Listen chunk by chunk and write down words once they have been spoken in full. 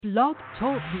Blog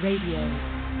Talk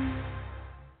Radio.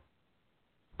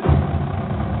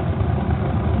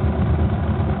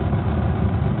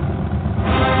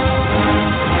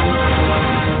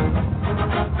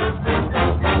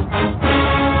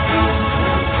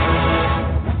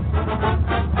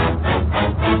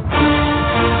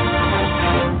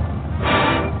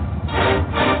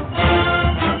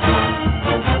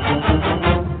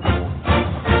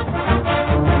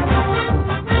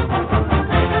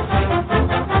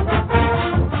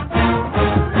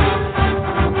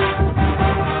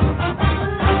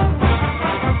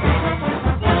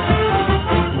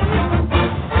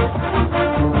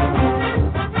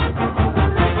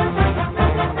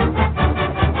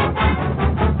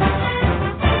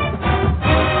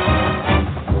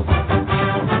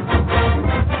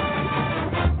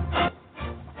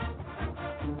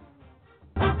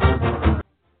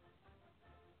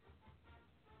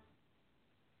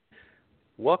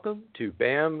 Welcome to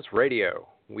BAMS Radio.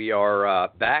 We are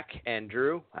back, and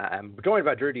Drew, I'm joined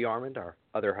by Drew DeArmond, our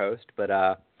other host. But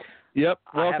Yep,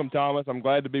 welcome, Thomas. I'm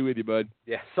glad to be with you, bud.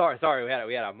 Yeah, sorry,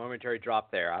 we had a momentary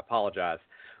drop there. I apologize,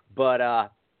 but I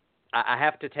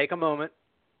have to take a moment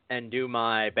and do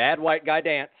my bad white guy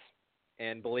dance.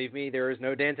 And believe me, there is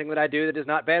no dancing that I do that is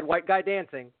not bad white guy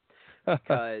dancing,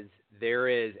 because there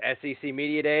is SEC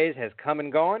Media Days has come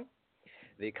and gone.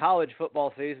 The college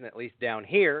football season, at least down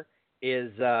here,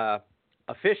 is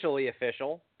officially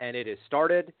official, and it has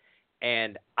started,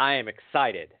 and I am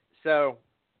excited. So,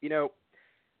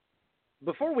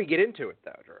 before we get into it,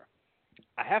 though, Drew,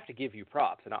 I have to give you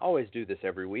props, and I always do this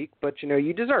every week, but,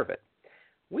 you deserve it.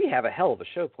 We have a hell of a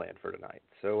show planned for tonight,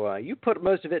 so you put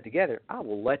most of it together. I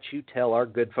will let you tell our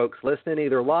good folks listening,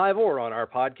 either live or on our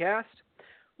podcast,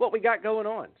 what we got going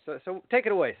on. So take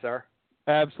it away, sir.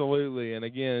 Absolutely, and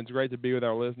again, it's great to be with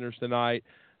our listeners tonight.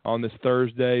 On this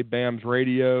Thursday, BAMS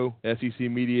Radio, SEC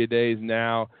Media Days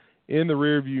now in the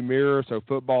rearview mirror, so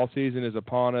football season is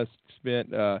upon us. Spent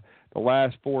the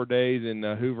last 4 days in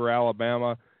Hoover,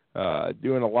 Alabama,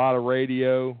 doing a lot of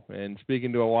radio and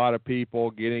speaking to a lot of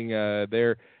people, getting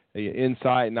their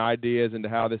insight and ideas into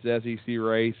how this SEC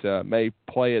race may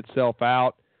play itself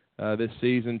out this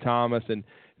season, Thomas. And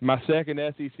my second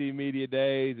SEC Media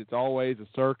Days, it's always a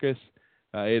circus.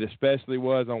 It especially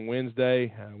was on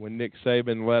Wednesday when Nick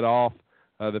Saban led off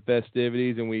the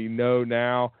festivities, and we know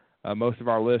now most of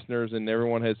our listeners and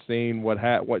everyone has seen what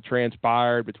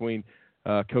transpired between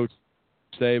Coach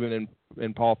Saban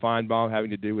and Paul Finebaum, having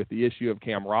to do with the issue of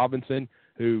Cam Robinson,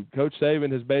 who Coach Saban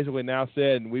has basically now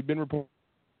said, and we've been reporting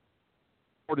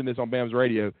this on BAMS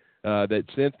Radio, that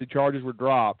since the charges were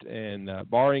dropped and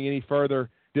barring any further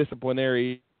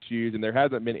disciplinary issues, and there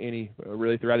hasn't been any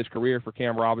really throughout his career for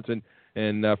Cam Robinson,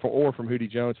 and from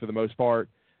Hootie Jones for the most part,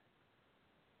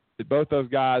 that both those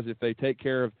guys, if they take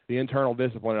care of the internal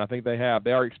discipline, and I think they have,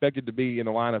 they are expected to be in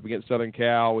the lineup against Southern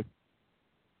Cal, which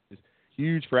is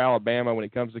huge for Alabama when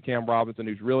it comes to Cam Robinson,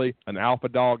 who's really an alpha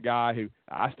dog guy who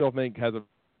I still think has a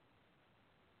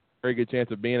very good chance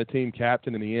of being a team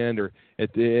captain in the end, and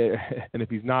if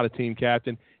he's not a team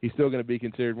captain, he's still going to be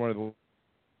considered one of the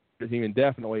team and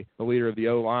definitely the leader of the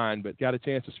O-line. But got a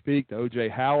chance to speak to O.J.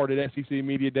 Howard at SEC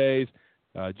Media Days,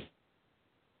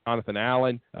 Jonathan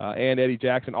Allen, and Eddie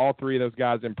Jackson. All three of those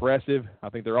guys impressive. I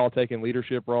think they're all taking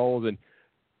leadership roles, and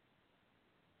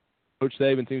Coach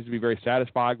Saban seems to be very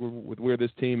satisfied with where this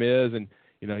team is. And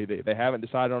they haven't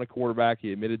decided on a quarterback.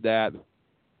 He admitted that.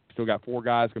 Still got 4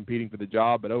 guys competing for the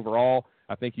job, but overall,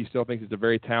 I think he still thinks it's a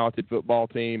very talented football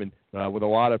team and with a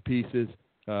lot of pieces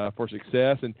for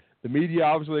success. And the media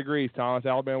obviously agrees, Thomas.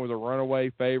 Alabama was a runaway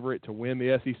favorite to win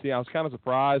the SEC. I was kind of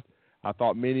surprised. I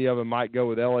thought many of them might go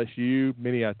with LSU.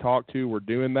 Many I talked to were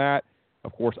doing that.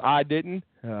 Of course, I didn't.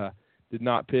 Did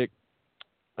not pick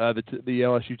the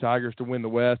LSU Tigers to win the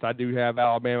West. I do have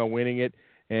Alabama winning it,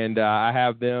 and I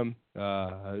have them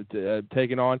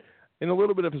taking on, in a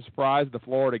little bit of a surprise, the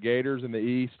Florida Gators in the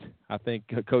East. I think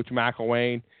Coach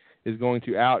McElwain is going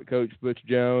to out-coach Butch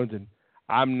Jones, and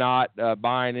I'm not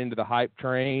buying into the hype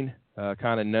train,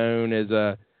 kind of known as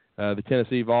the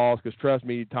Tennessee Vols, because trust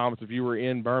me, Thomas, if you were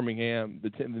in Birmingham,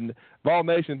 the Vol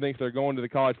Nation thinks they're going to the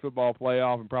college football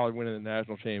playoff and probably winning the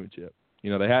national championship. They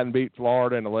hadn't beat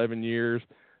Florida in 11 years.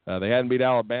 They hadn't beat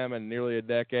Alabama in nearly a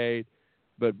decade.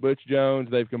 But Butch Jones,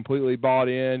 they've completely bought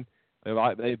in.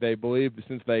 They believe that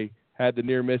since they had the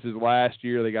near misses last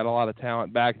year, they got a lot of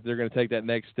talent back. They're going to take that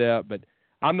next step. But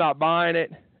I'm not buying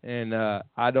it. And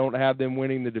I don't have them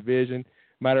winning the division.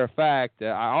 Matter of fact,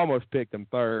 I almost picked them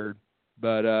third,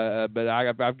 but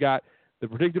I've got the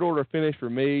predicted order of finish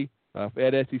for me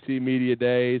at SEC Media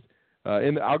Days.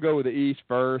 I'll go with the East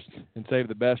first and save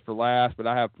the best for last. But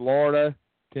I have Florida,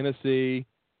 Tennessee,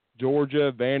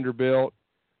 Georgia, Vanderbilt,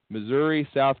 Missouri,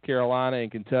 South Carolina,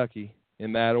 and Kentucky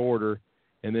in that order.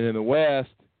 And then in the West,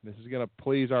 this is going to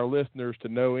please our listeners to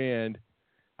no end,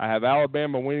 I have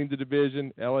Alabama winning the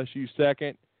division, LSU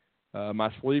second.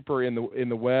 My sleeper in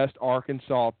the West,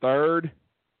 Arkansas third,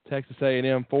 Texas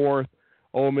A&M fourth,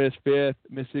 Ole Miss fifth,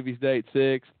 Mississippi State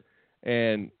sixth,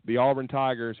 and the Auburn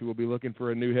Tigers, who will be looking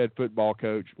for a new head football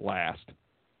coach, last.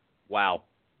 Wow,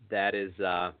 that is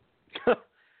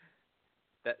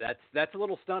that's a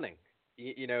little stunning.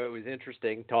 You know, it was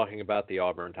interesting talking about the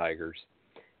Auburn Tigers.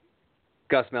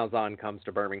 Gus Malzahn comes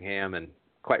to Birmingham and,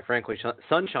 quite frankly,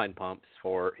 sunshine pumps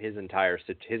for his entire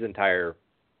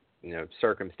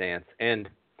circumstance, and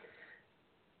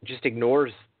just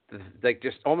ignores he's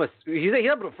able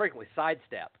to frankly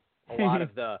sidestep a lot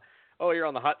of the, oh, you're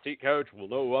on the hot seat, coach. Well,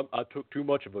 no, I took too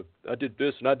much of I did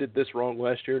this and I did this wrong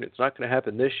last year, and it's not going to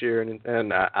happen this year,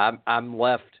 and I'm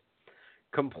left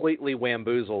completely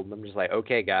wamboozled. And I'm just like,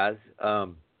 okay, guys,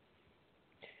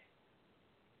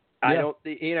 I don't,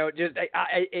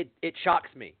 it shocks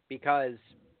me because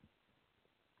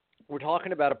we're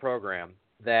talking about a program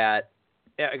that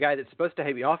a guy that's supposed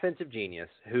to be offensive genius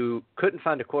who couldn't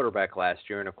find a quarterback last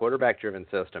year in a quarterback-driven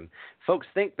system. Folks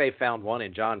think they found one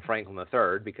in John Franklin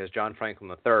III because John Franklin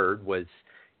III was,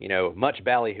 much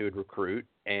ballyhooed recruit,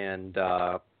 and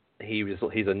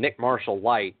he's a Nick Marshall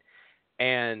light.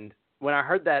 And when I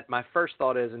heard that, my first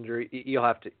thought is, and Drew, you'll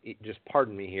have to just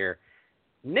pardon me here,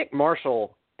 Nick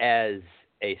Marshall as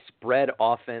a spread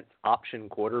offense option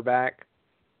quarterback,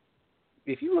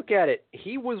 if you look at it,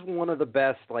 he was one of the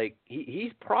best.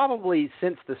 He's probably,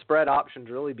 since the spread options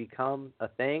really become a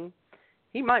thing,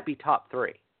 he might be top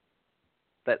 3.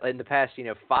 But in the past,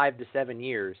 5 to 7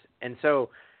 years, and so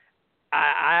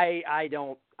I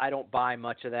don't buy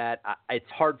much of that. It's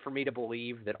hard for me to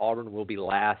believe that Auburn will be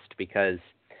last because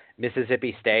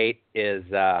Mississippi State is.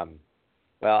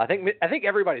 Well, I think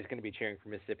everybody's going to be cheering for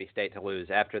Mississippi State to lose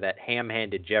after that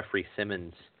ham-handed Jeffrey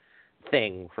Simmons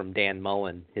thing from Dan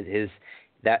Mullen.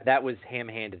 That was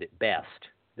ham-handed at best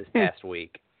this past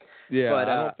week. Yeah, but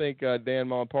I don't think Dan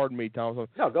Mullen. Pardon me, Thomas.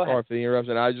 No, go ahead. Sorry for the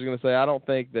interruption. I was just going to say I don't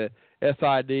think the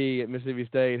SID at Mississippi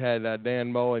State had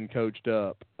Dan Mullen coached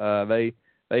up. They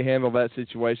handled that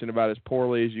situation about as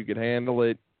poorly as you could handle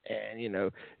it,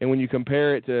 and when you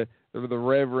compare it to the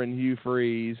Reverend Hugh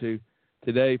Freeze, who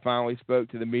today finally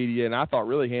spoke to the media, and I thought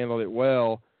really handled it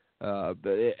well. But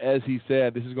as he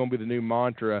said, this is going to be the new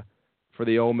mantra for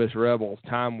the Ole Miss Rebels.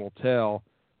 Time will tell.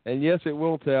 And, yes, it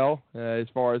will tell as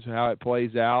far as how it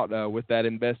plays out with that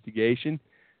investigation.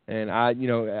 And,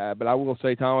 but I will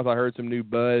say, Thomas, I heard some new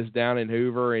buzz down in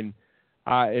Hoover and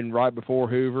right before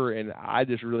Hoover, and I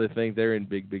just really think they're in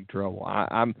big, big trouble.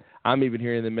 I'm even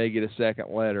hearing they may get a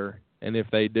second letter, and if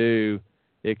they do,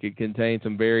 it could contain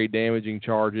some very damaging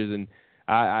charges. And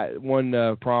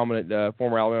one prominent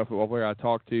former Alabama football player I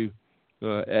talked to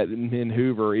in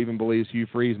Hoover even believes Hugh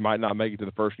Freeze might not make it to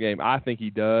the first game. I think he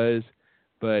does,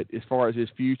 but as far as his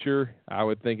future, I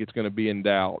would think it's going to be in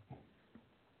doubt.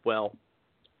 Well,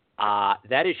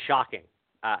 that is shocking.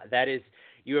 That is,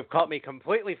 you have caught me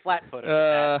completely flat-footed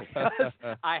because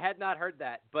I had not heard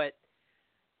that. But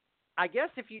I guess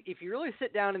if you really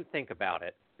sit down and think about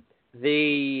it,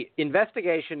 the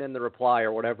investigation and the reply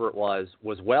or whatever it was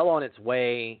well on its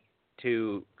way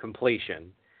to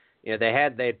completion. They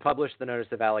had published the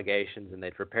notice of allegations and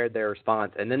they'd prepared their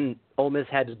response, and then Ole Miss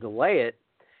had to delay it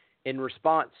in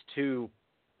response to,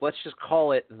 let's just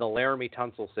call it the Laramie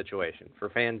Tunsil situation for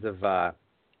fans of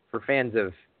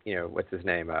what's his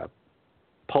name,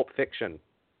 Pulp Fiction,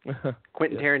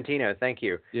 Quentin Tarantino. Thank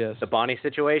you. Yes. The Bonnie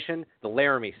situation, the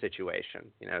Laramie situation.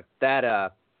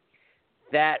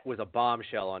 That was a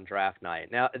bombshell on draft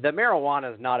night. Now, the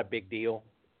marijuana is not a big deal.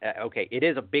 Okay, it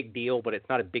is a big deal, but it's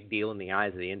not a big deal in the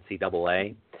eyes of the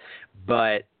NCAA.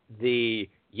 But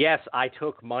yes, I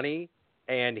took money,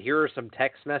 and here are some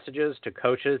text messages to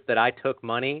coaches that I took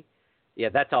money. Yeah,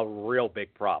 that's a real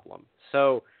big problem.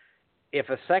 So if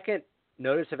a second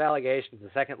notice of allegations,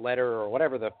 a second letter, or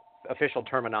whatever the official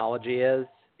terminology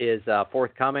is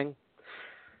forthcoming,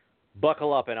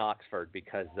 buckle up in Oxford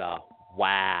because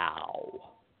wow.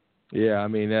 Yeah, I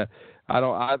mean,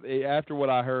 after what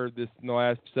I heard in the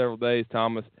last several days,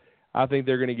 Thomas, I think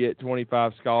they're going to get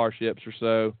 25 scholarships or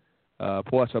so,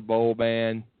 plus a bowl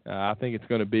ban. I think it's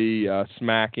going to be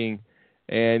smacking.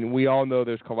 And we all know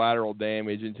there's collateral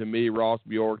damage. And to me, Ross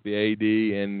Bjork, the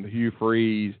AD, and Hugh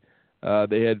Freeze,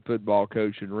 the head football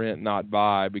coach, should rent, not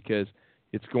buy, because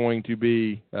it's going to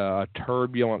be a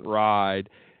turbulent ride.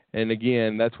 And,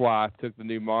 again, that's why I took the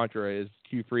new mantra, is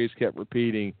Hugh Freeze kept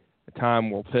repeating, time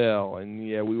will tell. And,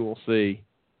 yeah, we will see.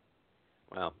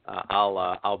 Well,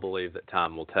 I'll believe that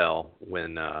time will tell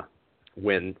when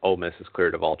Ole Miss is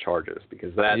cleared of all charges,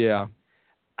 because that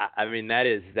I mean that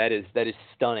is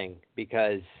stunning,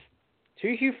 because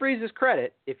to Hugh Freeze's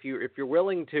credit, if you're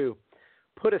willing to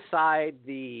put aside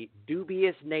the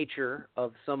dubious nature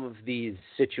of some of these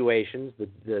situations,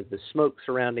 the smoke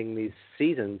surrounding these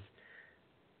seasons,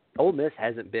 Ole Miss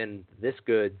hasn't been this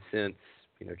good since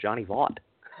Johnny Vaught.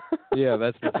 Yeah,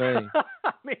 that's the thing.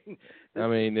 I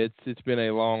mean, it's been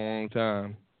a long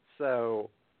time. So,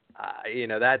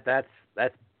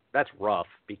 that's rough,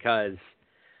 because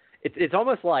it's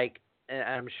almost like, and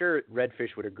I'm sure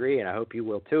Redfish would agree, and I hope you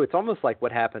will too. It's almost like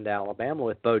what happened to Alabama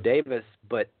with Bo Davis,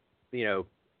 but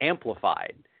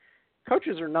amplified.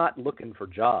 Coaches are not looking for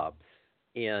jobs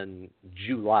in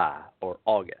July or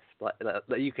August.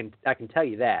 I can tell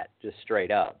you that just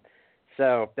straight up.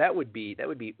 So that would be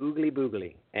oogly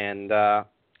boogly, and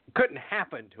couldn't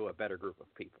happen to a better group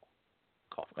of people.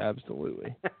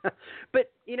 Absolutely.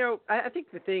 But I think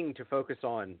the thing to focus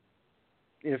on,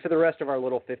 for the rest of our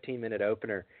little 15-minute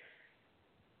opener,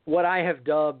 what I have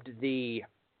dubbed the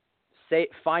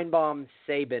Finebaum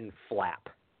Saban Flap.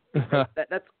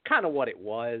 That's kind of what it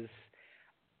was.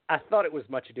 I thought it was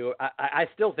much ado. I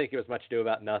still think it was much ado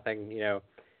about nothing.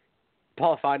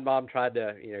 Paul Finebaum tried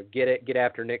to get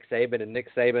after Nick Saban, and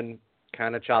Nick Saban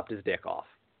kind of chopped his dick off.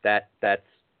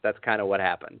 That's kind of what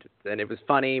happened, and it was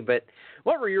funny. But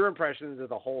what were your impressions of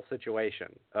the whole situation,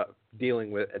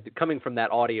 coming from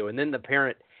that audio, and then the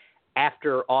parent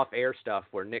after off-air stuff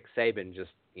where Nick Saban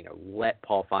just let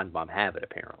Paul Finebaum have it,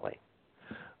 apparently?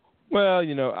 Well,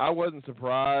 I wasn't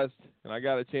surprised, and I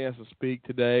got a chance to speak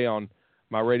today on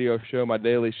my radio show, my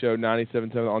daily show,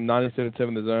 97.7 on 97.7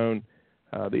 The Zone,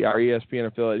 our ESPN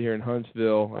affiliate here in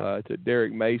Huntsville, to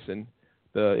Derek Mason,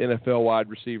 the NFL wide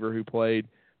receiver who played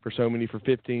for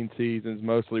 15 seasons,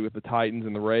 mostly with the Titans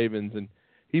and the Ravens, and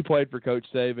he played for Coach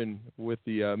Saban with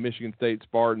the Michigan State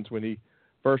Spartans when he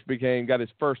got his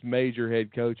first major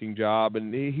head coaching job,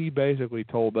 and he basically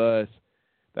told us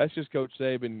that's just Coach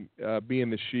Saban being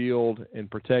the shield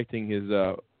and protecting his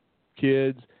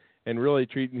kids, and really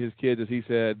treating his kids, as he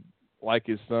said, like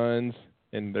his sons,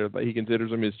 and he considers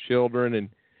them his children. And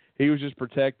he was just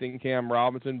protecting Cam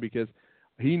Robinson because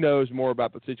he knows more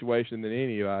about the situation than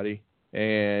anybody.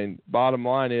 And bottom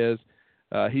line is,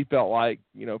 he felt like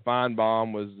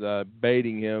Finebaum was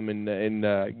baiting him and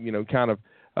kind of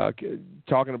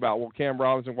talking about, well, Cam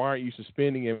Robinson, why aren't you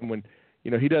suspending him when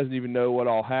he doesn't even know what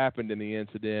all happened in the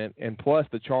incident, and plus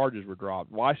the charges were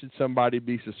dropped. Why should somebody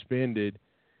be suspended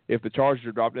if the charges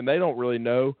are dropped? And they don't really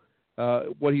know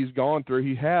what he's gone through.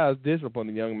 He has disciplined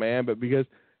the young man, but because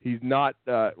he's not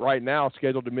right now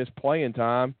scheduled to miss playing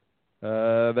time,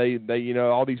 they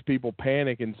all these people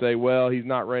panic and say, well, he's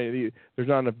not ready. There's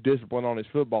not enough discipline on his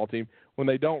football team, when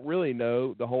they don't really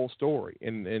know the whole story,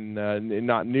 and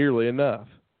not nearly enough.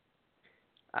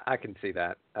 I can see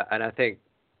that, and I think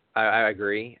I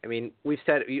agree. I mean, we've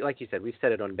said, like you said, we've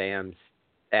said it on BAMS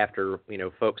after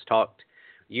folks talked.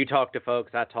 You talked to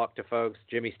folks, I talked to folks.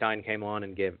 Jimmy Stein came on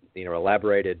and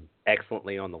elaborated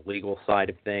excellently on the legal side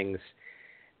of things.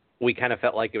 We kind of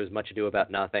felt like it was much ado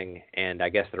about nothing, and I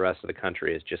guess the rest of the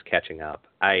country is just catching up.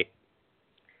 I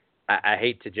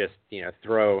hate to just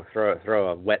throw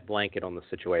a wet blanket on the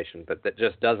situation, but that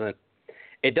just doesn't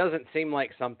seem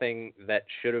like something that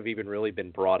should have even really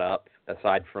been brought up,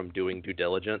 aside from doing due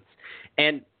diligence.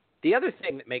 And the other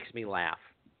thing that makes me laugh,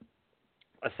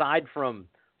 aside from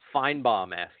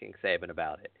Finebaum asking Saban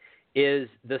about it, is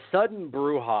the sudden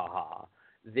brouhaha,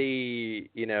 the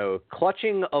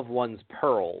clutching of one's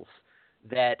pearls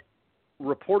that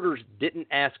reporters didn't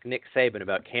ask Nick Saban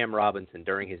about Cam Robinson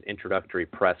during his introductory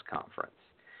press conference.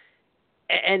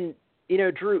 And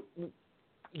Drew,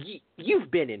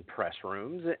 you've been in press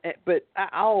rooms, but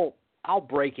I'll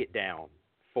break it down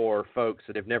for folks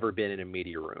that have never been in a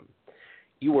media room.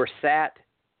 You were sat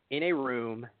in a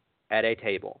room at a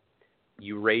table.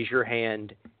 You raise your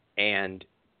hand, and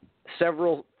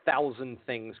several thousand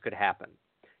things could happen.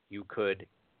 You could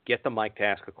get the mic to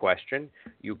ask a question.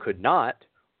 You could not,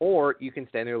 or you can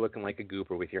stand there looking like a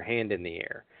goober with your hand in the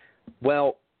air.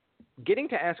 Well, getting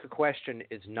to ask a question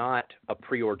is not a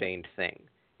preordained thing.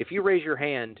 If you raise your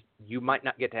hand, you might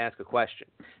not get to ask a question.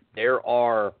 There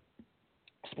are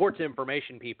sports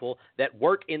information people that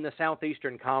work in the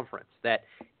Southeastern Conference that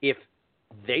if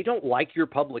they don't like your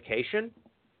publication,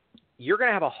 you're going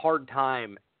to have a hard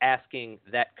time asking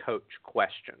that coach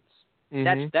questions.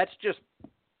 Mm-hmm.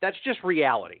 That's just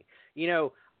reality.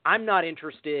 I'm not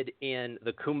interested in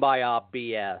the kumbaya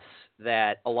BS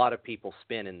that a lot of people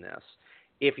spin in this.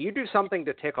 if you do something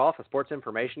to tick off a sports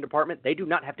information department, they do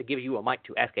not have to give you a mic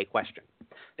to ask a question.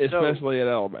 Especially at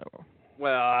Alabama.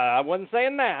 Well, I wasn't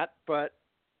saying that, but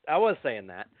I was saying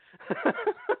that.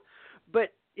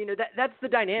 But, that's the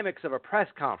dynamics of a press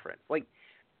conference. Like,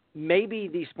 maybe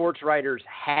the sports writers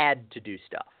had to do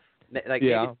stuff. Like,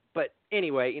 yeah. But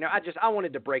anyway, I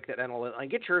wanted to break that down a little and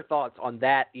get your thoughts on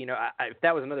that. If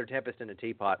that was another tempest in a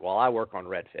teapot while I work on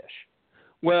Redfish.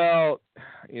 Well,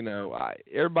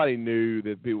 everybody knew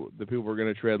that the people were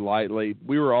going to tread lightly.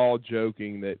 We were all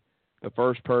joking that the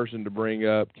first person to bring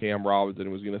up Cam Robinson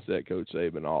was going to set Coach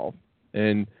Saban off,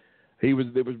 and it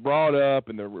was brought up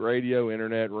in the radio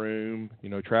internet room.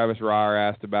 Travis Reier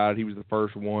asked about it. He was the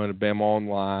first one at Bama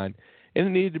Online, and it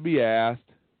needed to be asked.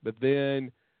 But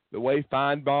then the way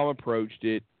Finebaum approached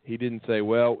it, he didn't say,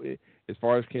 well, as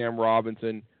far as Cam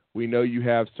Robinson, we know you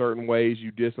have certain ways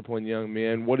you discipline young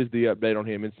men. What is the update on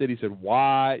him? Instead, he said,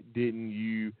 why didn't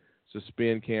you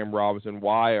suspend Cam Robinson?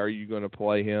 Why are you going to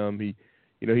play him?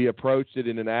 He approached it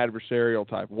in an adversarial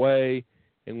type way.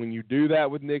 And when you do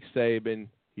that with Nick Saban,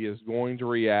 he is going to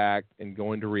react and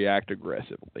going to react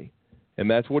aggressively. And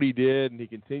that's what he did, and he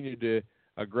continued to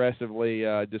aggressively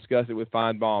discuss it with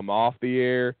Finebaum off the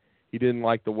air. He didn't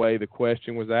like the way the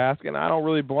question was asked, and I don't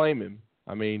really blame him.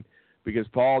 I mean, because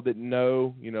Paul didn't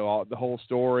know, the whole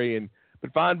story.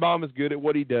 But Finebaum is good at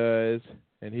what he does,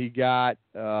 and he got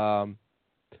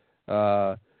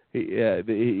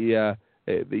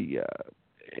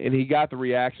and he got the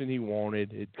reaction he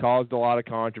wanted. It caused a lot of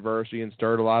controversy and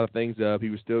stirred a lot of things up.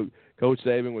 Coach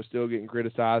Saban was still getting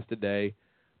criticized today,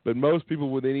 but most people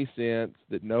with any sense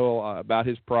that know about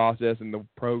his process and the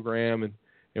program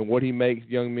and what he makes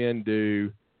young men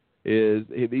do is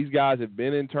these guys have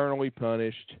been internally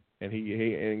punished, and he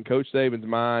in Coach Saban's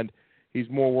mind, he's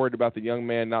more worried about the young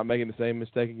man not making the same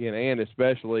mistake again, and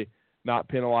especially not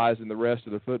penalizing the rest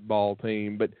of the football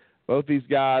team. But both these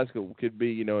guys could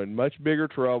be, in much bigger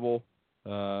trouble,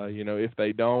 if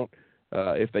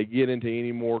they get into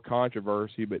any more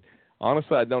controversy. But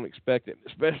honestly, I don't expect it,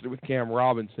 especially with Cam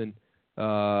Robinson,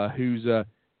 who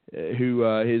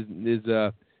has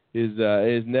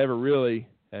never really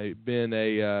been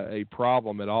a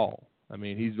problem at all. I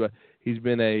mean, he's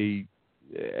been a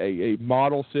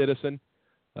model citizen,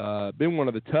 been one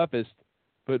of the toughest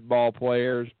football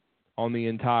players on the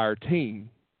entire team,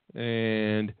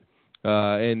 and he's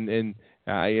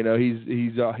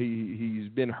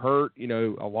been hurt,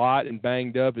 a lot and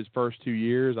banged up his first 2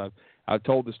 years. I've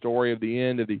told the story of the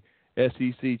end of the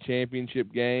SEC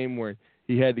championship game where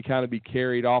he had to kind of be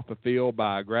carried off the field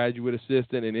by a graduate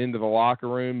assistant and into the locker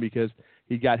room because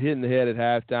he got hit in the head at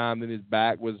halftime. Then his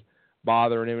back was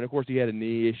bothering him, and of course he had a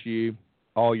knee issue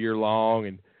all year long,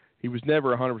 and he was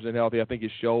never 100% healthy. I think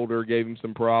his shoulder gave him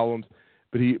some problems,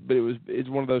 but it's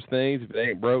one of those things. If it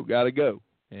ain't broke, gotta go.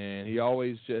 And he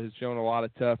always has shown a lot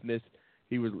of toughness.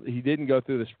 He didn't go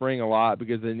through the spring a lot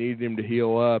because they needed him to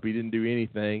heal up. He didn't do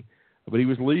anything, but he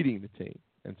was leading the team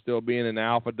and still being an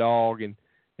alpha dog. And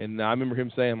I remember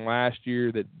him saying last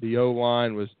year that the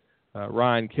O-line was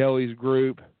Ryan Kelly's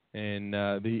group, and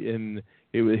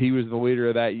he was the leader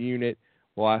of that unit.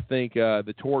 Well, I think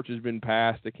the torch has been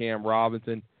passed to Cam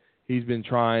Robinson. He's been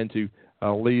trying to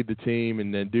lead the team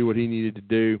and do what he needed to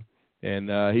do.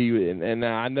 And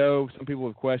I know some people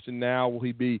have questioned now, will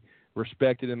he be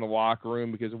respected in the locker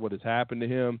room because of what has happened to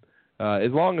him? As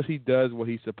long as he does what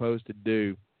he's supposed to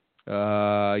do,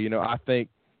 I think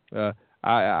that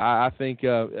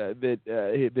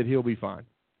he'll be fine.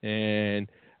 And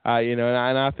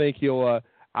I think he'll.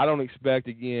 I don't expect,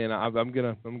 again, I'm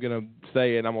gonna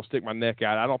say it. I'm gonna stick my neck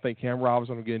out. I don't think Cam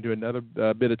Robinson will get into another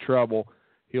bit of trouble.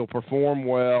 He'll perform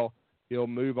well. He'll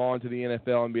move on to the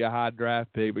NFL and be a high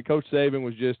draft pick. But Coach Saban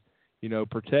was just,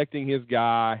 protecting his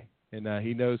guy, and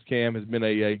he knows Cam has been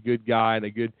a good guy and a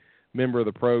good member of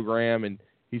the program, and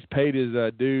he's paid his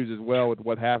dues as well with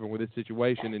what happened with this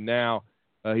situation, and now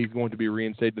he's going to be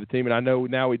reinstated to the team. And I know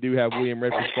now we do have William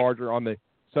Redfish Barger on the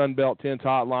Sunbelt 10s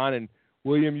hotline, and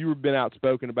William, you've been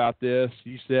outspoken about this.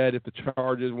 You said if the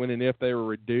charges, when and if they were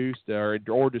reduced or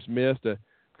dismissed, that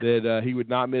he would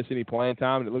not miss any playing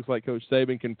time, and it looks like Coach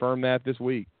Saban confirmed that this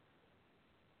week.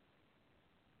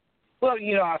 Well,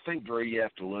 I think, Drew, you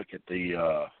have to look at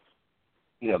the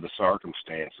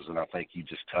circumstances, and I think you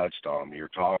just touched on them. You're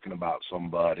talking about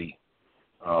somebody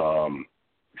who's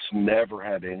never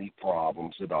had any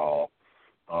problems at all.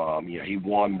 He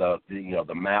won the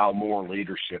Mal Moore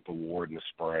Leadership Award in the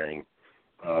spring.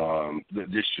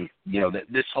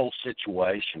 This whole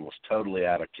situation was totally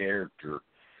out of character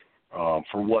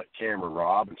for what Cameron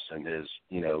Robinson has,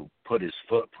 put his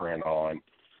footprint on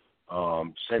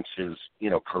since his,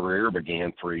 career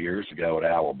began 3 years ago at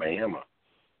Alabama.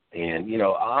 And,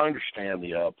 I understand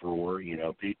the uproar.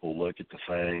 People look at the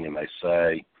thing and they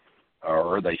say,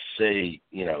 or they see,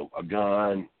 a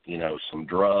gun, some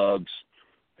drugs,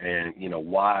 and,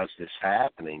 why is this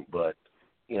happening? But,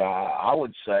 I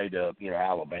would say to,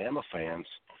 Alabama fans,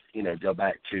 go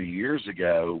back 2 years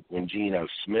ago when Geno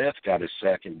Smith got his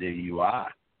second DUI.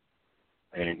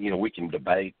 And, we can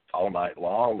debate all night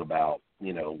long about,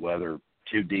 whether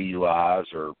 2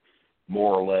 DUIs are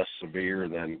more or less severe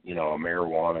than, a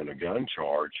marijuana and a gun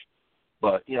charge.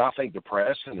 But, I think the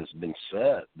precedent has been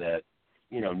set that,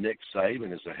 Nick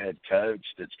Saban is a head coach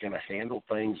that's going to handle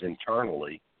things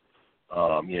internally.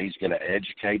 He's going to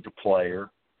educate the player.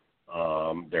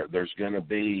 There's going to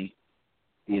be,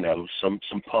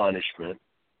 some punishment,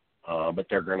 but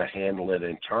they're going to handle it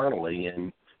internally.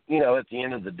 And, at the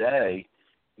end of the day,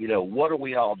 what are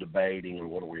we all debating and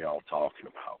what are we all talking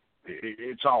about?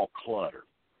 It's all clutter.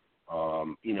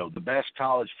 The best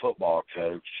college football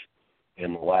coach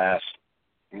in the last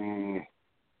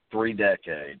 3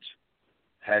 decades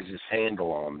has his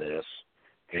handle on this.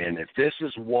 And if this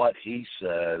is what he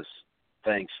says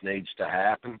thinks needs to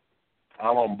happen,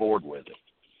 I'm on board with it.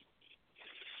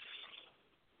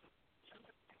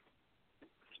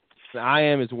 I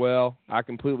am as well. I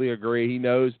completely agree. He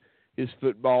knows his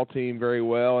football team very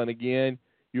well. And, again,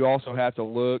 you also have to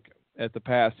look at the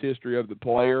past history of the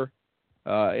player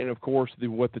and, of course,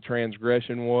 what the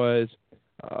transgression was.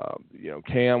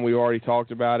 Cam, we already talked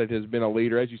about it, has been a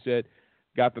leader. As you said,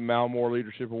 got the Malmore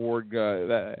Leadership Award,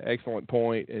 that excellent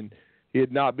point. And he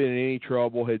had not been in any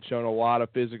trouble, had shown a lot of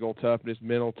physical toughness,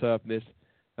 mental toughness.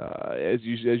 As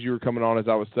you were coming on, as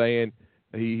I was saying,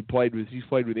 he's played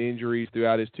with injuries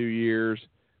throughout his 2 years.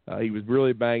 He was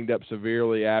really banged up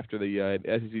severely after the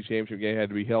SEC championship game, had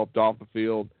to be helped off the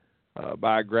field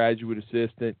by a graduate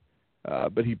assistant.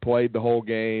 But he played the whole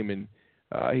game, and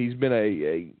he's been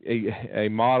a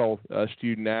model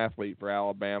student athlete for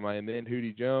Alabama. And then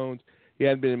Hootie Jones, he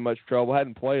hadn't been in much trouble,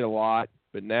 hadn't played a lot,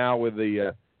 but now with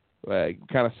the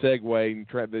kind of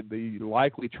segue, the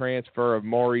likely transfer of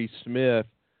Maurice Smith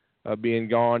being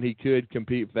gone, he could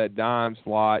compete for that dime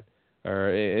slot.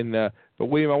 But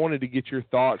William, I wanted to get your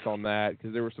thoughts on that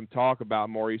because there was some talk about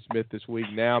Maurice Smith this week.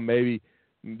 Now maybe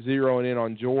zeroing in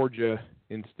on Georgia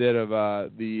instead of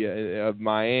of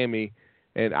Miami,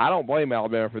 and I don't blame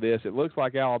Alabama for this. It looks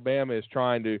like Alabama is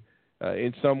trying to,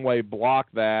 in some way, block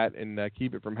that and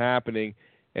keep it from happening.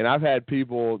 And I've had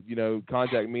people,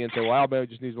 contact me and say, "Well, Alabama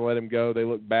just needs to let him go. They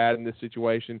look bad in this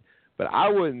situation." But I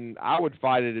would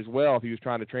fight it as well if he was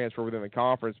trying to transfer within the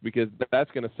conference because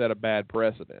that's going to set a bad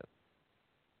precedent.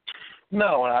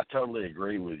 No, and I totally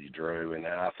agree with you, Drew. And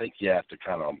I think you have to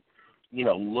kind of,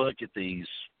 look at these,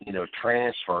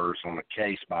 transfers on a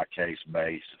case-by-case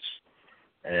basis.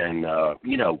 And,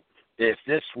 if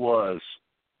this was,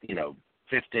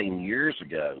 15 years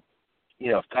ago,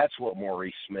 if that's what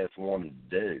Maurice Smith wanted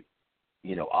to do,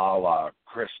 a la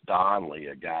Chris Donnelly,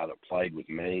 a guy that played with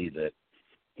me that,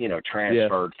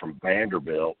 transferred from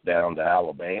Vanderbilt down to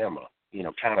Alabama,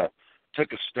 kind of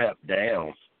took a step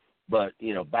down. But,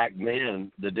 back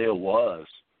then the deal was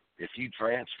if you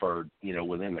transferred,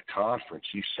 within the conference,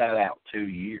 you sat out 2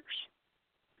 years.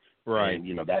 Right.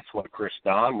 And, that's what Chris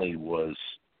Donnelly was,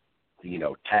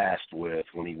 tasked with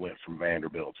when he went from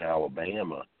Vanderbilt to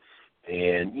Alabama.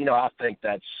 And, I think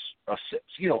that's,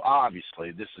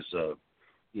 obviously this is a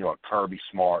Kirby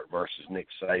Smart versus Nick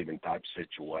Saban type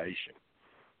situation.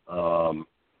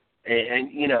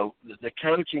 The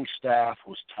coaching staff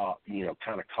was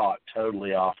kind of caught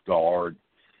totally off guard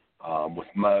with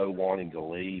Mo wanting to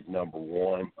leave, number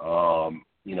one.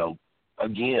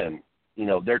 Again,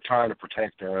 they're trying to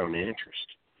protect their own interest.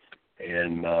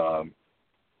 And,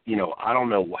 I don't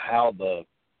know how the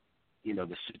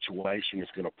situation is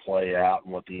going to play out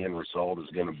and what the end result is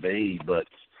going to be. But,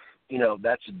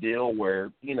 that's a deal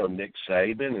where, Nick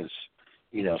Saban is,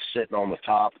 sitting on the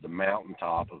top of the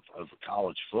mountaintop of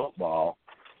college football.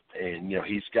 And,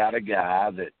 he's got a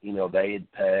guy that, they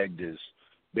had pegged as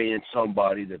being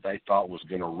somebody that they thought was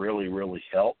going to really, really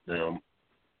help them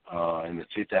in the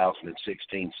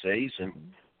 2016 season.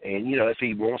 And, if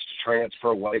he wants to transfer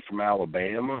away from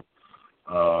Alabama,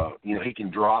 he can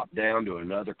drop down to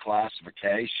another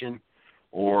classification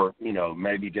or,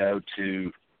 maybe go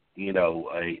to,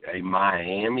 a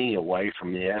Miami away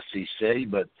from the SEC.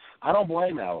 But I don't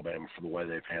blame Alabama for the way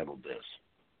they've handled this.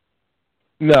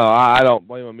 No, I don't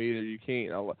blame them either. You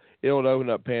can't. It'll open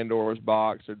up Pandora's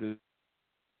box. There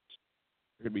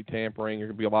could be tampering. There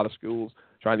could be a lot of schools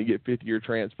trying to get fifth-year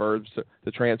transfers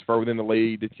to transfer within the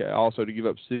league, also to give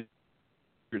up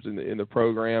secrets in the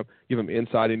program, give them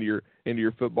insight into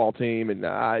your football team, and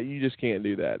you just can't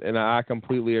do that. And I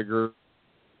completely agree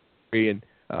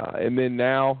And then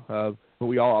now,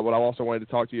 what I also wanted to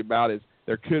talk to you about is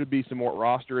there could be some more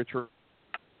roster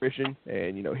attrition.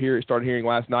 And, started hearing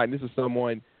last night, and this is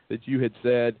someone that you had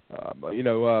said,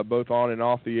 both on and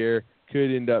off the air,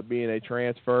 could end up being a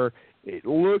transfer. It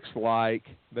looks like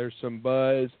there's some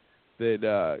buzz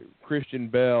that Christian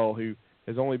Bell, who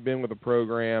has only been with the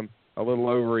program a little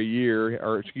over a year,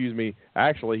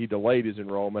 actually he delayed his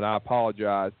enrollment. I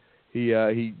apologize. He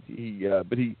has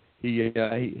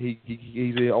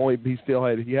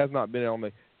not been on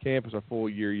the campus a full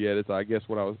year yet. It's, I guess,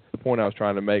 the point I was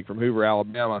trying to make, from Hoover,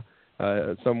 Alabama.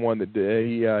 Someone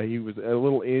that he was a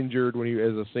little injured when he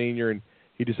was a senior, and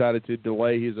he decided to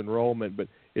delay his enrollment. But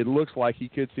it looks like he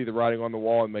could see the writing on the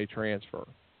wall and may transfer.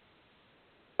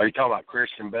 Are you talking about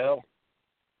Christian Bell?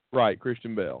 Right,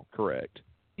 Christian Bell, correct.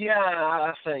 Yeah,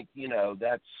 I think,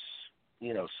 that's,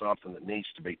 something that needs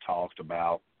to be talked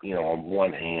about, on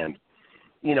one hand,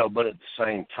 but at the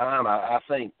same time, I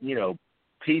think,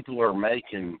 people are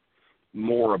making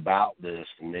more about this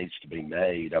than needs to be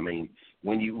made. I mean,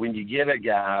 when you get a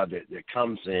guy that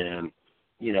comes in,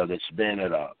 that's been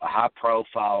at a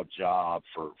high-profile job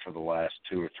for the last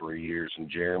 2 or 3 years, and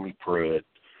Jeremy Pruitt,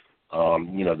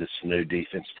 this new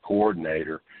defensive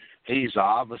coordinator, he's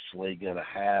obviously going to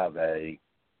have a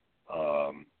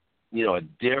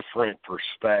different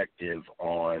perspective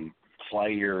on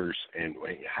players and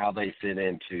how they fit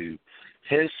into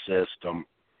his system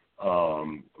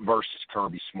versus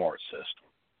Kirby Smart's system.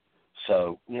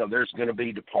 So, there's going to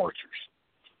be departures.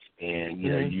 And,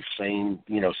 you've seen,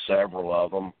 several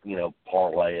of them,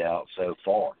 parlay out so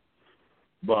far.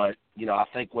 But, I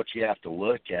think what you have to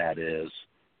look at is,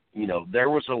 there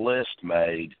was a list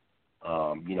made,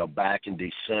 back in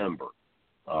December,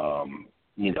 and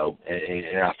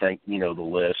I think, the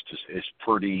list is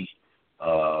pretty,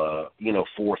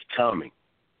 forthcoming.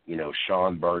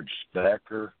 Sean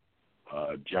Burgess-Becker,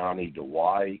 Johnny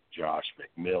Dwight, Josh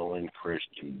McMillan,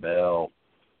 Christian Bell,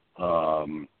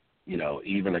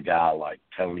 even a guy like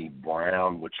Tony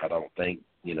Brown, which I don't think,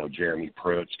 Jeremy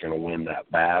Pruitt's going to win that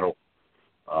battle.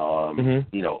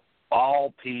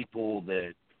 All people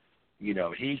that,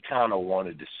 he kind of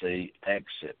wanted to see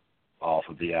exit off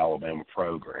of the Alabama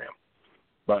program.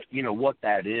 But, what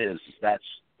that is that's,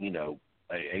 a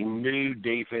new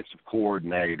defensive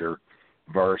coordinator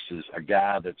versus a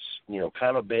guy that's,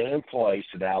 kind of been in place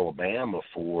at Alabama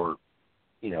for,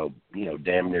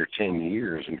 damn near 10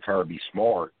 years, and Kirby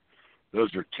Smart.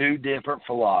 Those are two different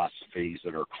philosophies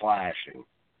that are clashing.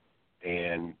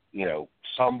 And,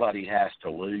 somebody has to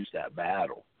lose that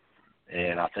battle.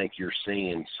 And I think you're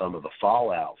seeing some of the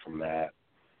fallout from that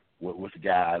with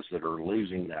guys that are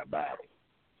losing that battle.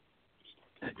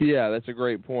 Yeah, that's a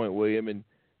great point, William. And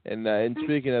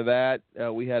speaking of that,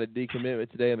 we had a decommitment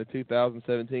today in the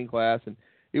 2017 class, and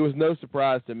it was no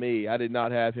surprise to me. I did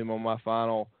not have him on my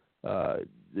final, 25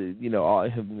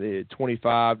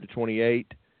 to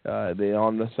 28,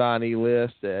 on the signee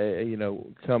list,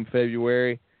 come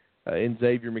February. In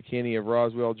Xavier McKinney of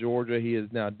Roswell, Georgia, he is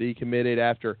now decommitted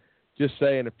after just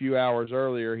saying a few hours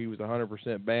earlier he was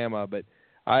 100% Bama. But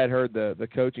I had heard the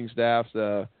coaching staff's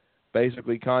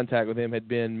basically contact with him had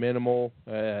been minimal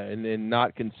and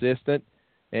not consistent.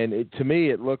 And to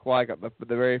me, it looked like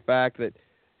the very fact that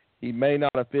he may not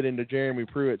have fit into Jeremy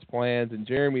Pruitt's plans, and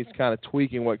Jeremy's kind of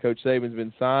tweaking what Coach Saban's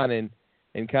been signing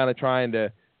and kind of trying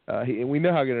to we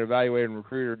know how good an evaluator and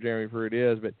recruiter Jeremy Pruitt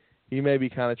is, but he may be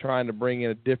kind of trying to bring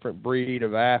in a different breed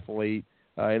of athlete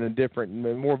and a different,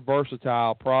 more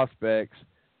versatile prospects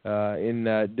to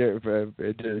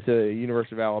the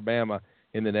University of Alabama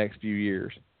in the next few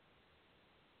years.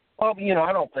 Well,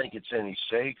 I don't think it's any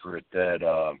secret that,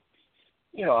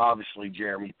 obviously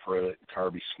Jeremy Pruitt and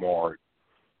Kirby Smart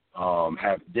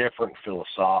have different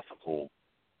philosophical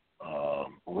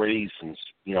reasons,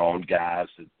 on guys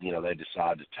that, they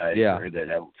decide to take or they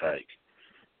don't take.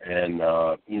 And,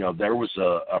 there was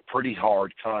a pretty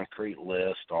hard concrete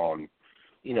list on,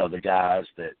 the guys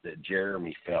that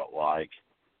Jeremy felt like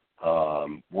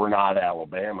were not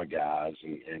Alabama guys.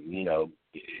 And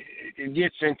it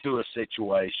gets into a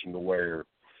situation to where,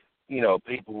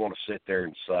 people want to sit there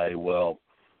and say, well,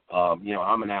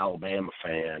 I'm an Alabama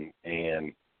fan,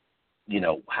 and,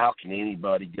 how can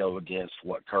anybody go against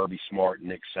what Kirby Smart and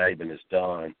Nick Saban has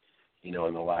done, in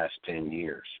the last 10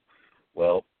 years?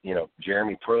 Well,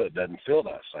 Jeremy Pruitt doesn't feel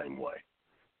that same way.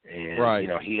 And,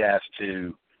 right. He has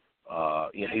to,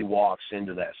 he walks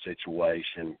into that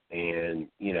situation and,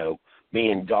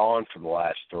 being gone for the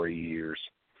last 3 years,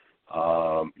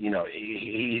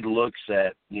 he looks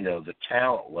at, the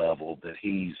talent level that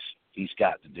he's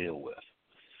got to deal with.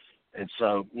 And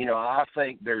so, I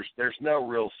think there's no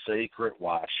real secret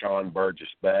why Sean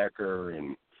Burgess-Becker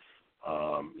and,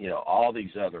 all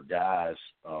these other guys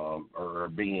are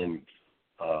being,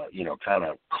 kind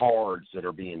of cards that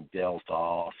are being dealt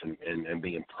off and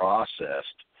being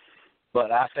processed.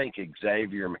 But I think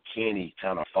Xavier McKinney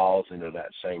kind of falls into that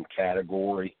same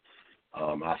category.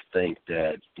 I think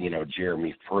that,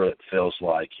 Jeremy Pruitt feels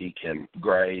like he can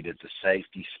grade at the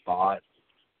safety spot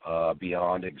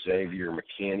beyond Xavier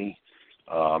McKinney.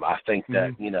 I think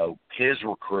that, his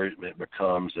recruitment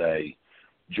becomes a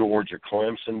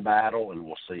Georgia-Clemson battle, and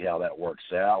we'll see how that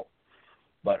works out.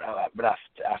 But I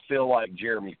feel like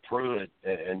Jeremy Pruitt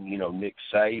and Nick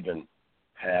Saban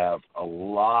have a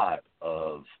lot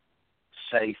of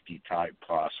safety-type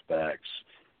prospects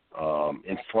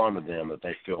in front of them that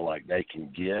they feel like they can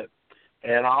get.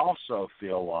 And I also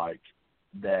feel like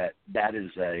that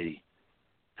is a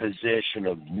position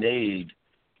of need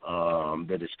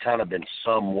that has kind of been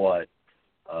somewhat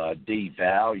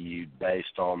devalued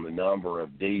based on the number of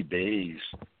DBs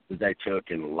that they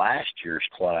took in last year's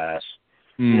class.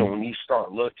 When you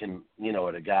start looking,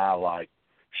 at a guy like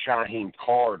Shaheem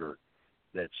Carter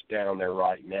that's down there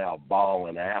right now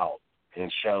balling out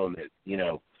and showing that,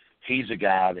 he's a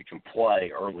guy that can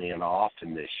play early and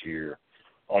often this year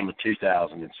on the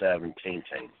 2017 team.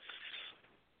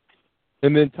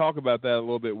 And then talk about that a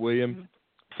little bit, William.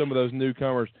 Some of those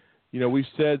newcomers. We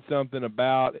said something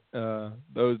about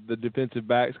the defensive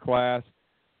backs class.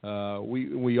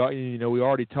 We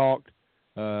already talked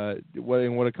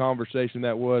what a conversation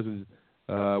that was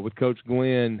with Coach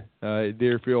Glenn at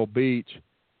Deerfield Beach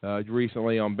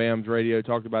recently on BAMS Radio.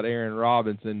 Talked about Aaron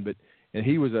Robinson, and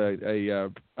he was a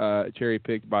cherry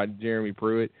picked by Jeremy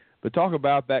Pruitt. But talk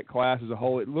about that class as a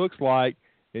whole. It looks like,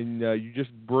 and you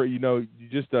just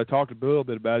talked a little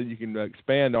bit about it. You can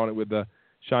expand on it with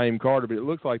Shaheem Carter, but it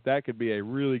looks like that could be a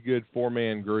really good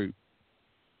 4-man group.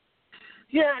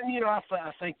 Yeah, and I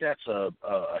think that's a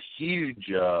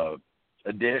huge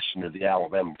addition to the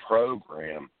Alabama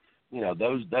program.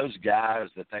 Those guys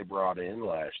that they brought in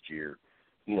last year.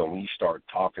 When you start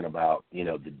talking about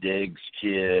the Diggs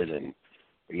kid and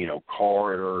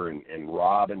Carter and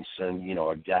Robinson,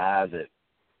 a guy that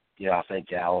I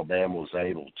think Alabama was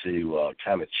able to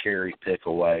kind of cherry pick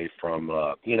away from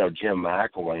Jim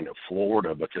McElwain at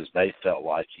Florida because they felt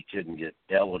like he couldn't get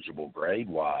eligible grade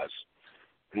wise.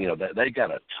 They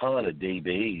got a ton of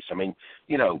DBs. I mean,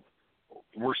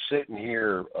 we're sitting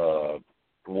here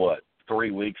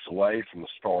 3 weeks away from the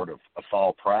start of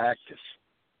fall practice,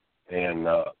 and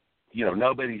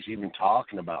nobody's even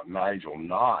talking about Nigel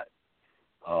Knott,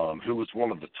 who was one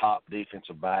of the top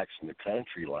defensive backs in the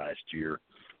country last year.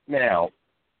 Now,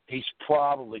 he's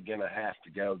probably going to have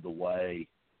to go the way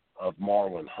of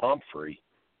Marlon Humphrey,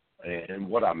 and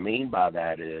what I mean by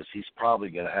that is he's probably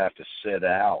going to have to sit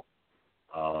out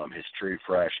his true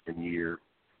freshman year.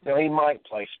 He might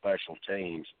play special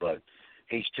teams, but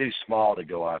he's too small to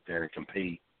go out there and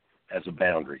compete as a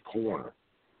boundary corner.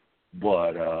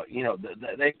 But,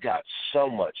 they've got so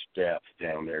much depth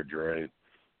down there, Drew.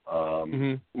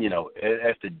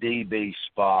 At the DB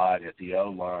spot, at the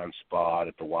O-line spot,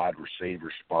 at the wide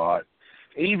receiver spot,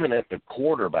 even at the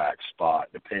quarterback spot,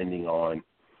 depending on,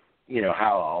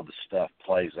 how all the stuff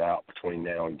plays out between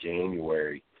now and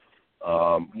January.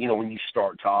 When you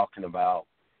start talking about,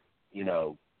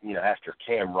 after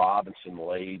Cam Robinson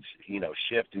leaves,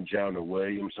 shifting Jonah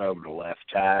Williams over to left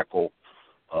tackle,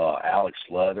 Alex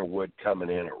Leatherwood coming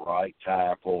in at right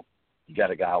tackle. You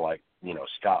got a guy like,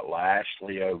 Scott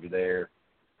Lashley over there.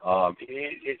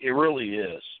 It really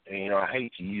is. And, I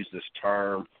hate to use this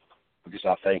term because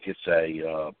I think it's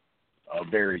a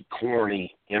very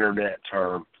corny internet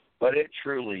term, but it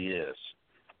truly is.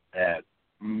 At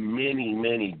many,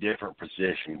 many different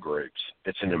position groups,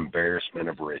 it's an embarrassment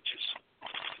of riches.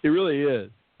 It really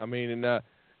is. I mean, and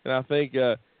I think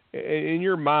in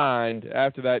your mind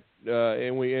after that,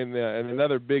 and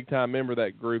another big time member of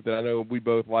that group that I know we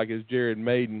both like is Jared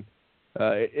Maiden.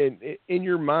 In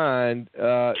your mind,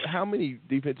 how many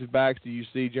defensive backs do you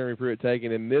see Jeremy Pruitt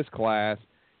taking in this class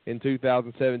in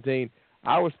 2017?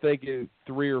 I was thinking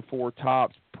 3 or 4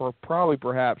 tops, probably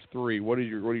perhaps 3. What are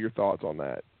your thoughts on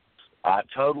that? I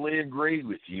totally agree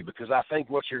with you because I think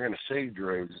what you're going to see,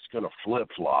 Drew, is it's going to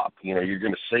flip-flop. You're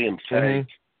going to see him take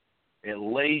at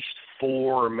least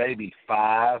 4, maybe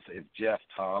 5 if Jeff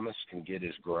Thomas can get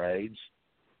his grades.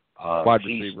 Wide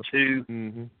he's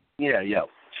receiver.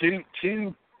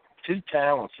 Too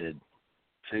talented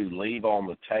to leave on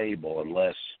the table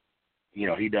unless,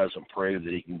 he doesn't prove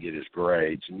that he can get his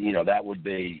grades. And, that would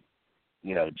be,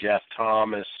 Jeff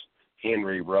Thomas,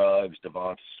 Henry Ruggs,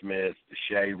 Devonta Smith, the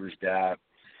Shavers guy.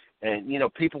 And, you know,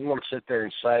 people want to sit there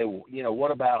and say, well, you know,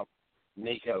 what about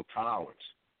Nico Collins?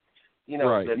 You know,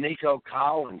 right. The Nico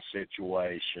Collins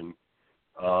situation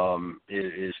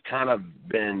is kind of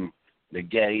been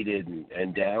negated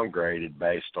and downgraded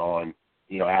based on,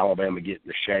 you know, Alabama getting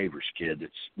the Shavers kid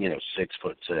that's, you know,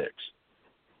 6'6".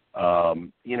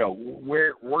 You know,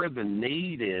 where the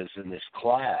need is in this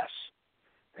class,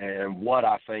 and what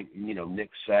I think, you know,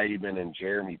 Nick Saban and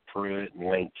Jeremy Pruitt and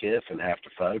Lane Kiffin have to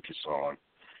focus on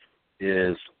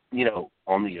is, you know,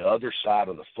 on the other side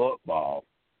of the football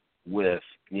with,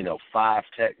 you know, 5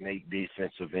 technique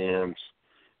defensive ends,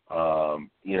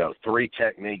 you know, 3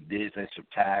 technique defensive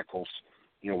tackles.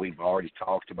 You know, we've already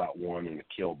talked about one in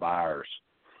Akil Byers.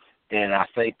 And I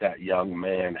think that young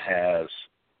man has,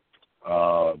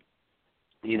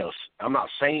 you know, I'm not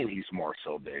saying he's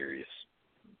Marcel Darius.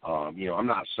 You know, I'm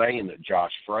not saying that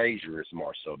Josh Frazier is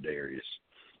Marcel Darius.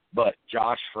 But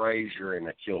Josh Frazier and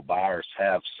Akil Byers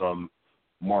have some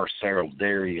Marcel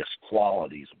Darius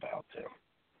qualities about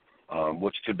them,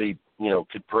 which could be, you know,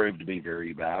 could prove to be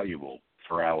very valuable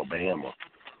for Alabama.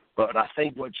 But I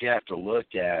think what you have to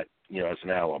look at, you know, as an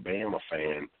Alabama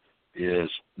fan, is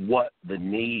what the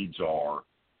needs are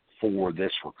for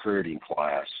this recruiting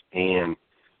class. And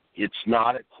it's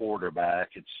not at quarterback.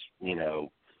 It's, you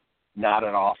know, not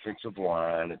at offensive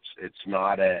line. It's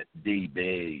not at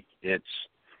DB. It's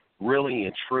really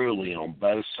and truly on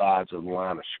both sides of the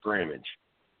line of scrimmage.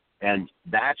 And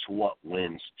that's what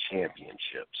wins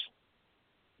championships.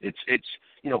 It's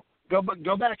you know, go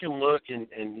back and look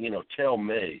and you know, tell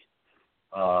me,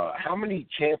 how many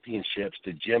championships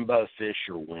did Jimbo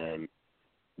Fisher win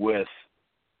with,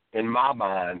 in my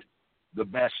mind, the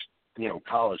best, you know,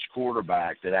 college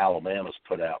quarterback that Alabama's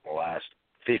put out in the last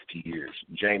 50 years,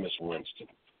 Jameis Winston?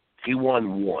 He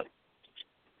won 1.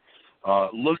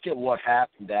 Look at what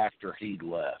happened after he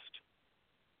left.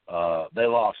 They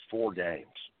lost 4 games,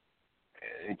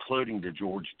 including to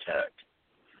Georgia Tech.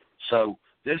 So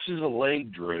this is a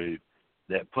league, Drew,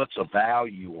 that puts a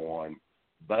value on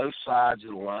both sides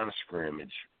of the line of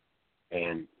scrimmage,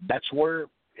 and that's where,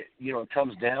 you know, it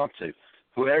comes down to.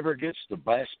 Whoever gets the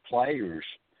best players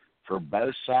for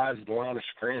both sides of the line of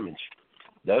scrimmage,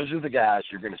 those are the guys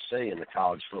you're going to see in the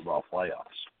college football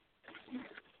playoffs.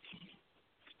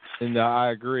 And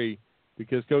I agree,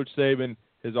 because Coach Saban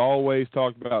has always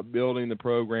talked about building the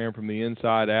program from the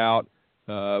inside out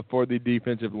for the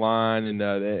defensive line and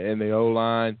the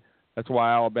O-line. That's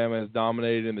why Alabama has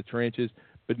dominated in the trenches.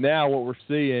 But now what we're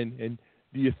seeing, and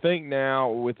do you think now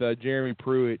with Jeremy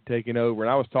Pruitt taking over,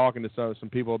 and I was talking to some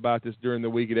people about this during the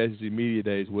week at SEC Media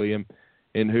Days, William,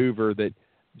 in Hoover, that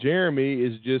Jeremy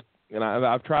is just, and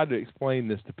I've tried to explain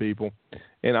this to people,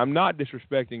 and I'm not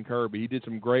disrespecting Kirby. He did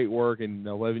some great work in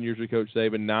 11 years with Coach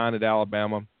Saban, 9 at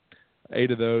Alabama,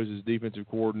 8 of those as defensive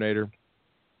coordinator.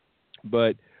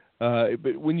 But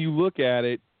when you look at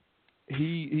it,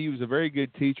 he was a very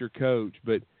good teacher coach,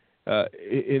 but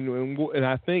and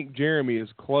I think Jeremy is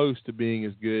close to being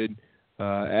as good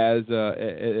as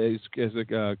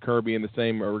Kirby in the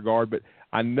same regard. But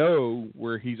I know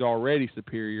where he's already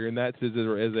superior, and that's as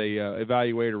a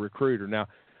evaluator recruiter. Now,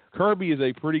 Kirby is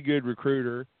a pretty good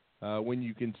recruiter when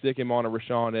you can stick him on a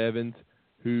Rashawn Evans,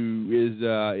 who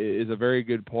is a very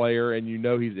good player, and you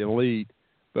know he's elite.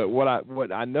 But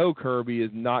what I know Kirby is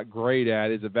not great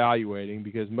at is evaluating,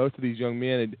 because most of these young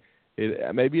men,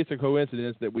 maybe it's a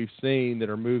coincidence that we've seen that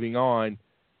are moving on,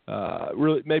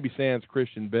 really maybe sans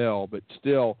Christian Bell, but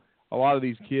still a lot of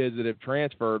these kids that have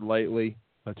transferred lately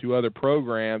to other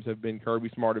programs have been Kirby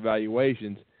Smart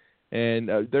evaluations. And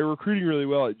they're recruiting really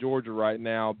well at Georgia right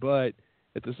now, but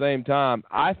at the same time,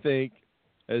 I think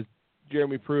as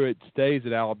Jeremy Pruitt stays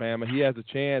at Alabama, he has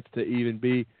a chance to even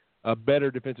be a better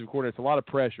defensive coordinator. It's a lot of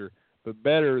pressure, but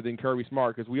better than Kirby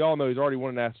Smart, because we all know he's already won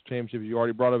a national championship. You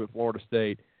already brought up at Florida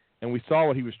State, and we saw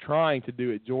what he was trying to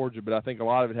do at Georgia, but I think a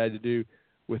lot of it had to do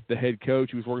with the head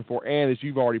coach he was working for, and as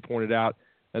you've already pointed out,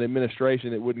 an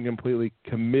administration that wouldn't completely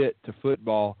commit to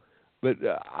football. But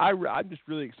I'm just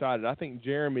really excited. I think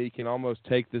Jeremy can almost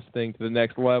take this thing to the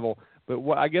next level. But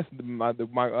what I guess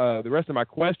the rest of my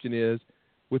question is,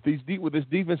 with this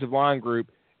defensive line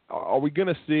group, are we going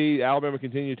to see Alabama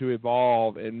continue to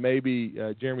evolve and maybe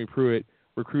Jeremy Pruitt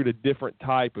recruit a different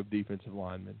type of defensive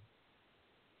lineman?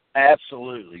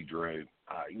 Absolutely, Drew.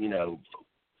 You know,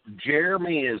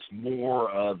 Jeremy is more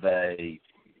of a,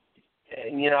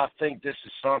 and, you know, I think this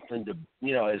is something to,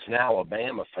 you know, as an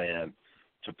Alabama fan,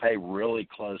 to pay really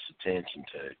close attention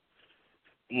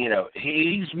to. You know,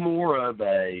 he's more of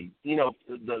a, you know,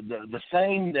 the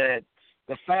thing that,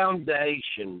 the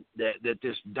foundation that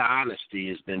this dynasty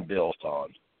has been built on.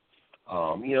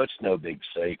 It's no big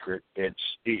secret.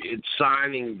 It's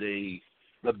signing the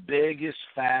biggest,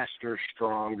 faster,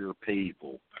 stronger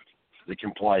people that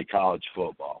can play college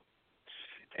football.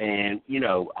 And,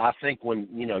 I think when,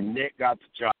 Nick got the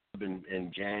job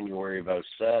in January of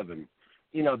 2007,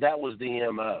 that was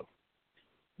the MO.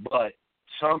 But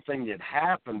something that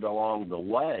happened along the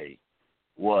way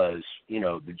was,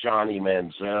 the Johnny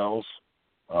Manziels,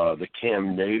 the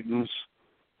Cam Newtons.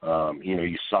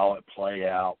 You saw it play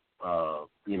out,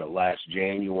 last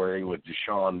January with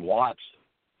Deshaun Watson.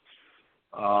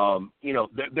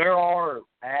 There are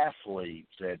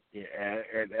athletes at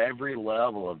every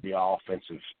level of the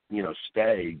offensive,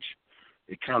 stage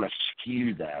that kind of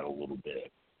skew that a little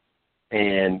bit.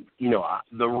 And,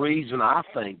 the reason I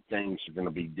think things are going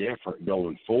to be different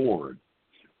going forward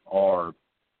are,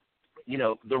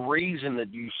 the reason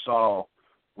that you saw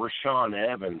Rashaan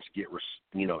Evans get,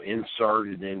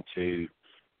 inserted into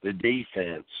the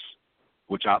defense,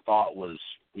 which I thought was,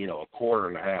 a quarter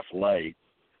and a half late,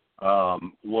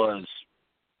 was,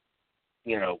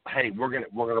 hey, we're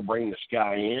gonna bring this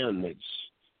guy in that's,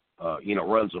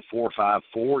 runs a 4.5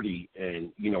 40,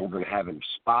 and we're gonna have him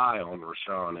spy on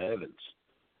Rashaan Evans.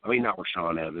 I mean, not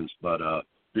Rashaan Evans, but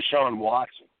Deshaun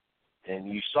Watson, and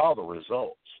you saw the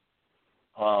results.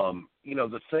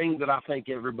 The thing that I think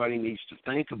everybody needs to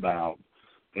think about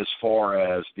as far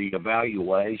as the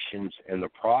evaluations and the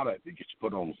product that gets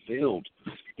put on the field,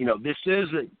 this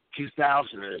isn't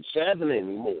 2007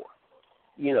 anymore.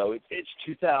 It's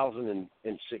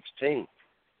 2016.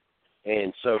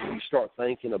 And so you start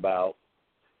thinking about,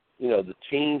 the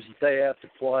teams that they have to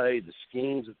play, the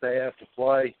schemes that they have to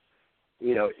play.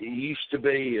 It used to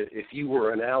be if you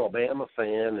were an Alabama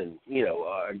fan and,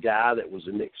 a guy that was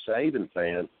a Nick Saban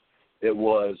fan, it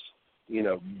was,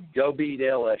 go beat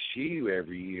LSU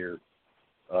every year.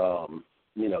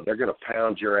 They're going to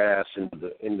pound your ass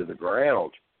into the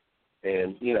ground.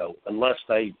 And, unless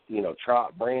they,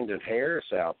 trot Brandon Harris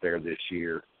out there this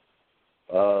year,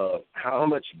 how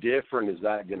much different is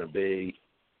that going to be,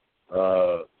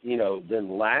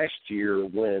 than last year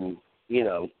when,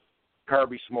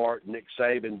 Kirby Smart, Nick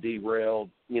Saban derailed,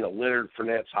 Leonard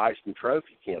Fournette's Heisman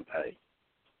Trophy campaign.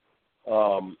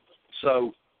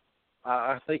 So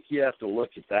I think you have to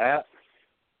look at that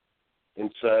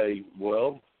and say,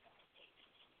 well,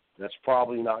 that's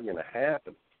probably not going to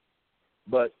happen.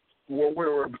 But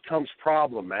where it becomes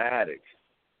problematic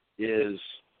is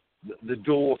the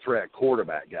dual threat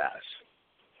quarterback guys.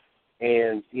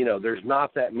 And, there's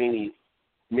not that many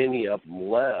of them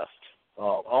left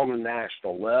on the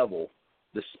national level,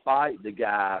 despite the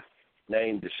guy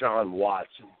named Deshaun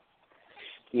Watson.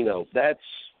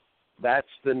 That's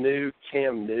the new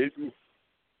Cam Newton,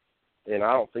 and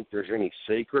I don't think there's any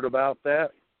secret about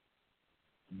that.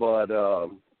 But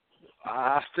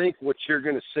I think what you're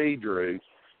going to see, Drew,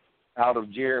 out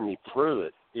of Jeremy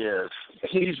Pruitt is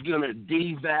he's going to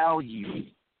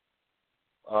devalue,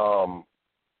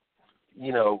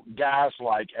 guys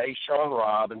like Ashawn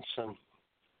Robinson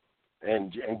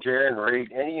and Jaron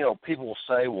Reed. And, people will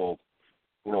say, well,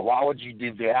 why would you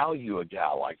devalue a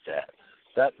guy like that?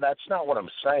 That's not what I'm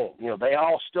saying. They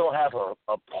all still have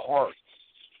a part,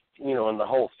 in the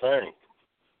whole thing.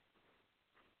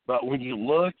 But when you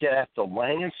look at the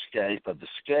landscape of the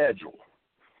schedule,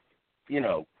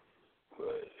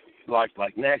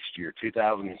 like next year,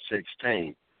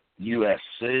 2016,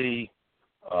 USC,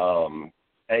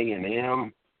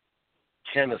 A&M,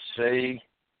 Tennessee,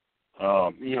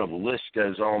 the list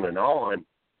goes on and on.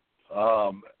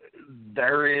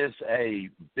 There is a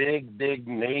big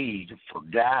need for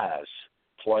guys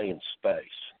playing space.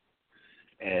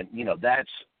 And, that's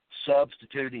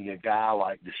substituting a guy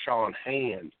like Deshaun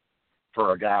Hand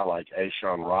for a guy like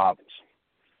Ashawn Robinson.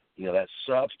 That's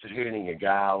substituting a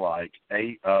guy like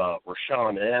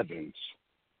Rashaan Evans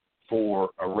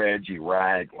for a Reggie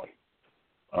Ragland.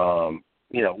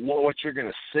 What you're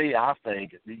going to see, I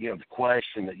think, the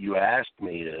question that you asked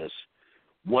me is,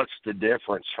 what's the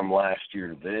difference from last year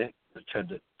to this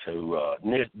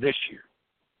year?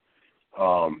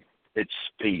 It's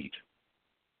speed.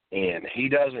 And he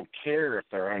doesn't care if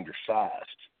they're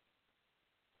undersized.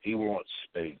 He wants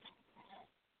speed.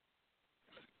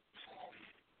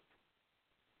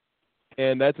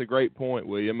 And that's a great point,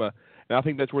 William. And I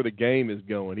think that's where the game is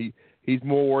going. He's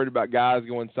more worried about guys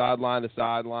going sideline to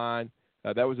sideline.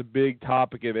 That was a big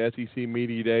topic of SEC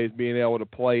Media Days, being able to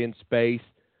play in space.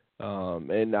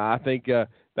 And I think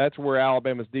that's where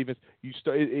Alabama's defense,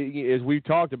 as we've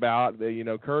talked about,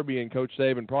 Kirby and Coach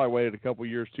Saban probably waited a couple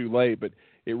years too late, but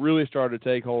it really started to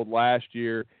take hold last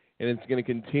year, and it's going to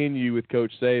continue with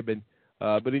Coach Saban.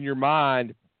 But in your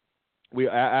mind,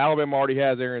 Alabama already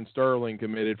has Aaron Sterling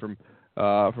committed from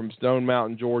from Stone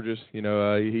Mountain, Georgia.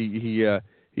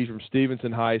 He's from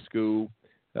Stevenson High School.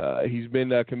 He's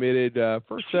been committed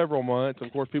for several months.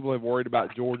 Of course, people have worried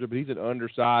about Georgia, but he's an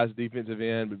undersized defensive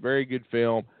end, but very good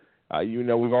film. We've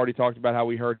already talked about how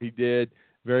we heard he did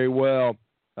very well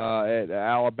at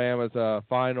Alabama's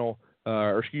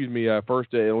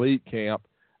first elite camp.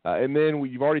 And then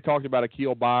you've already talked about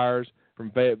Akil Byers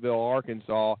from Fayetteville,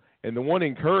 Arkansas. And the one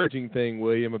encouraging thing,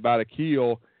 William, about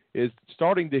Akil is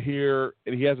starting to hear,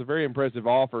 and he has a very impressive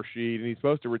offer sheet, and he's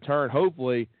supposed to return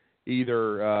hopefully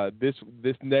either this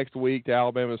next week to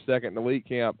Alabama's second elite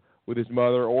camp with his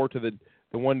mother, or to the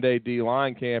one-day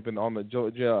D-line camp on the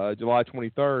July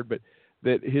 23rd. But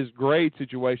that his grade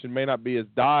situation may not be as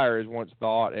dire as once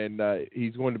thought, and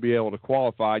he's going to be able to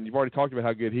qualify. And you've already talked about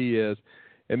how good he is.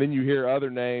 And then you hear other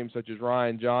names such as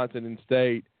Ryan Johnson in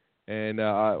state and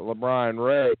LeBron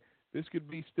Ray. This could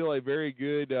be still a very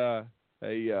good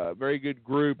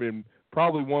group, and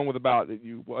probably one with about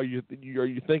are you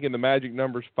thinking the magic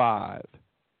number's 5?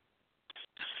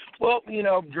 Well,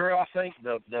 Drew, I think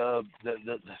the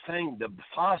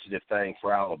positive thing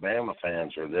for Alabama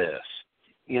fans are this.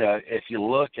 If you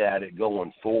look at it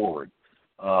going forward,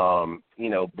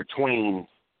 between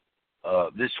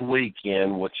this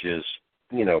weekend, which is,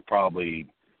 probably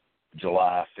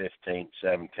July 15th,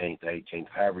 17th, 18th,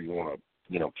 however you want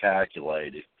to,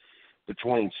 calculate it,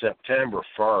 between September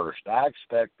 1st, I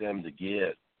expect them to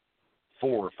get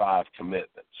 4 or 5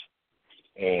 commitments.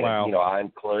 And, wow. I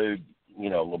include,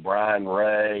 LeBron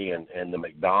Ray and the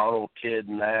McDonald kid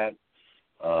in that,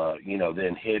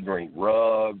 then Henry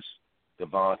Ruggs,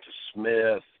 Devonta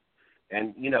Smith,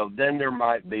 and, then there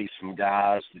might be some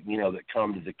guys, that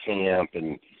come to the camp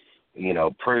and,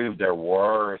 prove their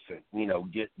worth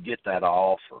and, get that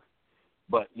offer.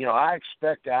 But, I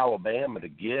expect Alabama to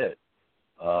get,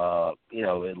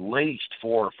 at least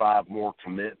 4 or 5 more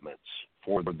commitments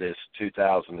for this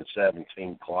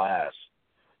 2017 class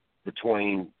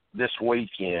between this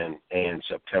weekend and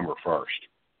September 1st.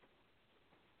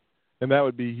 And that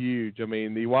would be huge. I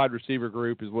mean, the wide receiver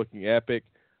group is looking epic.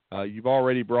 You've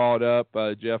already brought up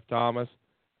Jeff Thomas.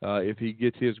 If he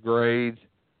gets his grades,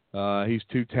 he's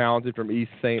too talented, from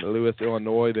East St. Louis,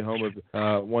 Illinois, the home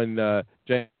of one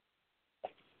James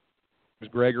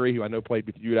Gregory, who I know played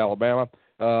with you at Alabama.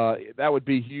 That would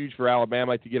be huge for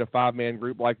Alabama to get a 5-man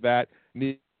group like that.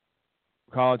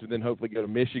 College would then hopefully go to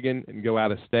Michigan and go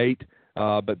out of state.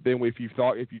 But then if you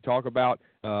talk about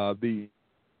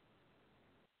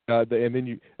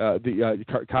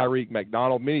Kyrie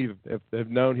McDonald, many have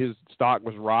known his stock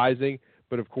was rising,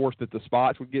 but of course that the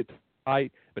spots would get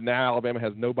tight. But now Alabama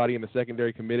has nobody in the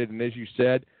secondary committed, and as you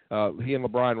said, he and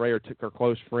LeBron Ray are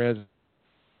close friends.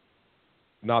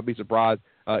 Not be surprised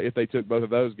if they took both of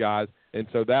those guys, and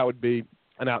so that would be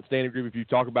an outstanding group. If you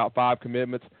talk about 5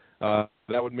 commitments, that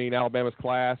would mean Alabama's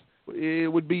class,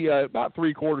 it would be about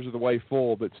 3/4 of the way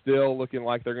full, but still looking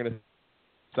like they're going to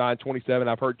sign 27.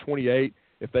 I've heard 28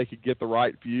 if they could get the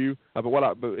right few. But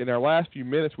in our last few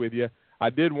minutes with you, I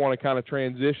did want to kind of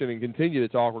transition and continue to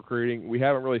talk recruiting. We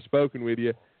haven't really spoken with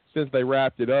you since they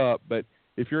wrapped it up, but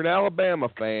if you're an Alabama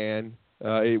fan,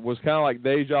 it was kind of like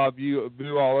deja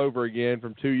vu all over again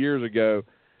from 2 years ago,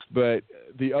 but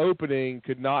the opening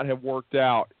could not have worked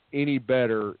out any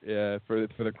better for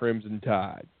the Crimson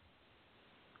Tide.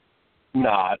 No,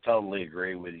 I totally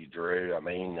agree with you, Drew. I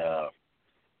mean,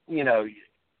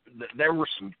 there was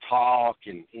some talk,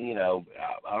 and,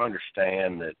 I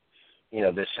understand that,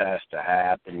 this has to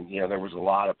happen. There was a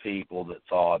lot of people that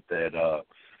thought that,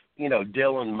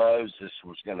 Dylan Moses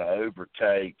was going to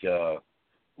overtake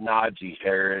Najee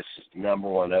Harris as the number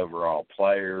 1 overall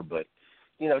player. But,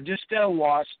 just go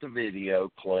watch the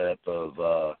video clip of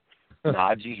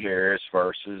Najee Harris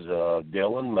versus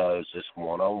Dylan Moses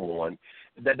one-on-one.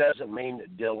 That doesn't mean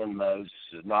that Dylan Moses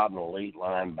is not an elite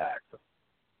linebacker,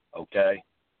 okay?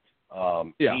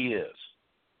 Yeah. He is.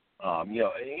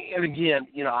 And again,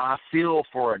 I feel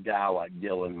for a guy like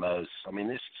Dylan Moses. I mean,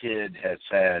 this kid has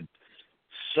had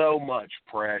so much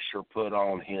pressure put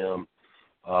on him,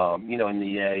 in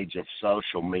the age of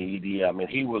social media. I mean,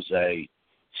 he was a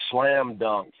slam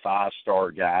dunk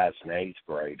 5-star guy as an 8th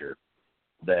grader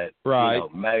that, right.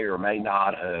 May or may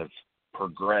not have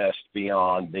progressed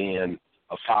beyond being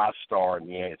a 5-star in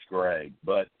the 8th grade.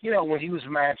 But, when he was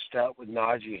matched up with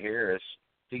Najee Harris,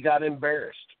 he got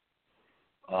embarrassed.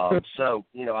 So,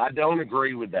 I don't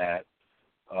agree with that.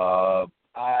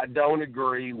 I don't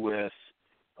agree with,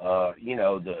 the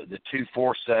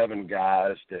 247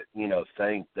 guys that,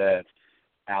 think that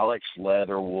Alex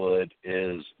Leatherwood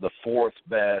is the 4th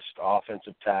best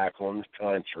offensive tackle in the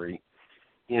country.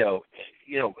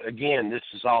 Again, this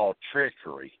is all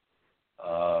trickery.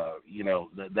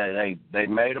 They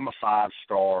made him a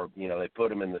 5-star. They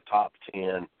put him in the top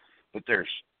 10, but there's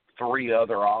 3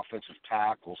 other offensive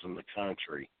tackles in the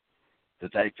country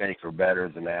that they think are better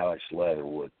than Alex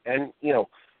Leatherwood. And,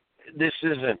 this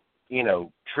isn't,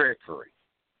 trickery.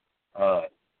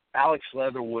 Alex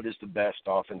Leatherwood is the best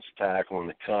offensive tackle in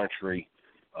the country.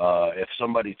 If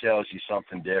somebody tells you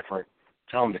something different,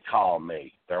 tell them to call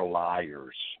me. They're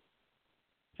liars.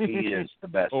 He is the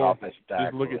best offensive tackle.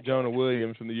 Just look at Jonah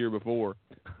Williams from the year before.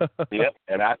 Yep,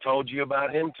 and I told you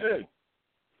about him too.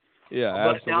 Yeah,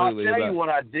 but absolutely. Now I'll tell you what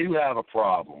I do have a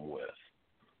problem with.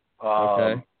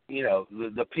 Okay.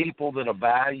 The people that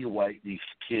evaluate these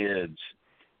kids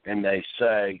and they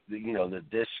say, that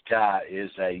this guy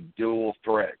is a dual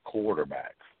threat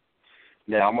quarterback.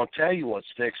 Now, I'm going to tell you what's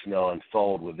fixing to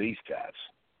unfold with these guys.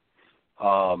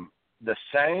 The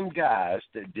same guys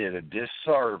that did a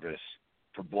disservice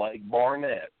for Blake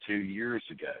Barnett 2 years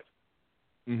ago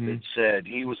that said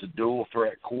he was a dual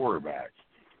threat quarterback,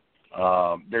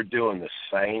 they're doing the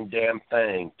same damn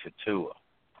thing to Tua.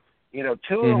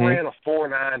 Tua ran a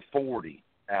 4.940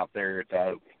 out there at the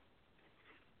Open.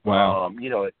 Wow.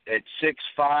 At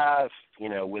 6'5",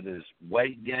 with his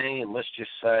weight gain, let's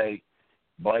just say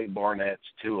Blake Barnett's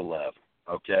 211.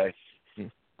 Okay,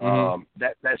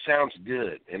 that sounds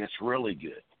good, and it's really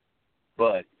good.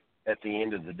 But at the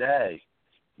end of the day,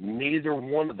 neither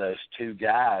one of those two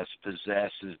guys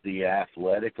possesses the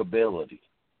athletic ability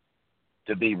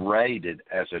to be rated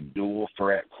as a dual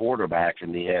threat quarterback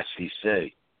in the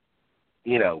SEC.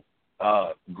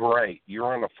 Great.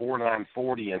 You're on a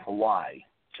 4.940 in Hawaii,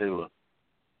 Tua.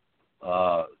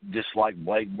 Just like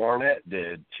Blake Barnett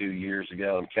did 2 years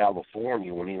ago in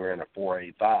California when he ran a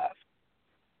 4.85.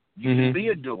 You can be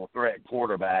a dual threat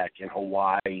quarterback in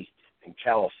Hawaii and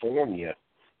California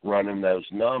running those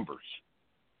numbers,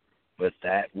 but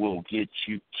that will get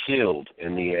you killed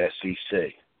in the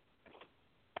SEC.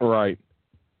 Right.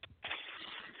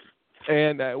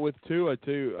 And with Tua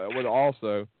too,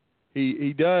 also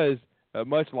he does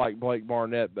much like Blake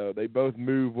Barnett though. They both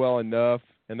move well enough,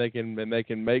 and they can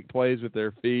make plays with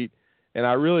their feet. And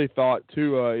I really thought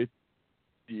Tua,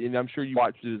 and I'm sure you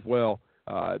watched it as well,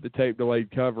 the tape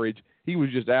delayed coverage. He was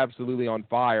just absolutely on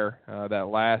fire that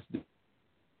last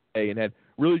day and had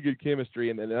really good chemistry.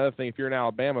 And then another thing, if you're an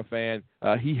Alabama fan,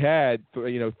 he had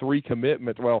 3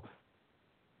 commitments. Well,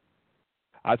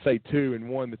 I'd say 2 and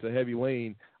 1 that's a heavy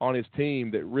lean on his team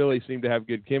that really seemed to have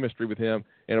good chemistry with him.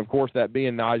 And, of course, that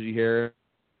being Najee Harris,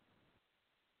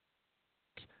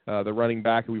 the running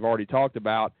back who we've already talked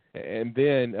about, and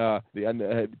then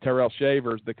Terrell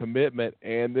Shavers, the commitment,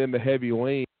 and then the heavy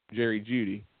lean, Jerry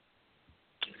Jeudy.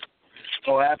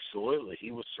 Oh, absolutely.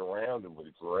 He was surrounded with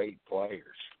great players.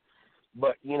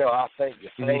 But, I think the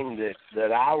thing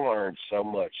that I learned so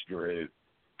much, Drew,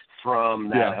 from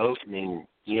that opening,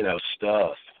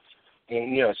 stuff,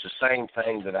 and, it's the same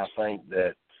thing that I think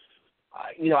that,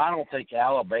 I don't think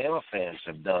Alabama fans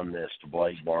have done this to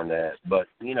Blake Barnett, but,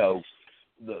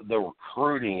 the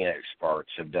recruiting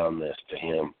experts have done this to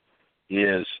him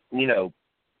is, he's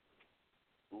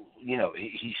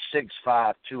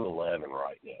 6'5", 211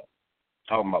 right now.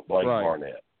 Talking about Blake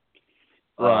Barnett.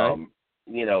 Right.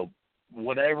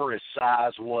 Whatever his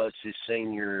size was his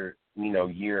senior,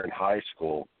 year in high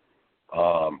school,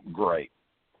 great.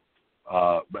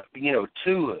 But,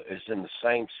 Tua is in the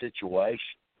same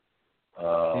situation.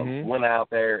 Went out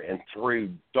there and threw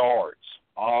darts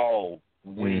all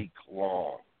week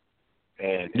long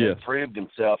and proved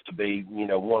himself to be,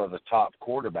 one of the top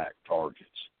quarterback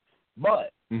targets.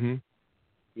 But when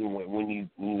you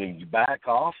back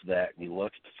off that and you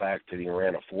look at the fact that he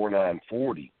ran a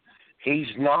 4.940,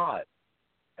 he's not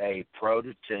a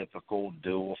prototypical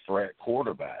dual threat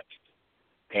quarterback,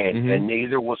 and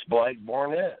neither was Blake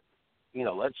Barnett.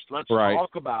 Let's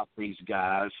talk about these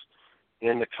guys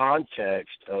in the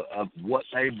context of what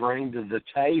they bring to the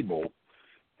table,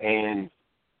 and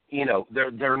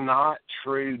they're not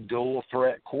true dual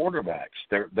threat quarterbacks.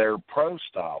 They're pro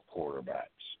style quarterbacks.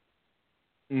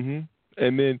 And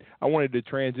then I wanted to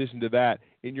transition to that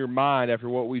in your mind after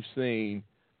what we've seen,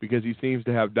 because he seems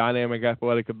to have dynamic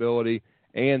athletic ability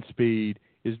and speed.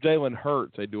 Is Jalen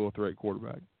Hurts a dual threat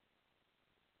quarterback?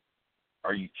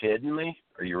 Are you kidding me?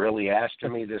 Are you really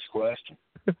asking me this question?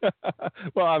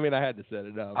 Well, I mean, I had to set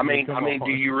it up. I mean,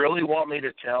 do you really want me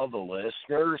to tell the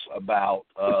listeners about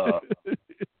a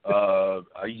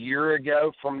year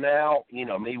ago from now,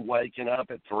 me waking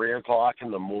up at 3:00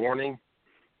 in the morning,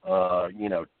 because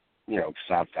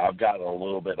I've gotten a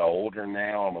little bit older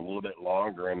now. I'm a little bit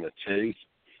longer in the tooth.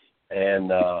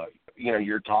 And,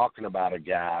 you're talking about a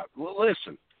guy. Well,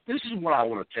 listen, this is what I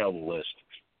want to tell the listeners.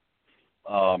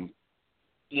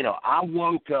 I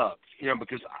woke up,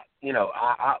 because,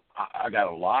 I got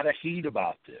a lot of heat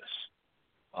about this.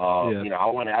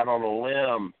 I went out on a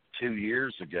limb 2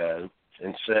 years ago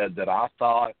and said that I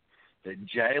thought that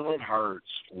Jalen Hurts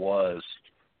was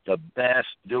the best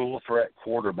dual threat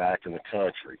quarterback in the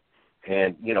country.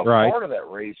 And, part of that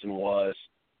reason was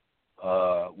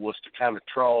to kind of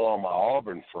troll on my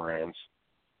Auburn friends.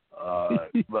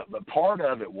 But part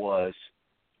of it was,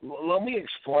 let me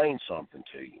explain something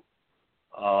to you.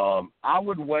 I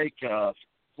would wake up,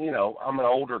 I'm an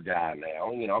older guy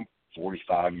now, I'm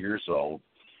 45 years old.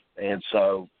 And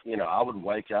so, I would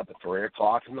wake up at 3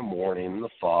 o'clock in the morning in the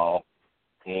fall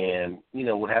and,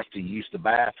 would have to use the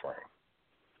bathroom.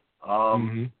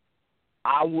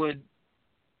 I would,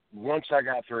 once I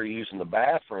got through using the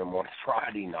bathroom on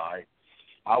Friday night,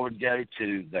 I would go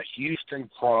to the Houston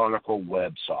Chronicle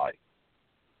website.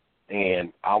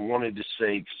 And I wanted to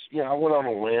see, I went on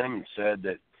a limb and said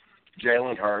that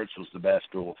Jalen Hurts was the best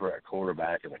dual threat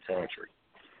quarterback in the country.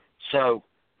 So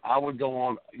I would go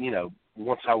on,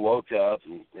 once I woke up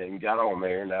and got on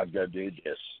there, and I'd go do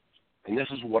this. And this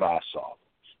is what I saw.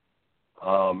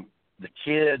 The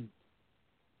kid,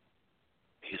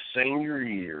 his senior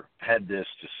year, had this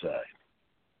to say.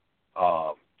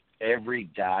 Every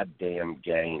goddamn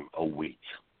game a week.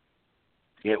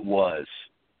 It was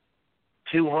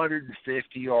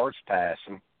 250 yards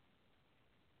passing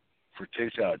for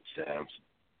 2 touchdowns,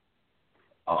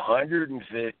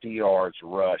 150 yards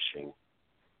rushing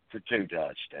for 2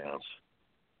 touchdowns.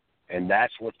 And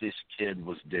that's what this kid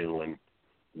was doing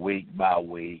week by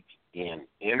week in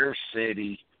inner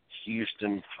city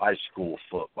Houston high school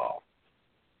football.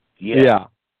 Yeah.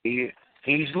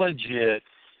 He's legit.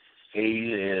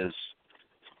 He is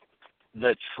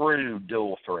the true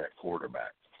dual threat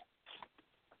quarterback.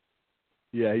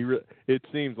 Yeah, it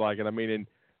seems like it. I mean, and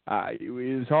it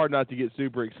was hard not to get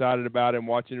super excited about him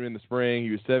watching him in the spring.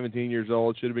 He was 17 years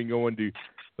old, should have been going to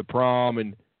the prom,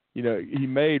 and he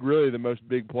made really the most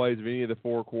big plays of any of the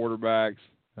 4 quarterbacks.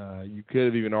 You could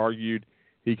have even argued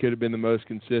he could have been the most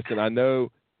consistent. I know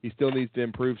he still needs to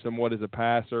improve somewhat as a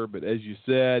passer, but as you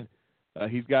said,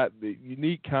 he's got the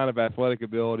unique kind of athletic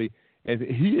ability, and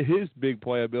his big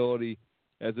playability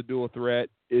as a dual threat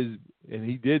is, and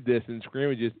he did this in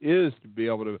scrimmages, is to be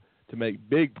able to make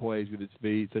big plays with his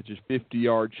feet, such as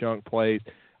 50-yard chunk plays.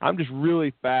 I'm just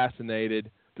really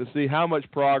fascinated to see how much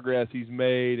progress he's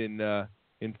made in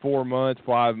 4 months,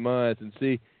 5 months, and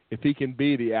see if he can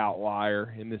be the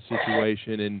outlier in this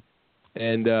situation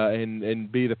and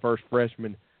be the first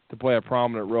freshman to play a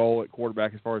prominent role at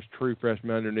quarterback as far as true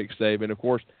freshman under Nick Saban. Of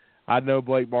course, I know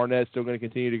Blake Barnett's still going to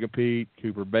continue to compete,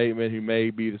 Cooper Bateman, who may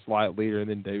be the slight leader, and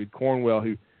then David Cornwell,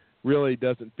 who really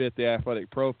doesn't fit the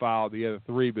athletic profile of the other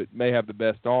 3, but may have the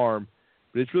best arm.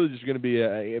 But it's really just going to be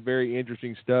a very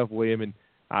interesting stuff, William. And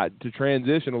to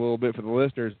transition a little bit for the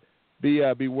listeners, be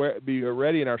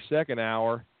ready in our second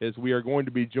hour, as we are going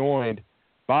to be joined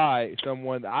by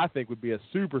someone that I think would be a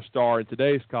superstar in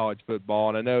today's college football.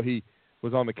 And I know he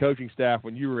was on the coaching staff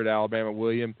when you were at Alabama,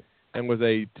 William, and was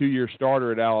a 2-year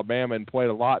starter at Alabama and played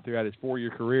a lot throughout his 4-year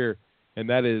career, and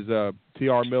that is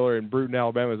T.R. Miller and Bruton,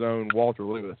 Alabama's own Walter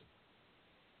Lewis.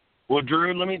 Well,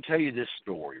 Drew, let me tell you this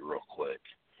story real quick.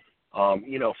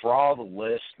 For all the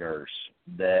listeners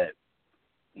that,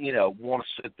 want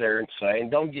to sit there and say, and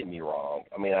don't get me wrong,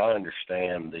 I mean, I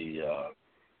understand the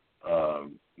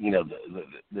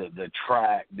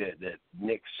track that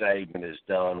Nick Saban has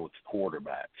done with the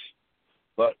quarterbacks.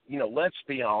 But, let's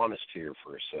be honest here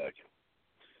for a second.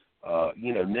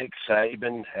 Nick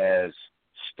Saban has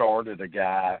started a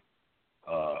guy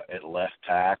at left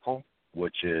tackle,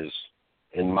 which is,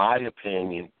 in my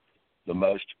opinion, the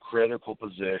most critical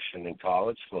position in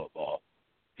college football.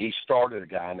 He started a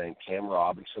guy named Cam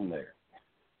Robinson there.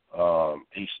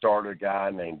 He started a guy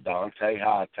named Dante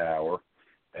Hightower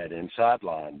at inside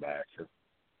linebacker.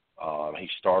 He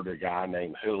started a guy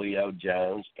named Julio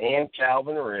Jones and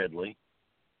Calvin Ridley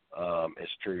as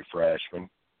true freshmen.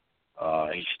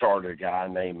 He started a guy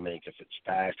named Minka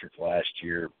Fitzpatrick last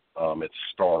year at the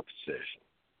star position.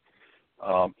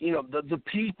 The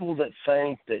people that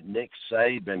think that Nick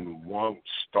Saban won't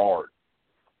start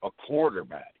a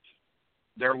quarterback,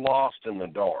 they're lost in the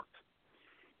dark.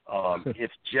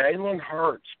 If Jalen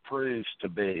Hurts proves to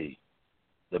be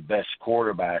the best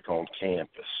quarterback on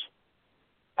campus,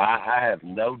 I have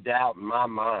no doubt in my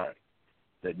mind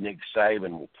that Nick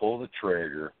Saban will pull the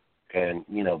trigger and,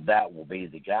 that will be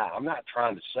the guy. I'm not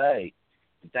trying to say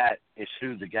that is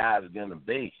who the guy is going to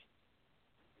be.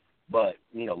 But,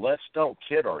 let's don't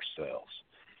kid ourselves.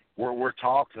 We're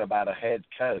talking about a head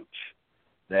coach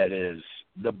that is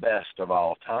the best of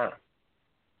all time.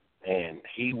 and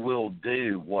he will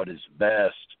do what is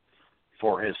best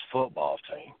for his football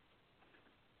team.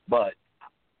 But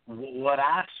what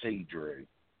I see, Drew,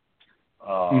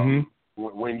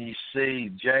 when you see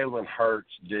Jalen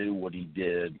Hurts do what he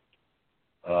did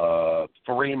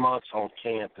 3 months on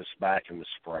campus back in the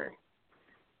spring,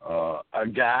 a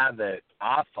guy that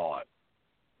I thought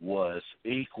was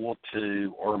equal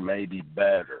to or maybe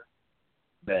better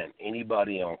than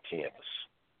anybody on campus.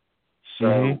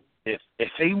 So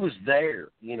if he was there,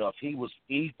 if he was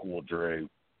equal, Drew,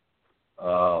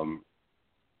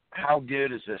 how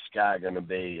good is this guy going to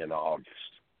be in August?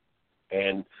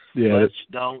 And let's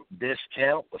don't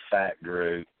discount the fact,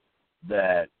 Drew,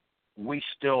 that we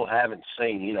still haven't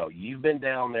seen. You've been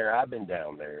down there, I've been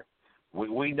down there.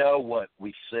 We know what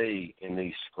we see in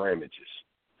these scrimmages.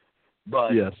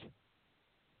 But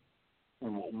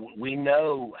we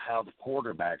know how the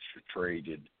quarterbacks are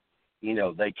treated.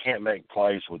 They can't make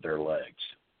plays with their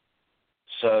legs.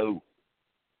 So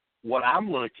what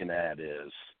I'm looking at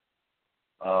is,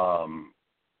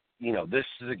 this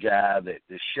is a guy that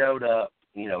showed up,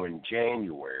 in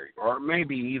January or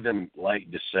maybe even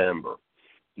late December,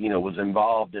 was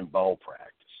involved in bowl practice.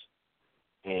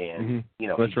 And, he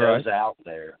goes out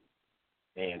there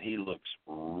and he looks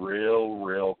real,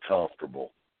 real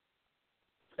comfortable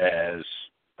as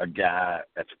a guy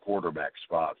at the quarterback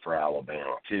spot for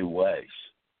Alabama. Two ways,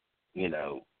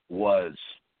 was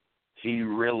he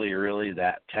really, really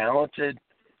that talented,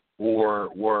 or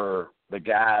were the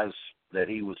guys that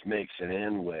he was mixing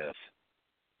in with,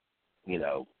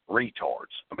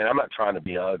 retards? I mean, I'm not trying to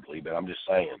be ugly, but I'm just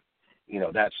saying,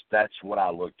 that's what I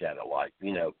looked at it like.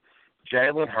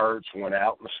 Jalen Hurts went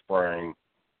out in the spring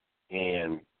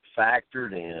and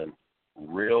factored in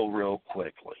real, real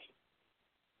quickly.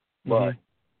 But,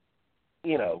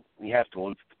 you have to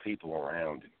look at the people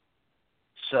around him.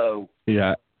 So,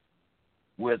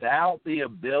 without the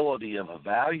ability of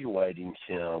evaluating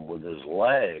him with his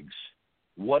legs,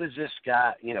 what is this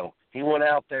guy, he went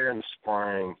out there in the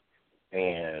spring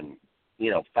and,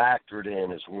 factored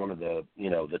in as one of the,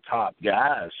 the top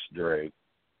guys, Drew,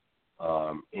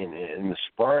 in the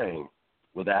spring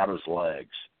without his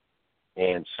legs.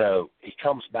 And so he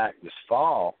comes back this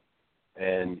fall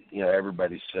and,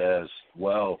 everybody says,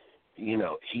 well,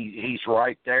 he's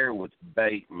right there with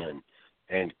Bateman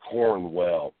and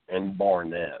Cornwell and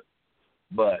Barnett.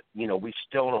 But, we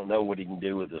still don't know what he can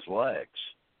do with his legs.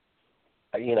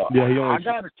 I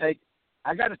got to take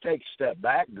a step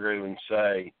back, Drew, and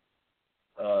say,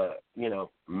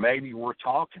 maybe we're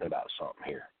talking about something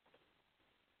here.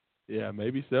 Yeah,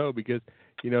 maybe so, because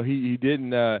he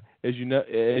didn't, as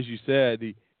you said,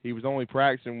 he was only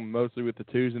practicing mostly with the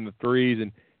 2s and the 3s,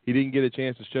 and he didn't get a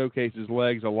chance to showcase his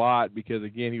legs a lot because,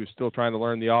 again, he was still trying to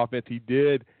learn the offense. He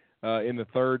did in the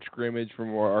third scrimmage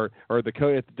during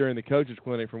the coaches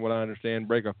clinic, from what I understand,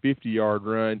 break a 50-yard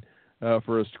run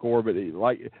for a score, but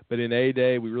in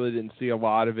A-Day we really didn't see a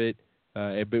lot of it.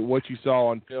 But what you saw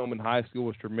on film in high school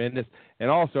was tremendous, and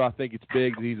also I think it's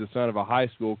big that he's the son of a high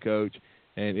school coach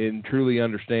and truly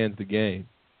understands the game.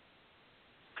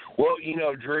 Well,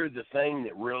 Drew, the thing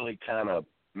that really kind of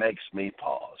makes me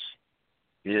pause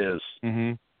is,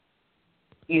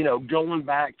 going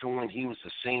back to when he was a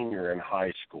senior in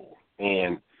high school,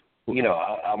 and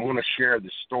I want to share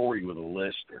the story with the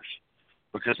listeners,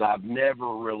 because I've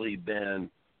never really been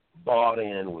bought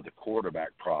in with a quarterback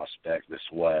prospect this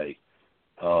way,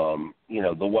 the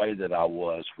way that I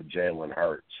was with Jalen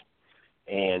Hurts.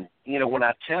 And, when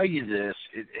I tell you this,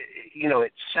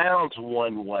 it sounds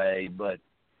one way, but,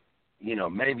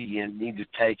 maybe you need to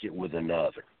take it with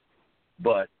another.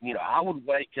 But, I would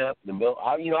wake up in the middle.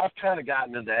 I've kind of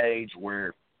gotten to the age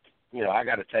where, I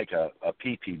got to take a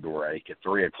pee-pee break at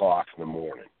 3 o'clock in the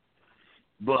morning.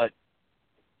 But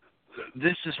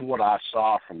this is what I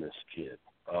saw from this kid.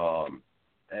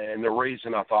 And the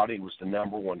reason I thought he was the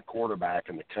number one quarterback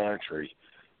in the country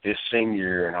his senior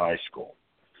year in high school.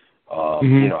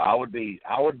 I would be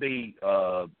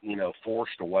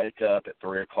forced to wake up at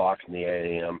 3 o'clock in the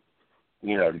a.m.,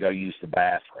 to go use the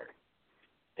bathroom.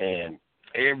 And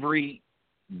every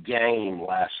game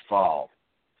last fall,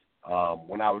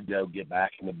 when I would go get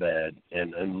back into bed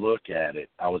and look at it,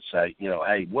 I would say,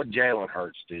 hey, what Jalen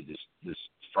Hurts did this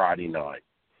Friday night,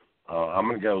 I'm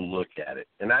going to go look at it.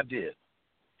 And I did.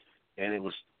 And it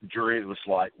was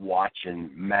like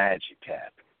watching magic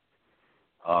happen.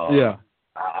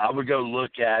 I would go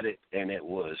look at it, and it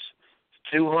was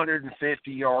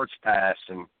 250 yards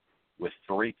passing with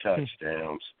 3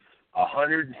 touchdowns,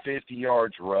 150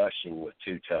 yards rushing with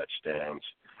 2 touchdowns.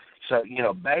 So,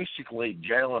 basically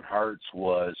Jalen Hurts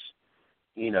was,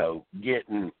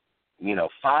 getting,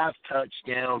 5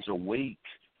 touchdowns a week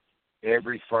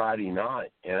every Friday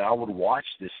night, and I would watch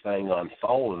this thing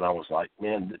unfold, and I was like,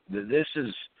 man, this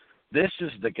is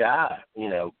the guy. You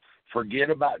know, forget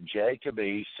about Jacob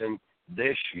Eason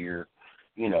this year.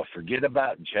 You know, forget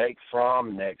about Jake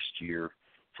Fromm next year.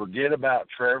 Forget about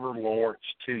Trevor Lawrence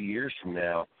 2 years from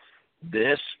now.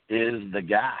 This is the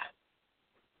guy.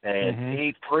 And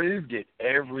he proved it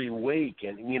every week.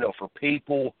 And, you know, for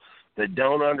people that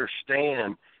don't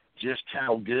understand just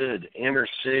how good inner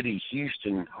city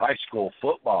Houston high school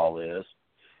football is,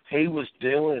 he was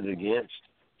doing it against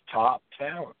top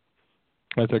talent.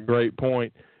 That's a great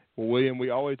point. Well, William, we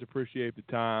always appreciate the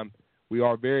time. We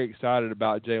are very excited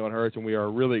about Jalen Hurts, and we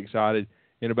are really excited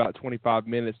in about 25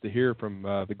 minutes to hear from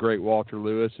the great Walter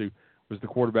Lewis, who was the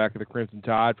quarterback of the Crimson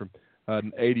Tide from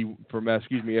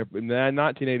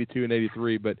 1982 and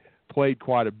 83, but played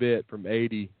quite a bit from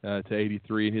 80 to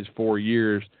 83 in his 4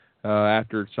 years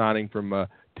after signing from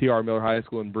T.R. Miller High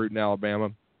School in Bruton, Alabama.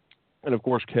 And, of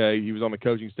course, Kay, he was on the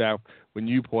coaching staff when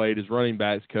you played as running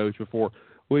backs coach before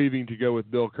leaving to go with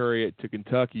Bill Curry to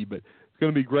Kentucky. But it's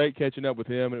going to be great catching up with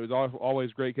him, and it was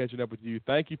always great catching up with you.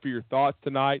 Thank you for your thoughts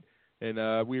tonight,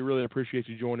 and we really appreciate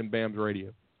you joining BAMS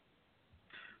Radio.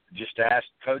 Just ask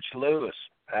Coach Lewis,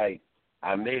 hey,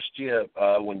 I missed you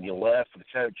when you left with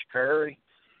Coach Curry,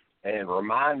 and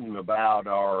remind him about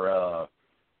our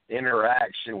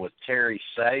interaction with Terry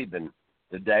Saban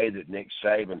the day that Nick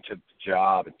Saban took the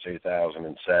job in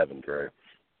 2007, Drew.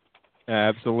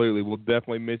 Absolutely. We'll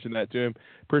definitely mention that to him.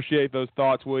 Appreciate those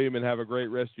thoughts, William, and have a great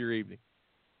rest of your evening.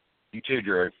 You too,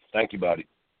 Drew. Thank you, buddy.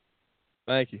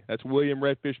 Thank you. That's William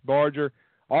Redfish Barger.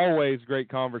 Always great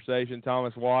conversation.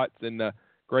 Thomas Watts, and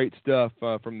great stuff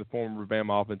from the former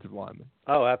Bama offensive lineman.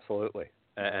 Oh, absolutely.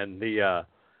 And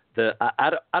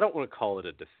I don't want to call it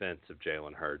a defense of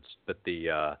Jalen Hurts, but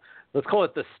let's call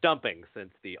it the stumping,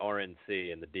 since the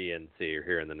RNC and the DNC are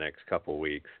here in the next couple of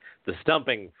weeks. The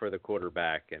stumping for the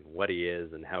quarterback and what he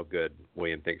is and how good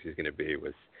William thinks he's going to be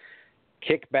was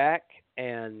kick back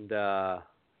and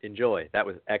enjoy. That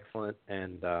was excellent,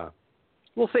 and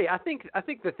we'll see. I think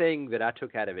the thing that I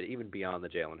took out of it, even beyond the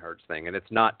Jalen Hurts thing, and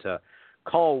it's not to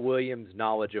call Williams'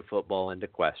 knowledge of football into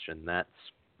question. That's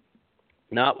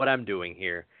not what I'm doing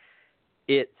here.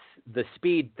 It's the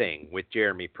speed thing with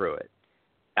Jeremy Pruitt.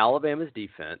 Alabama's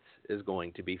defense is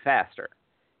going to be faster,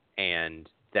 and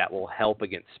that will help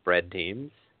against spread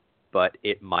teams, but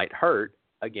it might hurt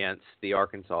against the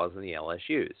Arkansas and the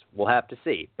LSUs. We'll have to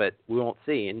see, but we won't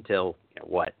see until,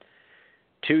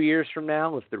 2 years from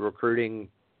now, if the recruiting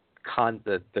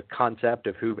the concept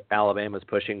of who Alabama's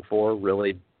pushing for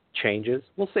really changes.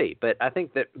 We'll see, but I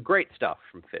think that great stuff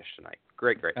from Fish tonight.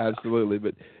 Great stuff.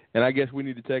 Absolutely, and I guess we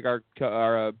need to take our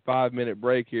 5-minute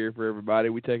break here for everybody.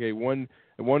 We take a one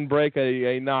break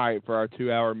a night for our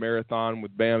 2-hour marathon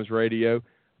with BAMS Radio.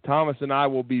 Thomas and I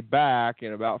will be back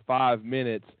in about 5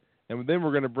 minutes, and then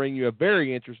we're going to bring you a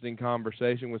very interesting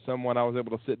conversation with someone I was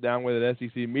able to sit down with at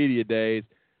SEC Media Days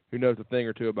who knows a thing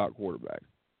or two about quarterbacks.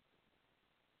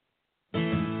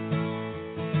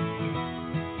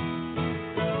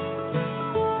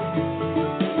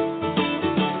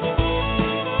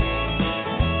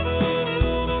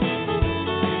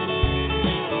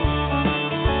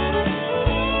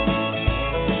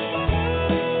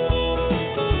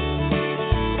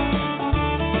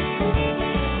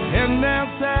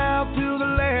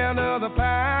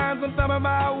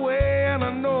 My way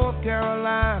in North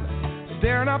Carolina,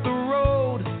 staring up the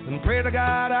road and pray to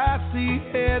God I see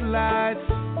headlights.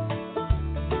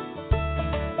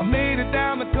 I made it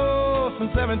down the coast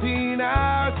in 17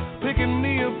 hours, picking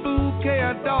me a bouquet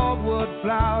of dogwood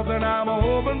flowers, and I'm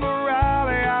hoping for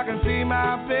Raleigh I can see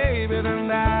my baby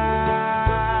tonight.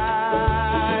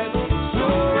 So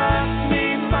rock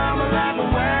me, mama, like a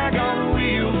wagon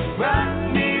wheel.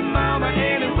 Rock me, mama,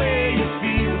 any way you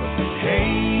feel.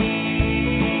 Hey,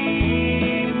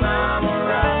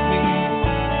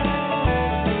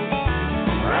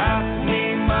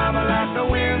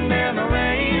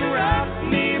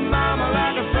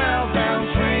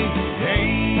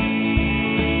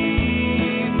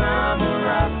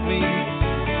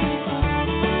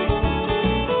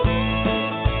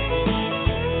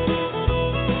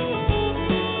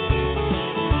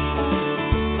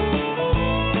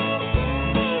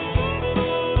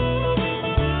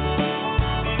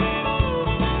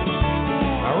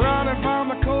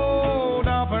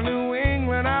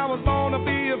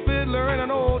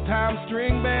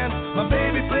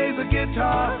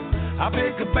 I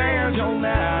pick a banjo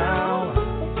now.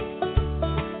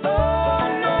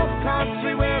 Oh, no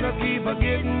country where the keeper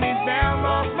getting me down.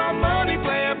 Lost my money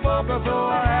playing poker, so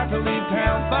I had to leave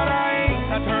town. But I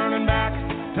ain't turning back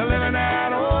to living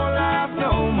that old life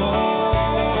no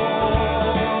more.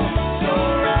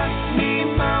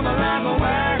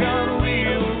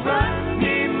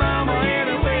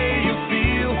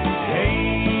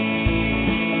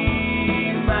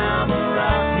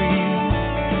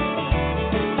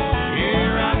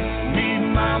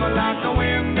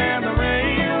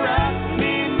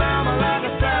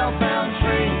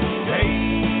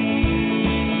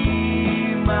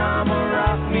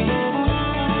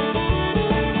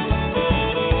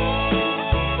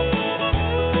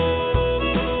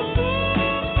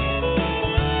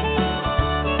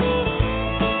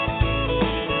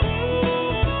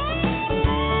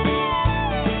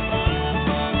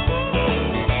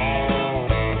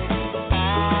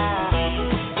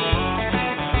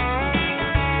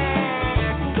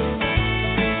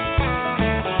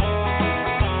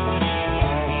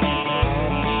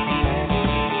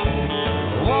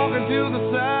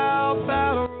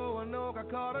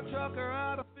 trucker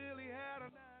out of Philly had a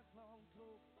nice long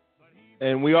coat.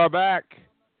 And we are back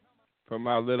from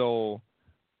our little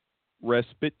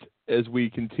respite as we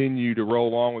continue to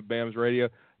roll on with BAMS Radio.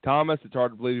 Thomas, it's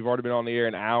hard to believe we've already been on the air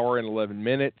an hour and 11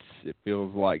 minutes. It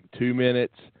feels like 2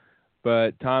 minutes,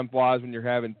 but time flies when you're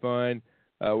having fun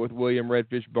with William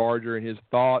Redfish Barger and his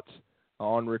thoughts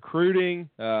on recruiting,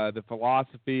 the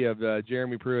philosophy of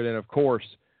Jeremy Pruitt, and, of course,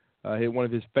 one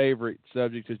of his favorite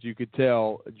subjects, as you could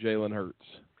tell, Jalen Hurts.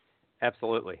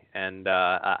 Absolutely. And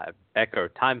I echo,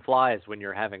 time flies when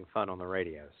you're having fun on the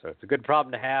radio. So it's a good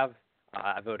problem to have.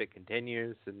 I vote it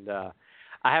continues. And I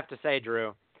have to say,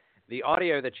 Drew, the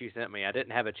audio that you sent me, I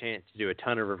didn't have a chance to do a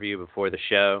ton of review before the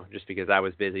show just because I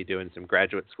was busy doing some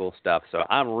graduate school stuff. So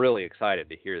I'm really excited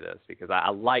to hear this because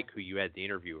I like who you had the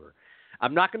interviewer.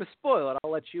 I'm not going to spoil it. I'll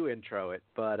let you intro it.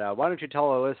 But why don't you tell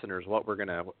our listeners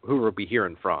who we'll be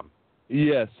hearing from?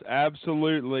 Yes,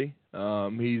 absolutely.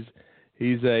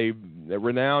 He's a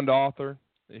renowned author.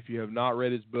 If you have not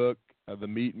read his book, The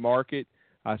Meat Market,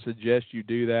 I suggest you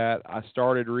do that. I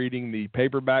started reading the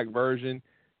paperback version,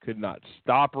 could not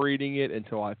stop reading it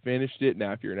until I finished it.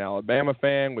 Now, if you're an Alabama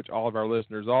fan, which all of our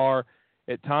listeners are,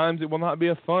 at times it will not be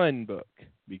a fun book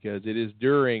because it is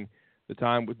during the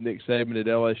time with Nick Saban at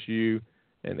LSU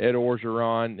and Ed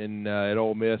Orgeron and at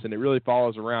Ole Miss, and it really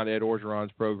follows around Ed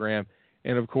Orgeron's program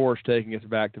and, of course, taking us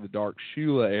back to the Dark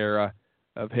Shula era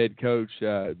of head coach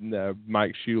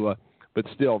Mike Shula. But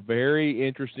still, very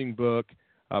interesting book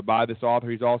by this author.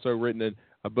 He's also written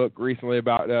a book recently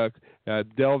about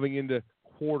delving into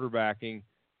quarterbacking,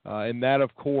 and that,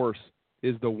 of course,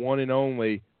 is the one and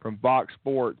only from Fox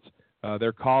Sports,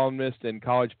 their columnist and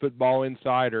college football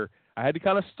insider. I had to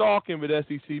kind of stalk him at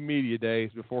SEC Media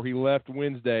Days before he left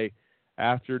Wednesday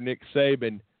after Nick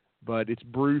Saban, but it's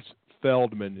Bruce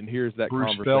Feldman, and here's that Bruce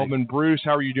conversation. Feldman. Bruce,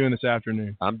 how are you doing this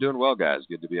afternoon? I'm doing well, guys.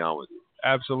 Good to be on with you.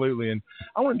 Absolutely, and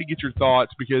I wanted to get your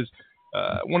thoughts because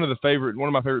one of my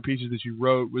favorite pieces that you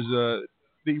wrote was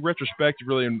the retrospective,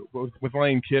 really, with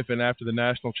Lane Kiffin after the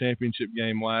national championship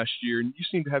game last year, and you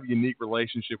seem to have a unique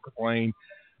relationship with Lane.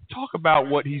 Talk about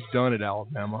what he's done at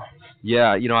Alabama.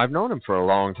 Yeah, I've known him for a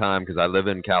long time because I live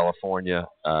in California.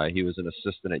 He was an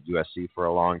assistant at USC for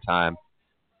a long time.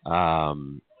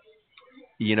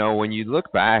 When you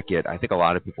look back at, I think a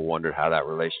lot of people wondered how that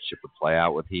relationship would play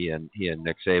out with he and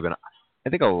Nick Saban. I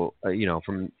think,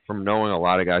 from knowing a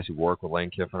lot of guys who work with Lane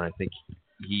Kiffin, I think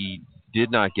he did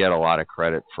not get a lot of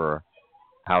credit for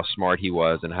how smart he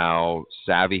was and how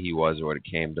savvy he was when it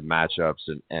came to matchups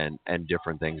and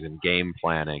different things and game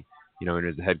planning. When he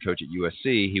was the head coach at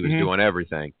USC, he was doing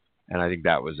everything. And I think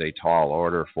that was a tall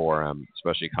order for him,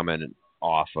 especially coming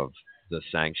off of the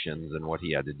sanctions and what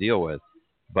he had to deal with.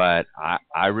 But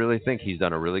I really think he's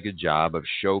done a really good job of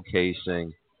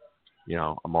showcasing,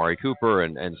 Amari Cooper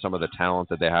and some of the talent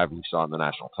that they have. We saw in the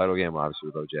national title game, obviously,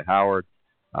 with O.J. Howard.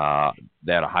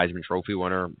 They had a Heisman Trophy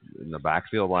winner in the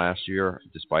backfield last year,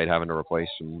 despite having to replace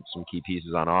some key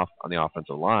pieces on the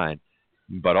offensive line.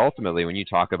 But ultimately, when you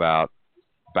talk about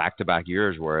back-to-back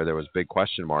years where there was big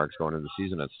question marks going into the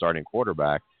season at starting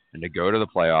quarterback, and to go to the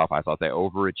playoff, I thought they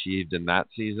overachieved in that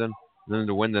season. And then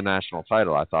to win the national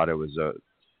title, I thought it was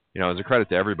it was a credit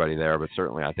to everybody there, but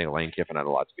certainly I think Lane Kiffin had a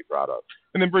lot to be proud of.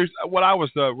 And then, Bruce, what I was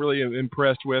really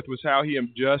impressed with was how he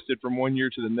adjusted from one year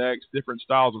to the next, different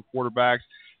styles of quarterbacks,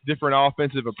 different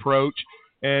offensive approach.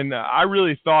 And I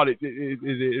really thought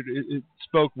it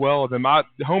spoke well of him.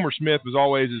 Homer Smith was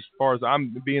always, as far as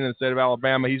I'm being in the state of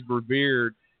Alabama, he's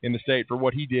revered in the state for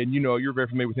what he did. You're very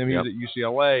familiar with him. He was at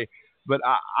UCLA. But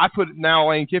I put now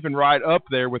Lane Kiffin right up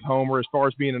there with Homer as far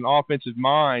as being an offensive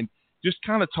mind. Just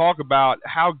kind of talk about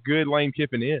how good Lane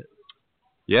Kiffin is.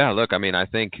 Yeah, look, I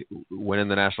think winning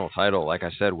the national title, like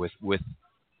I said, with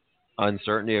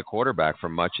uncertainty at quarterback for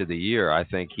much of the year, I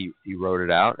think he wrote it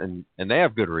out, and they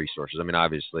have good resources.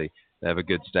 Obviously, they have a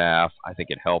good staff. I think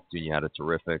it helped when you had a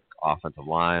terrific offensive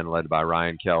line led by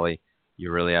Ryan Kelly.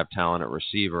 You really have talent at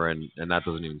receiver, and that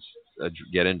doesn't even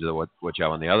get into what you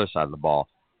have on the other side of the ball.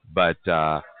 But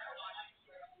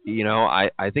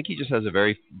I think he just has a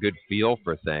very good feel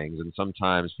for things, and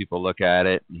sometimes people look at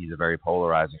it, and he's a very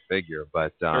polarizing figure.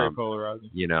 But very polarizing.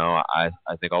 I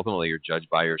think ultimately you're judged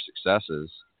by your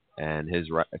successes, and his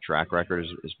track record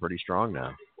is pretty strong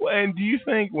now. Well, and do you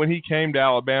think when he came to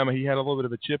Alabama, he had a little bit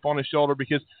of a chip on his shoulder?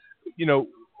 Because,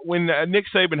 when Nick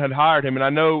Saban had hired him, and I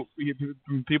know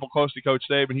from people close to Coach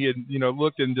Saban, he had,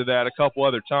 looked into that a couple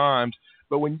other times.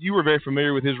 But when you were very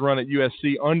familiar with his run at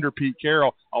USC under Pete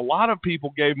Carroll, a lot of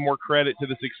people gave more credit to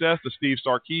the success of Steve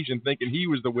Sarkisian, thinking he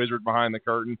was the wizard behind the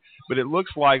curtain. But it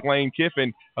looks like Lane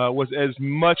Kiffin was as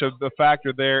much of the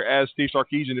factor there as Steve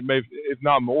Sarkisian, if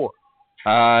not more.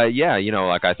 Yeah,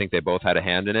 like I think they both had a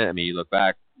hand in it. I mean, you look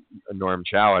back, Norm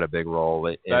Chow had a big role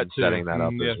in setting that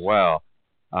up as well.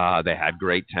 They had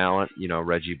great talent,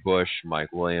 Reggie Bush,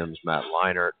 Mike Williams, Matt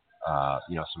Leinart,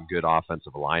 some good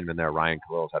offensive linemen there. Ryan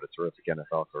Kalil's had a terrific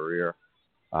NFL career.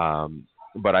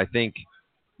 But I think,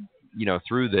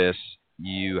 through this,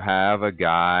 you have a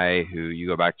guy who you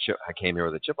go back, I came here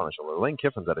with a chip on his shoulder. Lane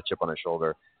Kiffin's had a chip on his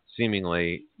shoulder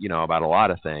seemingly, about a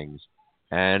lot of things.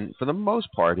 And for the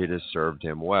most part, it has served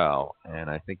him well. And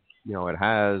I think, it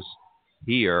has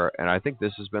here. And I think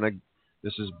this has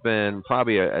been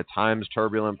probably at times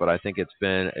turbulent, but I think it's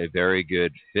been a very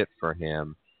good fit for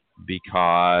him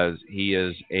because he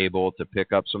is able to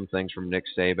pick up some things from Nick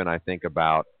Saban, I think,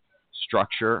 about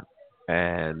structure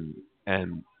and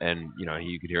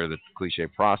you could hear the cliche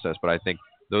process, but I think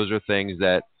those are things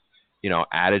that,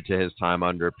 added to his time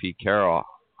under Pete Carroll,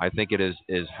 I think it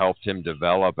is helped him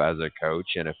develop as a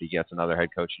coach. And if he gets another head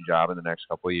coaching job in the next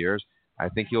couple of years, I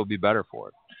think he'll be better for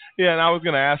it. Yeah, and I was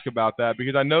going to ask about that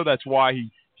because I know that's why he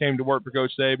came to work for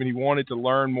Coach Saban. He wanted to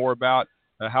learn more about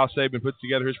how Saban puts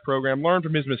together his program, learn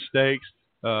from his mistakes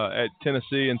at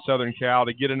Tennessee and Southern Cal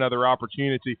to get another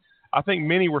opportunity. I think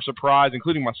many were surprised,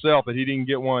 including myself, that he didn't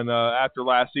get one after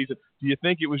last season. Do you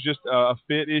think it was just a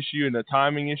fit issue and a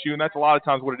timing issue? And that's a lot of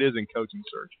times what it is in coaching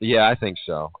search. Yeah, I think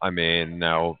so. I mean,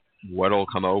 now what'll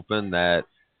come open that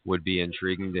would be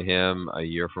intriguing to him a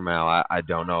year from now, I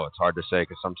don't know. It's hard to say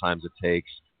because sometimes it takes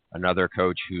another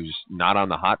coach who's not on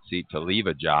the hot seat to leave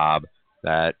a job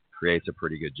that creates a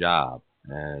pretty good job.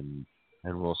 And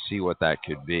we'll see what that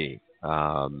could be.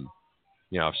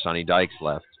 If Sonny Dykes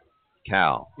left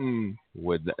Cal,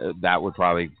 that would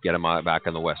probably get him back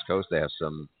on the West Coast. They have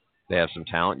some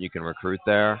talent you can recruit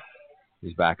there.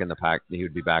 He's back in the Pac. He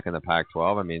would be back in the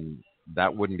Pac-12. I mean,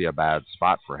 that wouldn't be a bad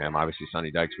spot for him. Obviously,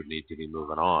 Sonny Dykes would need to be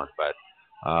moving on, but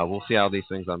we'll see how these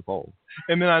things unfold.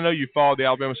 And then I know you followed the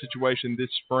Alabama situation this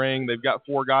spring. They've got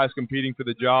 4 guys competing for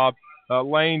the job.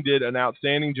 Lane did an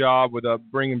outstanding job with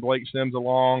bringing Blake Sims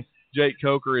along, Jake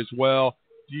Coker as well.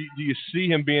 Do you see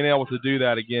him being able to do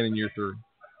that again in year 3?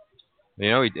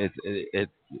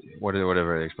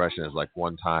 Whatever the expression is, like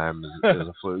one time is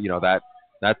a fluke.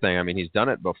 That thing. I mean, he's done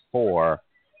it before.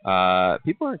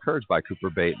 People are encouraged by Cooper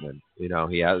Bateman.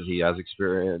 He has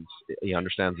experience. He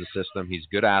understands the system. He's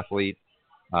a good athlete.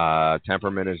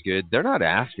 Temperament is good. They're not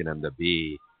asking him to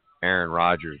be Aaron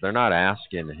Rodgers. They're not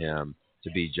asking him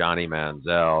to be Johnny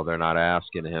Manziel. They're not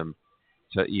asking him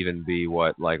to even be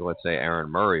what, like, let's say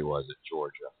Aaron Murray was at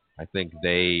Georgia. I think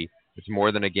it's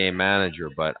more than a game manager,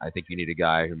 but I think you need a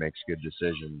guy who makes good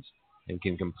decisions and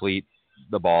can complete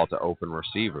the ball to open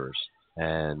receivers.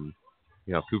 And,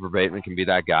 Cooper Bateman can be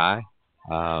that guy.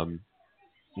 I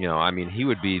mean, he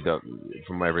would be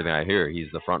from everything I hear,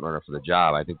 he's the front runner for the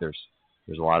job. I think there's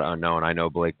a lot of unknown. I know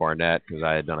Blake Barnett because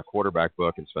I had done a quarterback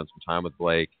book and spent some time with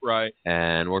Blake. Right.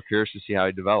 And we're curious to see how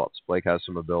he develops. Blake has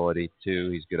some ability too.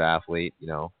 He's a good athlete,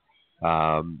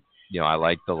 I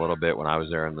liked a little bit when I was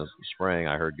there in the spring.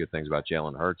 I heard good things about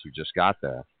Jalen Hurts, who just got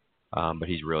there. But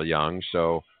he's real young.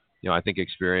 So, I think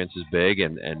experience is big.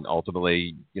 And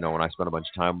ultimately, when I spent a bunch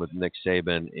of time with Nick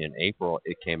Saban in April,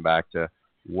 it came back to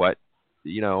what,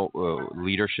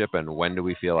 leadership and when do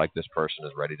we feel like this person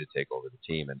is ready to take over the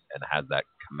team and has that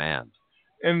command.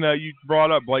 And you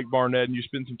brought up Blake Barnett, and you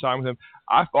spent some time with him.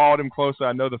 I followed him closely.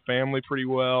 I know the family pretty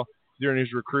well during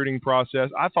his recruiting process.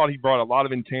 I thought he brought a lot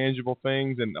of intangible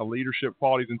things and leadership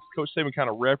qualities, and Coach Saban kind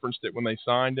of referenced it when they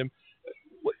signed him.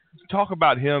 Talk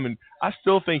about him, and I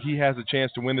still think he has a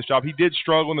chance to win this job. He did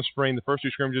struggle in the spring. The first 2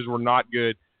 scrimmages were not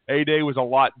good. A-Day was a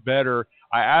lot better.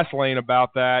 I asked Lane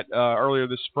about that earlier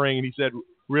this spring, and he said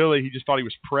really he just thought he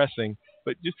was pressing.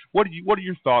 But just what are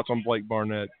your thoughts on Blake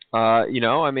Barnett? I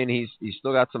mean, he's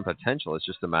still got some potential. It's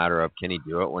just a matter of can he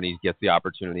do it when he gets the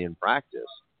opportunity in practice.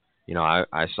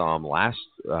 I saw him last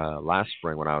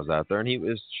spring when I was out there, and he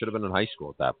should have been in high school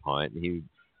at that point. He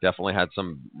definitely had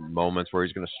some moments where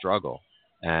he's going to struggle.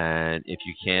 And if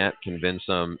you can't convince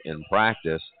him in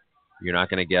practice, you're not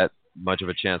going to get much of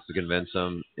a chance to convince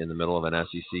him in the middle of an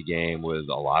SEC game with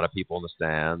a lot of people in the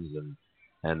stands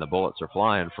and the bullets are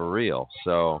flying for real.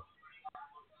 So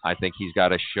I think he's got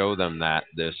to show them that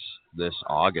this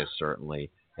August, certainly,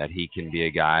 that he can be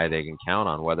a guy they can count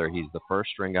on, whether he's the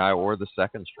first string guy or the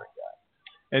second string guy.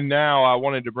 And now I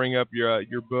wanted to bring up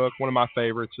your book, one of my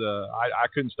favorites. I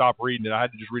couldn't stop reading it. I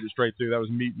had to just read it straight through. That was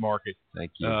Meat Market.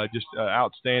 Thank you. Just an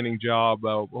outstanding job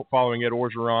following Ed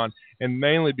Orgeron, and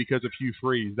mainly because of Hugh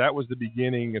Freeze. That was the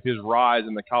beginning of his rise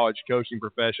in the college coaching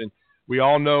profession. We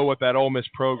all know what that Ole Miss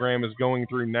program is going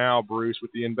through now, Bruce,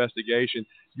 with the investigation.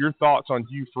 Your thoughts on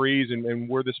Hugh Freeze and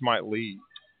where this might lead?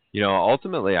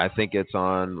 Ultimately, I think it's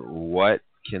on what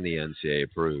can the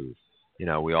NCAA prove.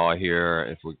 We all hear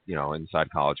if we, inside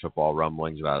college football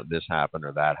rumblings about this happened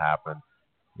or that happened.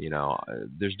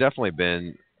 There's definitely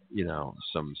been,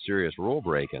 some serious rule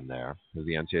break in there because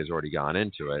the NCAA has already gone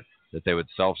into it that they would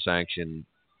self-sanction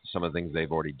some of the things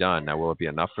they've already done. Now, will it be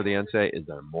enough for the NCAA? Is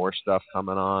there more stuff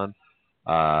coming on?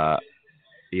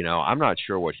 I'm not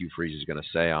sure what Hugh Freeze is going to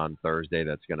say on Thursday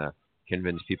that's going to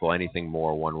convince people anything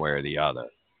more one way or the other.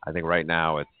 I think right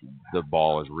now the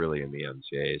ball is really in the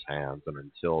NCAA's hands, and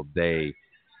until they,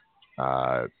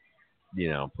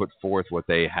 put forth what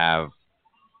they have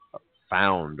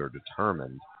found or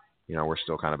determined, we're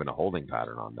still kind of in a holding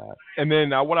pattern on that. And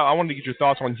then I wanted to get your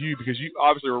thoughts on Hugh because you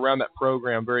obviously were around that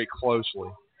program very closely,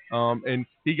 and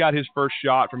he got his first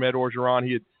shot from Ed Orgeron.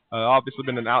 He had obviously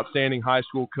been an outstanding high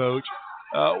school coach.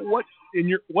 What do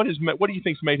you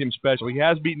think's made him special? He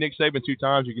has beat Nick Saban 2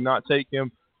 times. You cannot take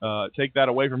that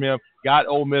away from him. Got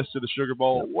Ole Miss to the Sugar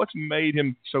Bowl. What's made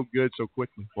him so good so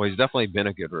quickly? Well, he's definitely been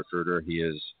a good recruiter. He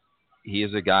is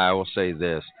a guy. I will say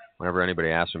this: whenever anybody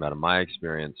asks him about him, my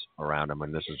experience around him,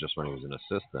 and this is just when he was an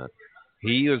assistant,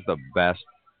 he is the best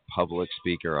public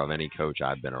speaker of any coach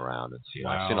I've been around and seen.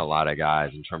 Wow. I've seen a lot of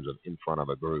guys in terms of in front of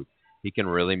a group. He can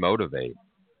really motivate.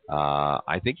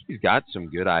 I think he's got some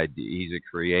good ideas. He's a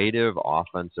creative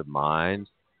offensive mind,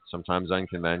 sometimes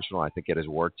unconventional. I think it has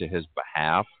worked to his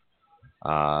behalf.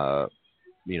 And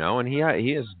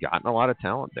he has gotten a lot of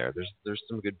talent there. There's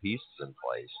some good pieces in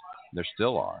place. There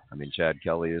still are. I mean, Chad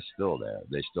Kelly is still there.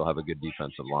 They still have a good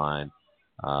defensive line.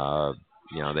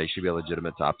 They should be a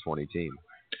legitimate top 20 team.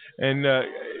 And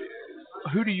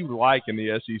who do you like in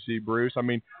the SEC, Bruce? I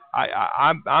mean,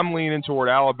 I'm leaning toward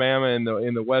Alabama in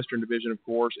the Western Division, of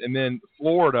course, and then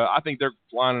Florida. I think they're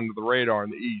flying under the radar in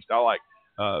the East. I like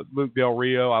Luke Del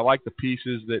Rio. I like the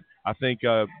pieces that I think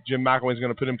Jim McElwain's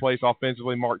going to put in place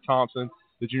offensively. Mark Thompson,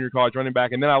 the junior college running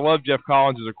back, and then I love Jeff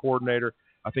Collins as a coordinator.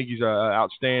 I think he's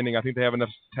outstanding. I think they have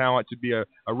enough talent to be a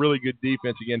really good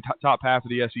defense. Again, top half of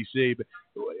the SEC. But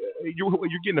you're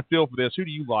getting a feel for this. Who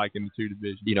do you like in the 2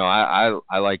 divisions?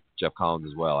 I like Jeff Collins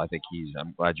as well. I think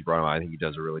I'm glad you brought him up. I think he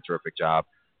does a really terrific job.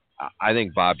 I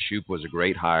think Bob Shoop was a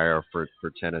great hire for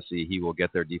Tennessee. He will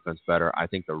get their defense better. I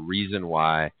think the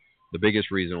biggest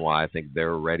reason why I think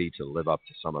they're ready to live up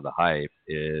to some of the hype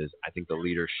is I think the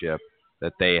leadership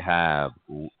that they have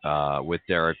with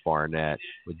Derek Barnett,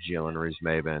 with Jalen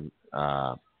Reese-Maben.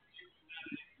 I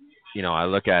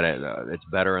look at it, it's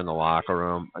better in the locker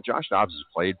room. Josh Dobbs has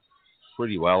played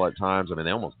pretty well at times. I mean,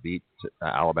 they almost beat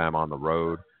Alabama on the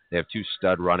road. They have 2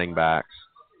 stud running backs.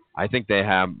 I think they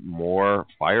have more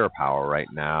firepower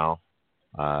right now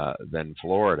than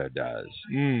Florida does.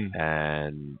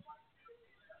 And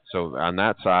so on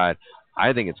that side,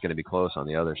 I think it's going to be close on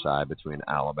the other side between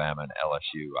Alabama and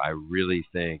LSU. I really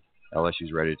think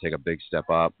LSU's ready to take a big step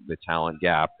up. The talent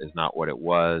gap is not what it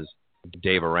was.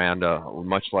 Dave Aranda,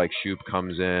 much like Shoop,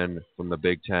 comes in from the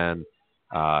Big Ten.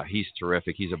 He's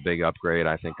terrific. He's a big upgrade,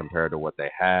 I think, compared to what they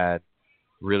had.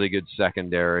 Really good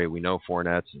secondary. We know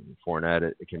Fournette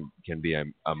can be a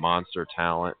monster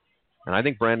talent. And I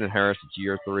think Brandon Harris, it's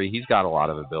year 3. He's got a lot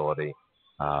of ability.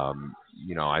 I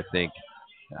think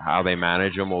how they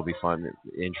manage him will be fun,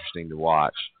 interesting to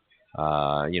watch.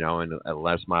 And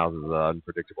Les Miles is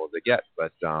unpredictable as they get.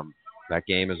 But that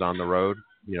game is on the road,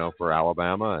 for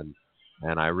Alabama.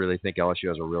 And I really think LSU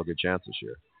has a real good chance this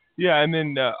year. Yeah, and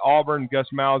then Auburn,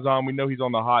 Gus Malzahn, we know he's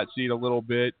on the hot seat a little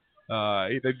bit.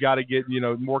 They've got to get,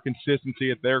 more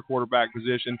consistency at their quarterback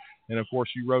position. And, of course,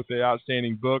 you wrote the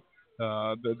outstanding book,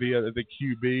 the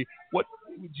QB. What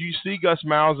do you see Gus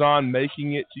Malzahn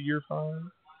making it to year 5?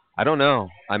 I don't know.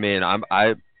 I mean, I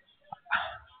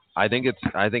think it's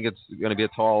going to be a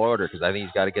tall order because I think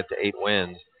he's got to get to 8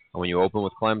 wins. And when you open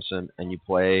with Clemson and you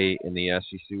play in the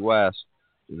SEC West,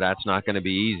 that's not going to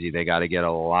be easy. They got to get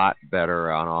a lot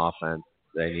better on offense.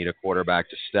 They need a quarterback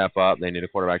to step up. They need a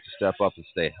quarterback to step up and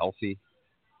stay healthy.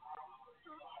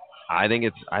 I think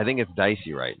it's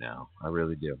dicey right now. I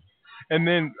really do. And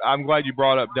then I'm glad you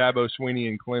brought up Dabo Swinney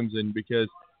and Clemson because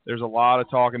there's a lot of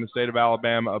talk in the state of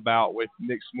Alabama about when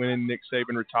Nick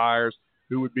Saban retires,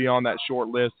 who would be on that short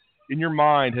list. In your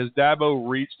mind, has Dabo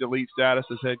reached elite status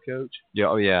as head coach? Yeah,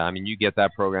 oh yeah. I mean, you get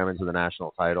that program into the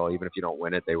national title, even if you don't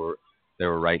win it, they were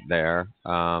right there.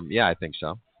 Yeah, I think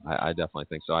so. I definitely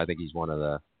think so. I think he's one of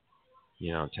the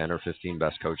 10 or 15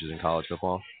 best coaches in college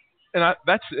football. And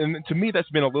to me, that's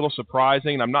been a little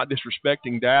surprising. And I'm not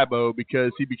disrespecting Dabo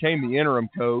because he became the interim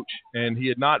coach and he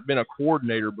had not been a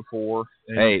coordinator before.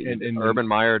 And Urban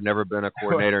Meyer had never been a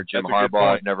coordinator. Jim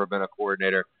Harbaugh had never been a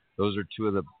coordinator. Those are 2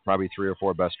 of the probably 3 or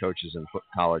 4 best coaches in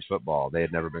college football. They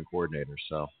had never been coordinators.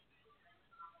 So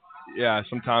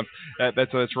sometimes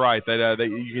that's right. That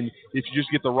you can, if you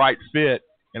just get the right fit.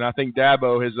 And I think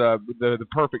Dabo has the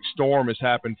perfect storm has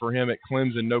happened for him at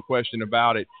Clemson, no question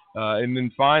about it. And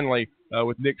then finally,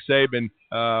 with Nick Saban,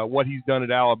 what he's done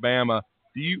at Alabama.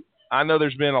 I know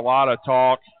there's been a lot of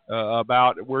talk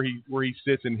about where he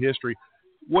sits in history.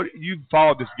 You've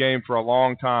followed this game for a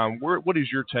long time. What is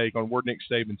your take on where Nick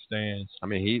Saban stands? I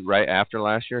mean, he right after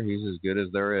last year, he's as good as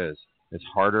there is. It's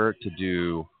harder to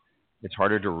do. It's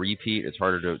harder to repeat. It's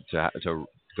harder to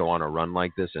go on a run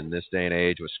like this in this day and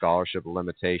age with scholarship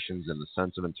limitations and the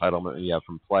sense of entitlement you have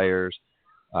from players.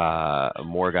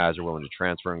 More guys are willing to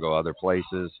transfer and go other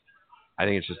places. I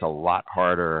think it's just a lot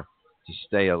harder to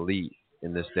stay elite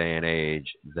in this day and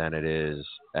age than it is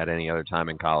at any other time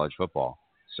in college football.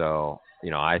 So,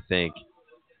 I think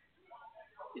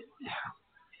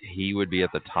he would be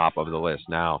at the top of the list.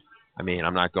 Now, I mean,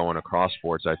 I'm not going across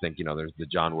sports. I think, there's the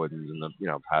John Woodens and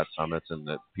the Pat Summits and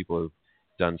the people who've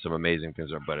done some amazing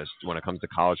things. But when it comes to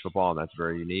college football, and that's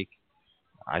very unique,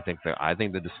 I think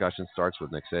the discussion starts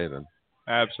with Nick Saban.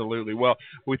 Absolutely. Well,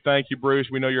 we thank you, Bruce.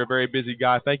 We know you're a very busy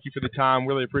guy. Thank you for the time.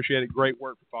 Really appreciate it. Great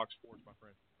work for Fox Sports, my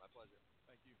friend. My pleasure.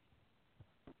 Thank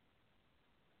you.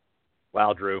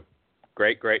 Wow, Drew.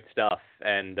 Great stuff.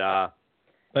 And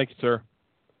thank you, sir.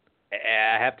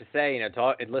 I have to say,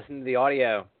 listen to the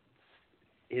audio.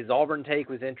 His Auburn take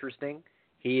was interesting.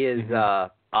 He is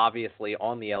obviously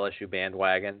on the LSU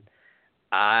bandwagon.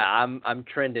 I'm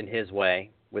trending his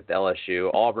way with LSU.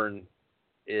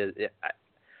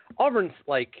 Auburn's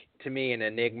like, to me, an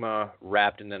enigma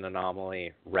wrapped in an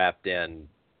anomaly, wrapped in,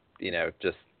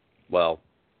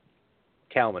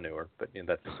 cow manure. But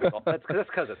that's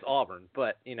because it's Auburn.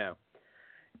 But you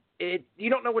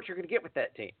don't know what you're going to get with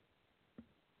that team.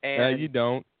 And you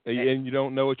don't. And you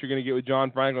don't know what you're going to get with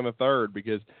John Franklin III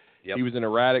because he was an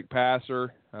erratic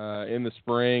passer in the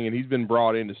spring, and he's been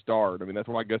brought in to start. I mean, that's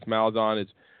why Gus Malzahn has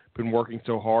been working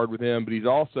so hard with him. But he's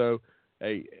also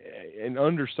an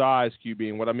undersized QB,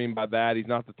 and what I mean by that, he's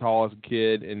not the tallest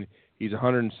kid, and he's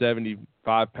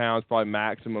 175 pounds, probably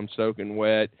maximum soaking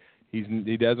wet.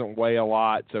 He doesn't weigh a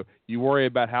lot, so you worry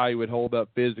about how he would hold up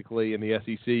physically in the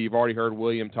SEC. You've already heard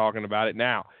William talking about it.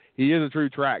 Now, he is a true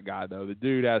track guy, though. The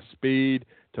dude has speed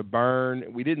to burn.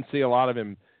 We didn't see a lot of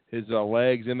his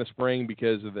legs in the spring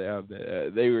because of they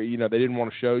didn't want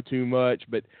to show too much.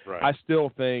 But right. I still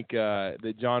think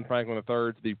that John Franklin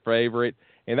III is the favorite,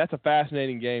 and that's a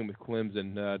fascinating game with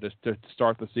Clemson just to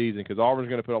start the season because Auburn's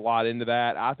going to put a lot into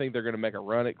that. I think they're going to make a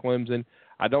run at Clemson.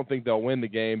 I don't think they'll win the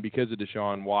game because of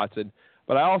Deshaun Watson.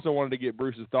 But I also wanted to get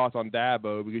Bruce's thoughts on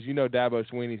Dabo because Dabo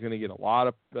Swinney's going to get a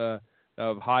lot of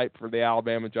hype for the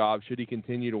Alabama job. Should he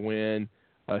continue to win?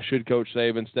 Should Coach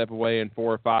Saban step away in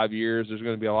 4 or 5 years? There's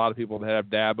going to be a lot of people that have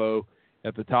Dabo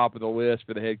at the top of the list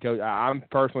for the head coach. I'm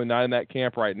personally not in that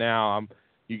camp right now.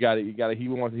 He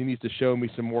needs to show me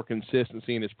some more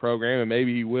consistency in his program, and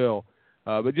maybe he will.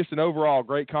 But just an overall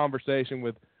great conversation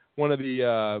with one of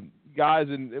the guys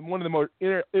and one of the most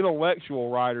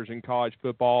intellectual writers in college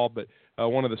football, but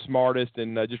one of the smartest,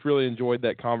 and just really enjoyed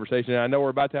that conversation. And I know we're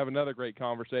about to have another great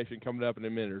conversation coming up in a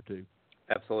minute or two.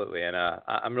 Absolutely, and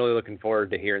I'm really looking forward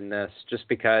to hearing this just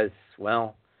because,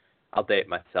 well, I'll date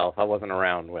myself. I wasn't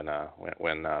around when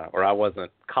or I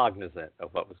wasn't cognizant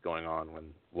of what was going on when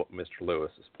Mr.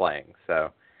 Lewis was playing.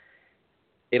 So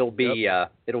it'll be a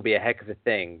heck of a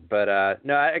thing. But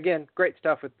no, again, great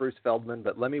stuff with Bruce Feldman.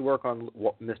 But let me work on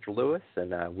Mr. Lewis,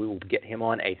 and we will get him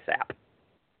on ASAP.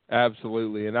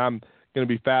 Absolutely, and I'm going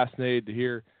to be fascinated to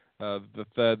hear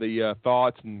the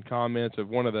thoughts and comments of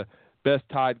one of the best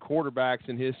tied quarterbacks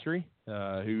in history,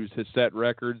 who has set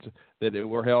records that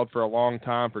were held for a long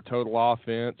time for total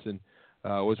offense, and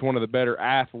was one of the better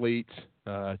athletes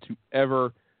to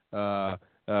ever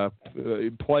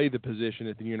play the position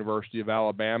at the University of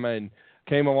Alabama, and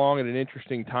came along at an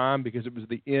interesting time because it was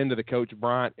the end of the Coach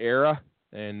Bryant era,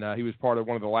 and he was part of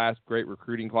one of the last great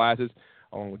recruiting classes,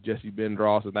 along with Jesse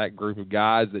Bendross and that group of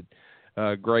guys that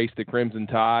graced the Crimson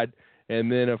Tide. And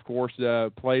then, of course,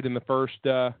 played in the first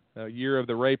year of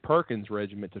the Ray Perkins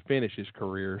regiment to finish his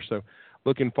career. So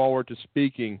looking forward to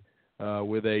speaking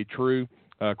with a true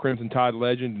Crimson Tide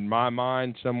legend in my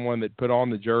mind, someone that put on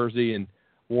the jersey and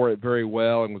wore it very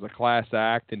well and was a class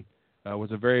act and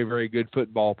was a very, very good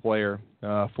football player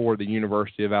for the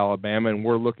University of Alabama. And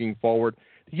we're looking forward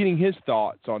to getting his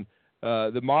thoughts on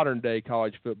the modern-day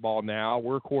college football now,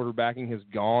 where quarterbacking has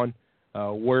gone,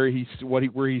 where he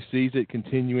sees it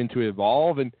continuing to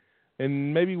evolve,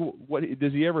 and maybe what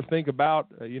does he ever think about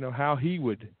how he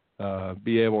would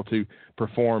be able to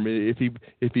perform if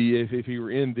he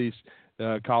were in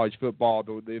college football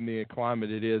in the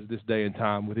climate it is this day and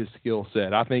time with his skill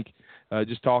set. I think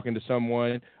just talking to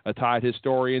someone, a Tide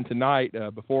historian tonight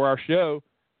before our show,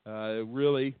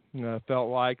 really felt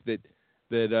like that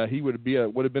he would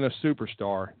have been a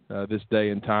superstar this day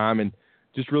and time, and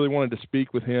just really wanted to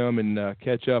speak with him and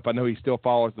catch up. I know he still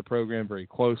follows the program very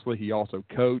closely. He also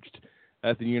coached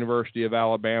at the University of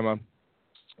Alabama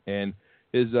and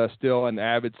is still an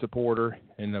avid supporter,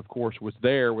 and of course was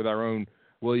there with our own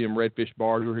William Redfish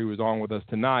Barger, who was on with us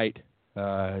tonight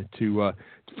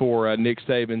for Nick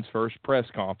Saban's first press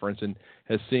conference, and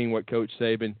has seen what Coach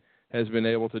Saban has been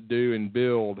able to do and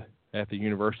build at the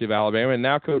University of Alabama. And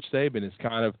now Coach Saban is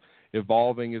kind of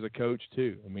evolving as a coach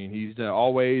too. I mean, he's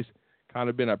always kind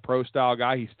of been a pro-style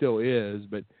guy. He still is,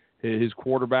 but his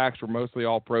quarterbacks were mostly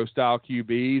all pro-style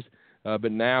QBs.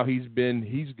 But now he's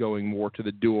going more to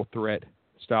the dual threat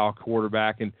style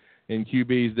quarterback and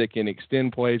QBs that can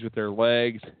extend plays with their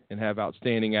legs and have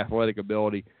outstanding athletic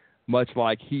ability, much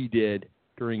like he did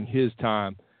during his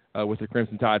time with the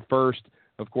Crimson Tide. First,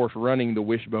 of course, running the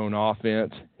wishbone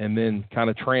offense and then kind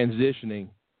of transitioning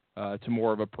to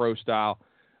more of a pro style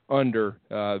under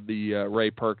the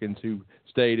Ray Perkins, who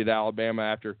stayed at Alabama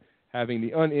after having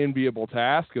the unenviable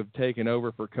task of taking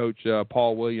over for Coach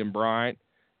Paul William Bryant.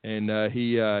 And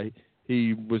he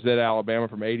was at Alabama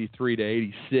from 83 to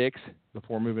 86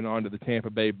 before moving on to the Tampa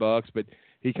Bay Bucks. But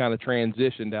he kind of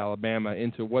transitioned Alabama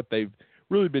into what they've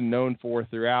really been known for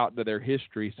throughout their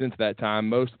history since that time,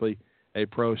 mostly a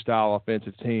pro-style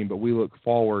offensive team. But we look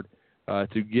forward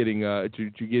to getting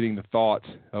the thoughts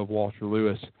of Walter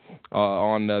Lewis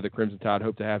on the Crimson Tide.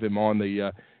 Hope to have him on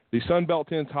the Sun Belt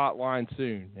 10s hotline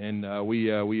soon. And we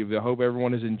hope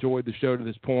everyone has enjoyed the show to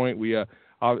this point. The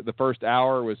first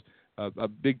hour was a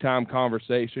big-time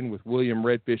conversation with William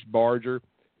Redfish Barger,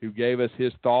 who gave us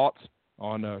his thoughts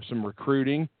on some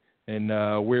recruiting and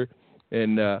where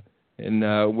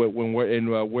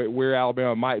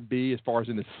Alabama might be as far as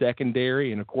in the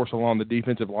secondary and, of course, along the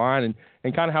defensive line,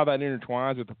 and kind of how that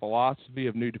intertwines with the philosophy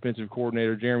of new defensive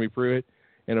coordinator Jeremy Pruitt.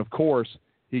 And, of course,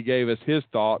 he gave us his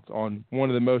thoughts on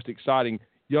one of the most exciting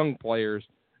young players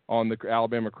on the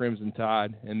Alabama Crimson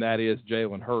Tide, and that is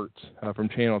Jalen Hurts from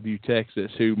Channelview,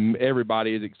 Texas, who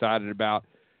everybody is excited about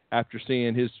after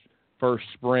seeing his first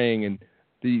spring and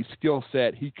the skill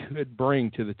set he could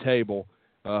bring to the table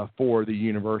for the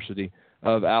University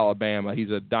of Alabama.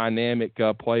 He's a dynamic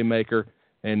playmaker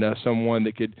and someone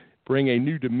that could bring a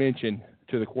new dimension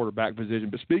to the quarterback position.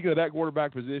 But speaking of that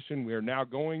quarterback position, we are now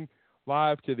going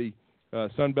live to the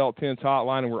Sun Belt 10s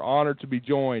hotline, and we're honored to be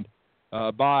joined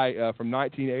by from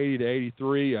 1980 to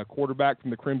 83, a quarterback from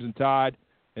the Crimson Tide,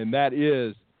 and that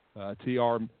is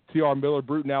T.R. Miller,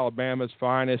 Bruton, Alabama's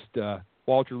finest,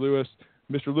 Walter Lewis.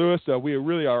 Mr. Lewis, we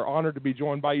really are honored to be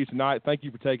joined by you tonight. Thank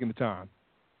you for taking the time.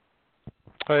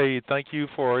 Hey, thank you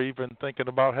for even thinking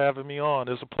about having me on.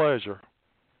 It's a pleasure.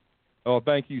 Oh,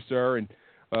 thank you, sir. And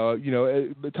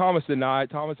Thomas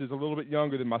is a little bit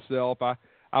younger than myself. I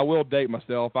will date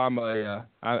myself. I'm a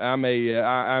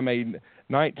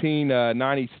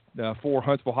 1994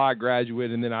 Huntsville High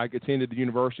graduate, and then I attended the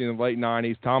university in the late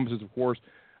 90s. Thomas is, of course,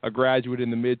 a graduate in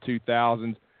the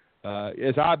mid-2000s.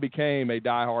 As I became a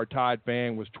diehard Tide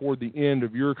fan was toward the end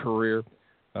of your career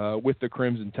with the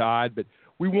Crimson Tide. But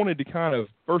we wanted to kind of,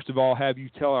 first of all, have you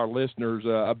tell our listeners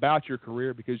about your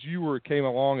career, because you came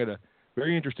along at a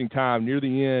very interesting time near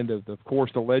the end of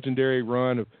course, the legendary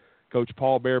run of Coach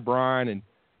Paul Bear Bryant, and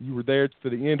you were there for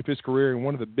the end of his career and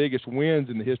one of the biggest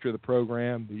wins in the history of the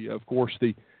program, the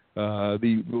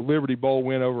Liberty Bowl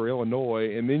win over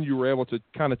Illinois, and then you were able to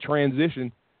kind of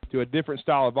transition to a different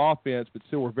style of offense, but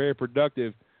still were very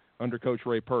productive under Coach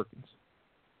Ray Perkins.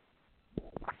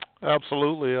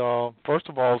 Absolutely. First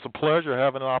of all, it's a pleasure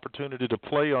having an opportunity to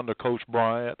play under Coach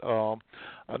Bryant. I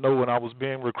know when I was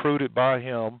being recruited by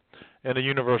him in the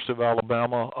University of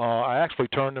Alabama, I actually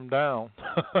turned him down.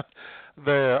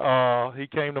 There, he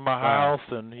came to my house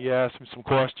and he asked me some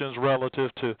questions relative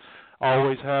to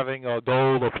always having a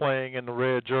goal of playing in the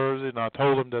red jersey, and I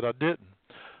told him that I didn't.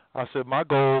 I said my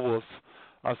goal was,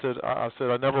 I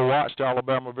never watched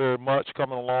Alabama very much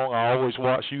coming along. I always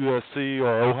watched USC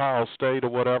or Ohio State or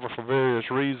whatever for various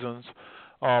reasons.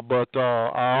 But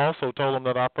I also told him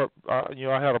that I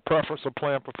had a preference of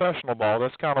playing professional ball.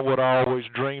 That's kind of what I always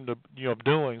dreamed of,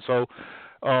 doing. So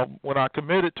when I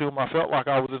committed to him, I felt like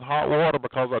I was in hot water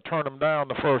because I turned him down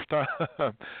the first time,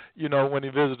 when he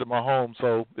visited my home.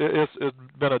 So it's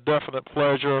been a definite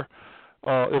pleasure.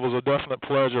 It was a definite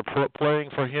pleasure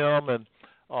playing for him and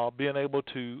being able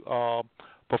to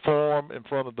perform in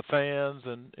front of the fans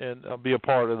and be a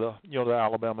part of the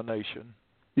Alabama nation.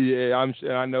 Yeah,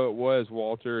 I know it was,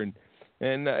 Walter, and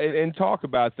And talk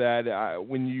about that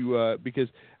when you because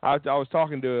I was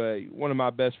talking to one of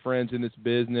my best friends in this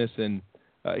business, and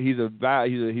he's a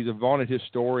vaunted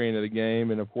historian of the game,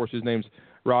 and of course his name's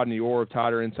Rodney Orr of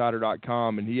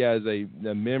TiderInsider.com, and he has a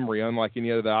memory unlike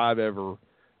any other that I've ever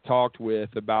talked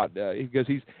with about because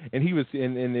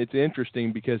it's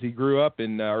interesting because he grew up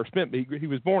in he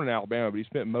was born in Alabama, but he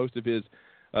spent most of his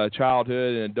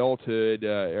childhood and adulthood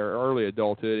or early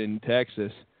adulthood in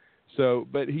Texas. So,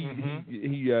 but he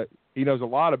knows a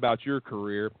lot about your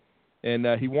career, and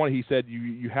he said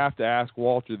you have to ask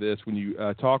Walter this when you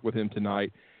talk with him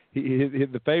tonight.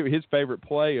 His favorite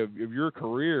play of your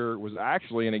career was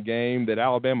actually in a game that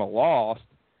Alabama lost,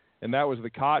 and that was the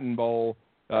Cotton Bowl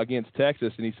against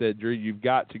Texas. And he said, Drew, you've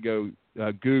got to go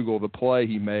Google the play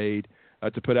he made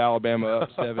to put Alabama up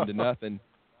 7-0,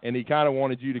 and he kind of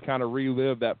wanted you to kind of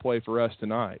relive that play for us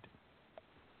tonight.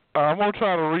 I'm gonna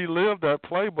try to relive that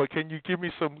play, but can you give me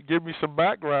some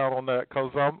background on that? Because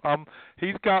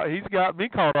he's got me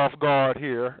caught off guard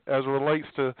here as it relates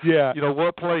to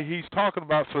what play he's talking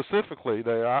about specifically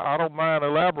there. I don't mind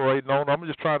elaborating on it. I'm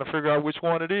just trying to figure out which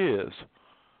one it is.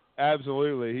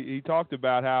 Absolutely, he talked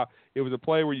about how it was a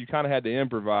play where you kind of had to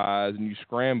improvise and you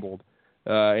scrambled,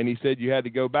 and he said you had to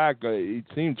go back. It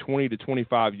seemed 20 to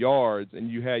 25 yards,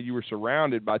 and you were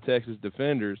surrounded by Texas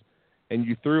defenders. And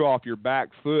you threw off your back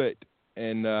foot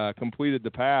and completed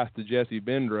the pass to Jesse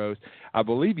Bendros. I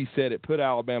believe he said it put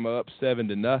Alabama up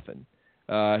 7-0.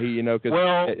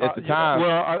 Because at the time.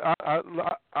 Well,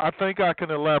 I think I can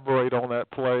elaborate on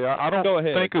that play. I don't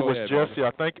think it was Jesse.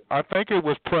 Barbara. I think it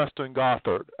was Preston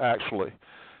Gothard actually.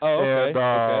 Oh, okay. And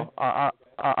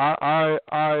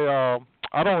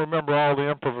I don't remember all the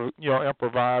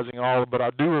improvising all, but I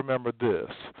do remember this.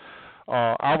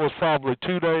 I was probably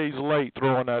 2 days late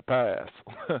throwing that pass,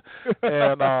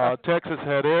 and Texas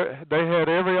had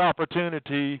every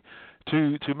opportunity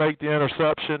to make the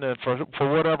interception, and for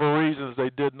whatever reasons they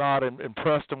did not. And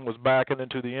Preston was backing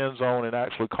into the end zone and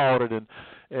actually caught it, and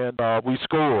we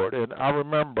scored. And I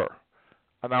remember,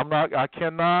 and I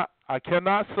cannot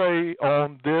say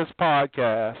on this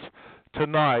podcast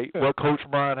tonight what Coach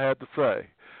Bryant had to say.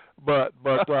 But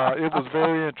it was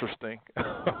very interesting, and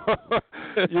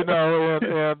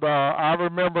I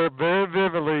remember very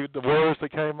vividly the words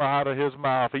that came out of his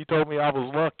mouth. He told me I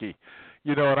was lucky,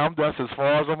 and that's as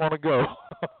far as I'm going to go.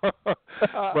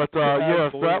 But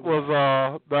yes, that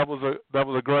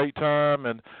was a great time,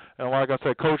 and like I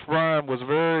said, Coach Bryan was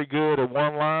very good at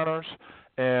one-liners,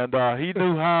 and he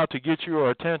knew how to get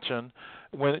your attention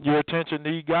when your attention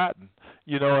need gotten.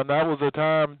 And that was a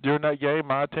time during that game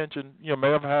my attention,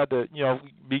 may have had to,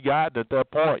 be gotten at that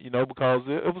point, because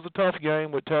it was a tough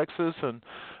game with Texas, and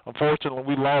unfortunately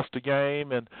we lost the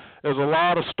game. And there's a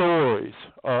lot of stories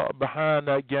behind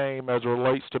that game as it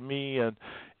relates to me and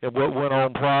what went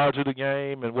on prior to the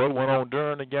game and what went on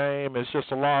during the game. It's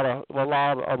just a lot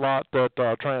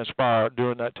that transpired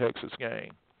during that Texas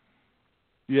game.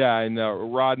 Yeah, and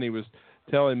Rodney was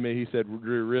telling me, he said,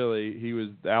 really, he was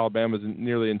Alabama's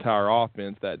nearly entire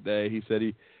offense that day. He said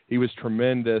he was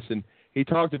tremendous, and he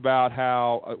talked about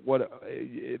how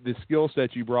the skill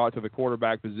set you brought to the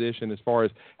quarterback position as far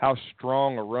as how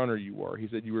strong a runner you were. He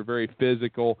said you were very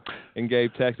physical and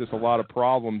gave Texas a lot of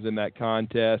problems in that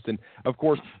contest. And, of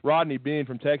course, Rodney being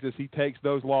from Texas, he takes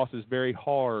those losses very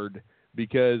hard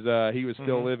because he was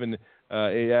still living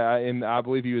and I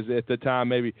believe he was at the time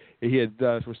maybe he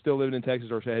was still living in Texas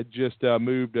or had just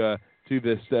moved to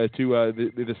the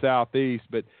southeast.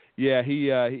 But yeah, he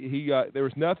there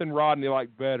was nothing Rodney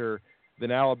liked better than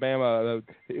Alabama.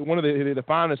 One of the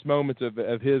finest moments of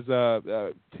his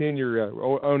tenure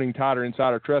owning Tider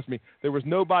Insider. Trust me, there was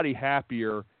nobody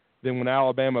happier than when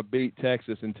Alabama beat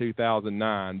Texas in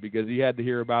 2009 because he had to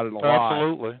hear about it a lot.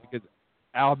 Absolutely, because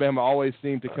Alabama always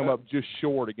seemed to come up just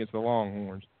short against the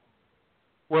Longhorns.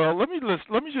 Well, let me just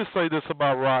say this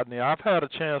about Rodney. I've had a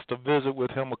chance to visit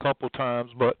with him a couple of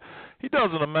times, but he does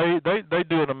they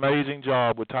do an amazing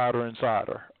job with Tider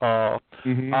Insider. I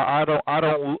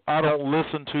don't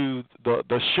listen to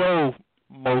the show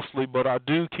mostly, but I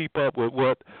do keep up with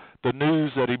what the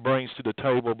news that he brings to the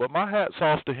table. But my hat's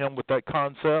off to him with that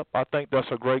concept. I think that's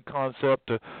a great concept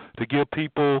to give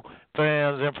people,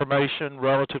 fans, information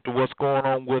relative to what's going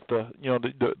on with the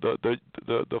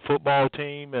football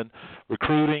team and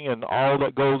recruiting and all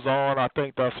that goes on. I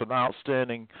think that's an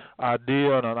outstanding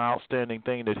idea and an outstanding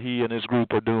thing that he and his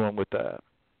group are doing with that.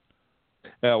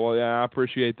 Yeah, well, I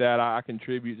appreciate that. I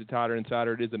contribute to Tider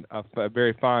Insider. It is a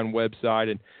very fine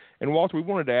website. And Walter, we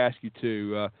wanted to ask you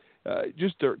too,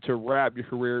 just to wrap your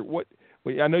career.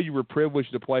 I know you were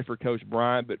privileged to play for Coach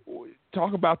Bryant, but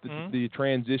talk about the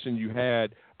transition you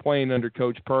had playing under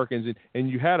Coach Perkins, and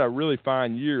you had a really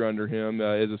fine year under him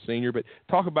as a senior. But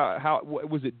talk about how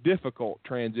was it difficult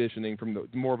transitioning from the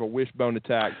more of a wishbone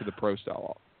attack to the pro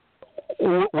style?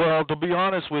 Well, to be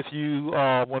honest with you,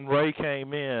 when Ray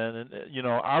came in,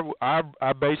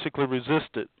 I basically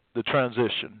resisted the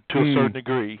transition to a certain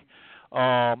degree, but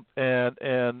I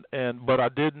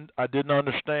didn't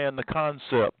understand the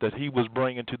concept that he was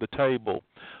bringing to the table.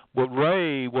 But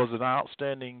Ray was an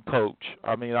outstanding coach.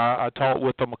 I mean, I talked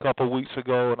with him a couple of weeks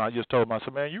ago, and I just told him, I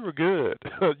said, man, you were good,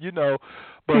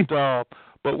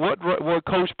 But what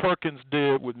Coach Perkins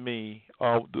did with me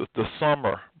the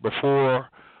summer before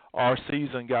our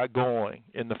season got going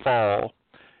in the fall,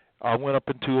 I went up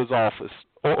into his office,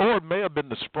 or it may have been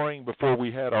the spring before we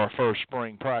had our first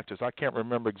spring practice. I can't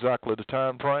remember exactly the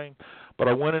time frame, but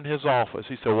I went in his office.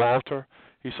 He said, Walter,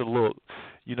 he said, look,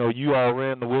 you all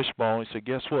ran the wishbone. He said,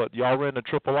 guess what? Y'all ran the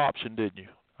triple option, didn't you?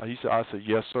 I said,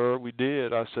 yes, sir, we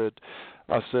did. He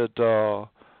said, you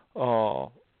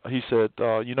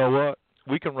know what?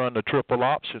 We can run the triple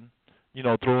option,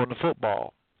 throwing the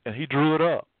football. And he drew it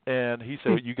up. And he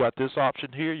said, you got this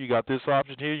option here, you got this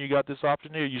option here, you got this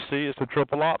option here. You see, it's a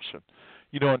triple option,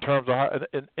 in terms of how,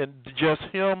 and just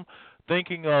him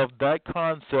thinking of that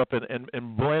concept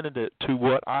and blending it to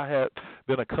what I had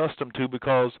been accustomed to,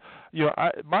 because,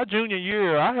 my junior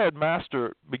year, I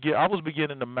was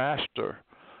beginning to master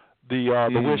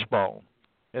the wishbone.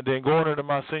 And then going into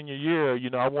my senior year,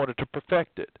 I wanted to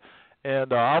perfect it.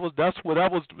 And that's where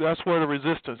the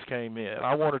resistance came in.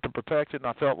 I wanted to perfect it, and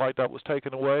I felt like that was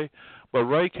taken away. But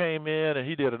Ray came in, and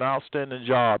he did an outstanding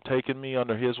job taking me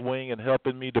under his wing and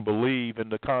helping me to believe in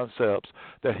the concepts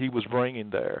that he was bringing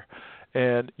there.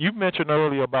 And you mentioned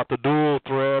earlier about the dual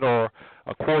threat, or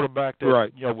a quarterback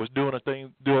that was doing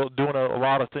a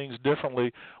lot of things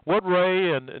differently. What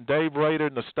Ray and Dave Rader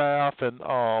and the staff and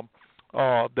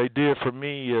they did for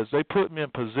me is they put me in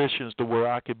positions to where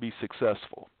I could be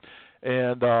successful.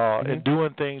 And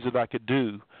doing things that I could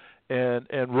do.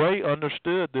 And Ray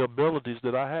understood the abilities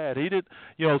that I had. He did,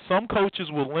 some coaches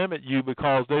will limit you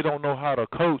because they don't know how to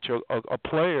coach a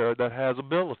player that has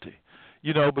ability.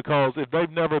 Because if they've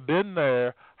never been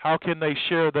there, how can they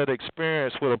share that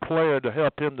experience with a player to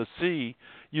help him to see,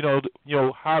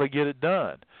 how to get it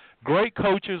done? Great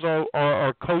coaches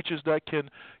are coaches that can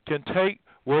take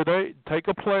where they take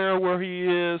a player where he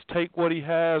is, take what he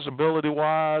has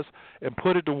ability-wise, and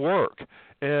put it to work.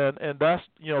 And that's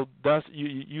you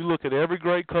look at every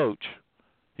great coach,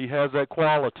 he has that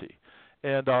quality.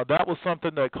 And that was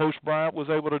something that Coach Bryant was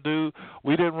able to do.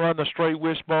 We didn't run the straight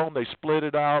wishbone. They split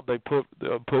it out. They put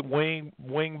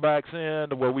wing backs in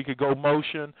where we could go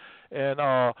motion. And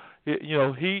he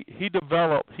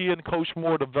and Coach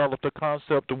Moore developed a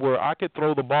concept of where I could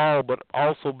throw the ball but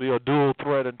also be a dual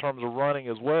threat in terms of running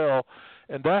as well.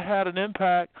 And that had an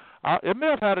impact. It may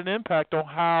have had an impact on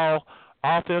how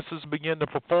offenses begin to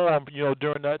perform,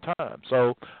 during that time.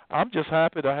 So I'm just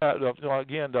happy to have,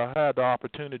 to have the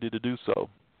opportunity to do so.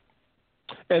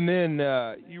 And then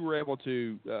you were able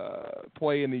to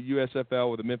play in the USFL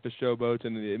with the Memphis Showboats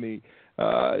and in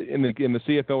the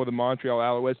CFL with the Montreal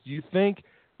Alouettes. Do you think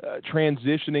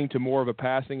transitioning to more of a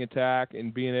passing attack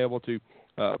and being able to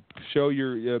show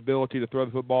your ability to throw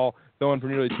the football, throwing for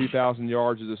nearly 2,000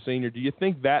 yards as a senior, do you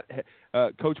think that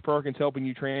Coach Perkins helping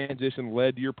you transition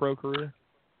led to your pro career?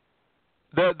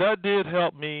 That did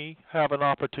help me have an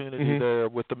opportunity there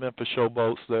with the Memphis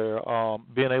Showboats there,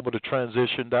 being able to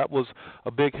transition. That was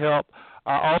a big help.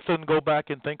 I often go back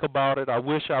and think about it. I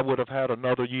wish I would have had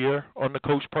another year under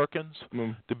Coach Perkins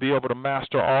to be able to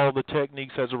master all the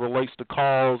techniques as it relates to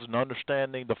calls and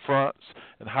understanding the fronts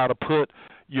and how to put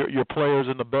your players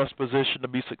in the best position to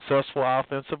be successful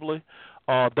offensively.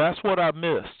 That's what I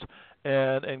missed.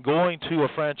 And going to a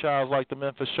franchise like the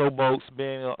Memphis Showboats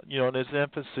being, in its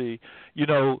infancy,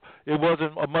 it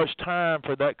wasn't much time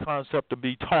for that concept to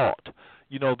be taught,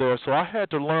 there. So I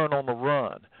had to learn on the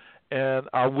run. And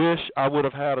I wish I would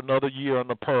have had another year on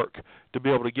the perk to be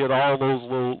able to get all those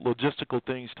little logistical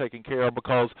things taken care of,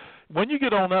 because when you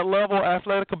get on that level,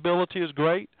 athletic ability is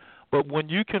great, but when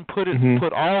you can put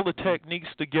all the techniques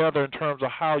together in terms of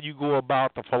how you go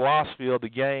about the philosophy of the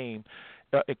game,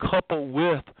 coupled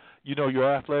with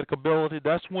your athletic ability,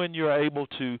 that's when you're able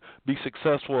to be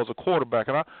successful as a quarterback.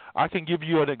 And I can give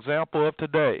you an example of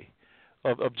today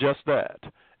of just that,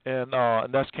 and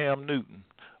that's Cam Newton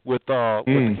with the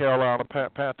Carolina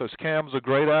Panthers. Cam's a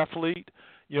great athlete.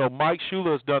 Mike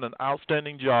Shula has done an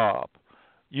outstanding job,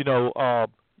 blowing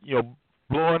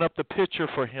up the picture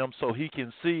for him so he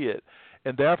can see it.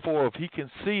 And therefore, if he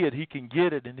can see it, he can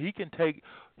get it, and he can take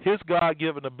his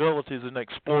God-given abilities and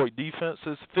exploit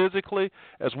defenses physically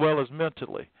as well as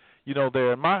mentally.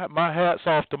 There. And my hat's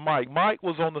off to Mike. Mike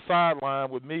was on the sideline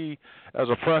with me as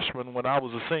a freshman when I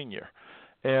was a senior.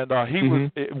 And he was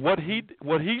what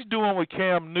he's doing with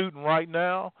Cam Newton right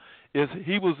now is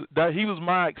he was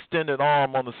my extended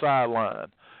arm on the sideline.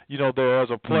 There as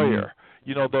a player.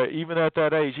 That even at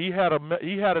that age, he had an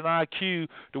IQ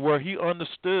to where he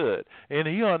understood, and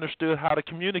he understood how to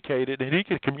communicate it, and he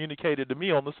could communicate it to me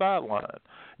on the sideline.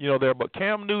 There. But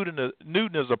Cam Newton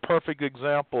is a perfect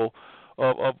example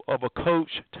of a coach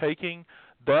taking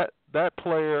that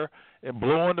player and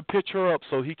blowing the pitcher up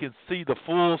so he can see the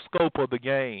full scope of the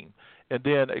game, and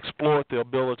then exploit the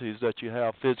abilities that you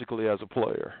have physically as a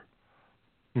player.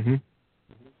 Mm-hmm.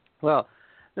 Well,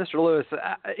 Mr. Lewis,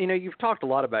 you've talked a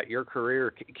lot about your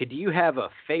career. Could you have a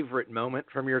favorite moment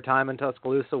from your time in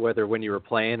Tuscaloosa, whether when you were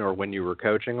playing or when you were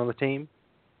coaching on the team?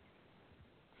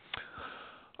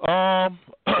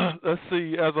 Let's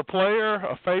see. As a player,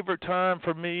 a favorite time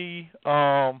for me,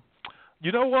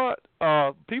 you know what?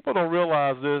 People don't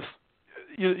realize this.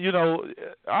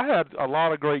 I had a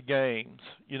lot of great games.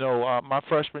 My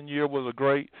freshman year was a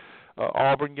great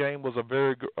Auburn game was a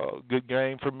very good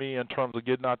game for me in terms of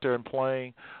getting out there and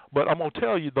playing. But I'm going to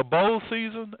tell you, the bowl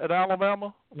season at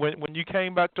Alabama, when you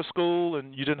came back to school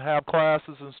and you didn't have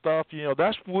classes and stuff,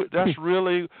 that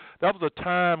was a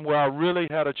time where I really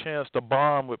had a chance to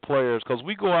bond with players because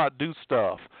we go out and do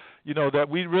stuff, that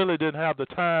we really didn't have the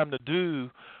time to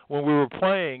do when we were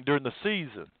playing during the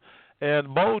season.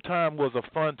 And bowl time was a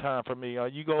fun time for me.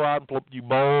 You go out and you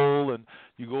bowl, and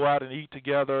you go out and eat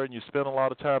together, and you spend a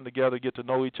lot of time together, get to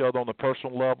know each other on a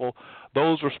personal level.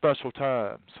 Those were special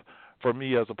times for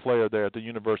me as a player there at the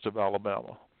University of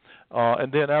Alabama.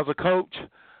 And then as a coach,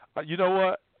 you know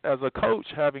what? As a coach,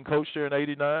 having coached there in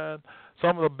 '89,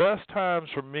 some of the best times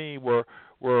for me were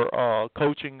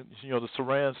coaching, the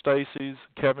Saran Stacey's,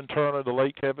 Kevin Turner, the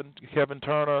late Kevin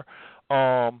Turner.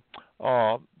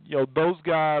 Those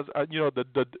guys,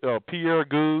 the Pierre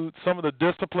Good, some of the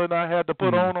discipline I had to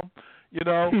put on them,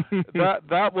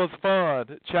 that was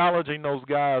fun, challenging those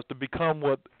guys to become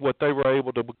what they were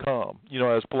able to become,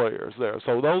 as players there.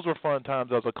 So those were fun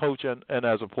times as a coach and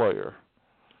as a player.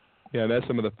 Yeah, that's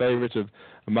some of the favorites of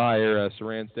my era,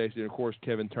 Saran Stacey, and, of course,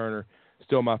 Kevin Turner,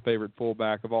 still my favorite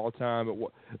fullback of all time.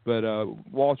 But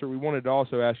Walter, we wanted to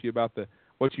also ask you about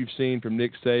what you've seen from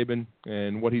Nick Saban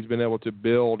and what he's been able to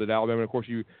build at Alabama. And of course,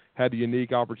 you had the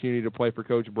unique opportunity to play for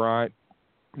Coach Bryant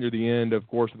near the end, of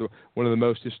course, one of the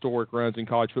most historic runs in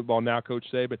college football. Now Coach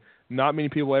Saban. Not many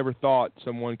people ever thought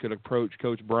someone could approach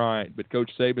Coach Bryant, but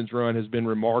Coach Saban's run has been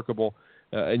remarkable,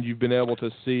 and you've been able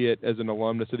to see it as an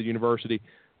alumnus of the university.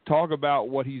 Talk about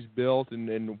what he's built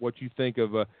and what you think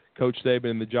of Coach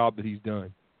Saban and the job that he's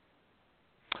done.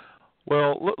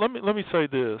 Well, let me say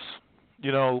this.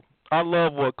 I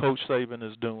love what Coach Saban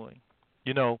is doing.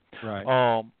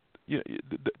 Right.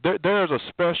 There's a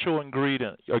special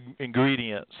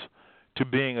ingredients to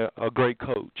being a great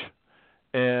coach,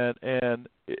 and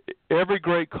every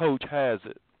great coach has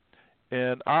it.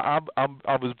 And I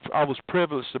was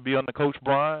privileged to be under Coach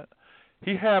Bryant.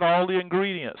 He had all the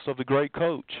ingredients of the great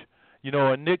coach.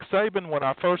 And Nick Saban, when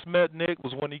I first met Nick,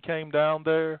 was when he came down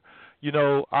there.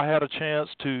 I had a chance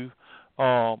to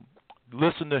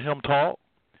listen to him talk.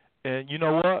 And you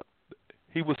know what?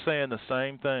 He was saying the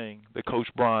same thing that Coach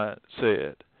Bryant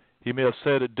said. He may have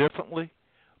said it differently,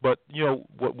 but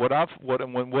what I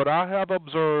have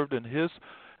observed in his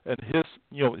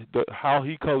how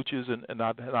he coaches, and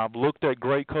I've looked at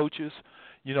great coaches.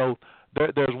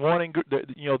 There's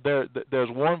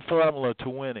one formula to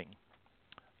winning.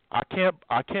 I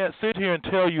can't sit here and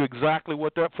tell you exactly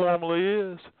what that formula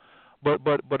is, but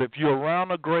if you're around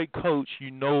a great coach,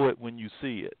 you know it when you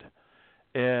see it.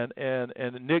 And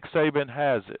Nick Saban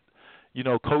has it.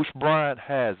 Coach Bryant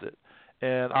has it.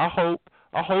 And I hope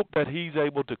that he's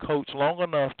able to coach long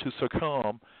enough to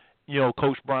succumb,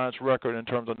 Coach Bryant's record in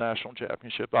terms of national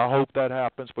championship. I hope that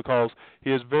happens because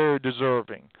he is very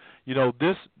deserving.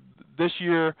 This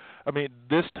year,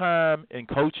 this time in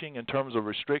coaching in terms of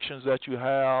restrictions that you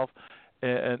have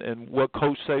and what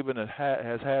Coach Saban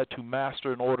has had to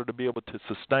master in order to be able to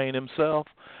sustain himself,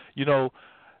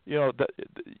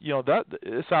 that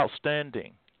it's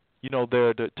outstanding,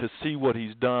 there to see what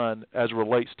he's done as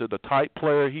relates to the type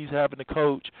player he's having to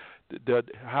coach,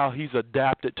 how he's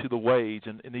adapted to the ways,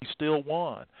 and he still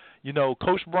won.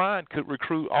 Coach Bryant could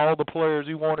recruit all the players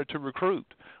he wanted to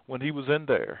recruit when he was in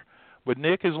there, but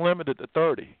Nick is limited to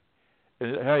 30,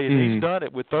 and hey, he's done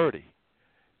it with 30.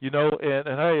 And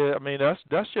hey,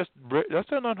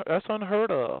 that's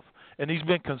unheard of, and he's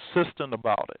been consistent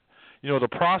about it. The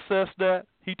process that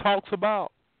he talks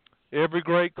about, every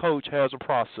great coach has a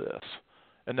process,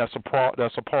 and that's a part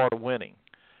of winning.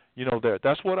 there.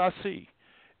 That's what I see.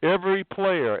 Every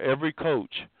player, every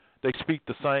coach, they speak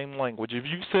the same language. If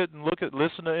you sit and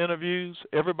listen to interviews,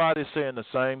 everybody's saying the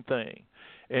same thing.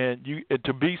 And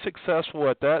to be successful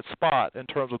at that spot in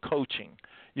terms of coaching,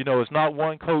 it's not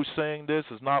one coach saying this,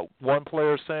 it's not one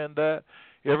player saying that.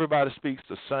 Everybody speaks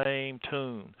the same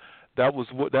tune. That's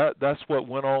what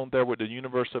went on there with the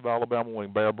University of Alabama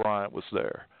when Bear Bryant was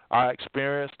there. I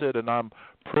experienced it, and I'm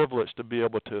privileged to be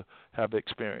able to have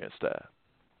experienced that.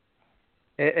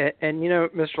 And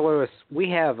Mr. Lewis, we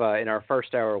have in our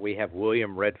first hour we have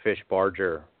William Redfish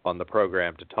Barger on the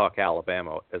program to talk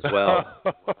Alabama as well.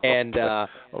 And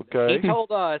okay. He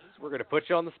told us, we're going to put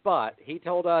you on the spot. He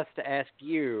told us to ask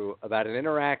you about an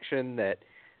interaction that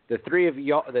the three of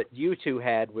you that you two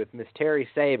had with Miss Terry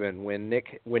Saban when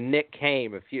Nick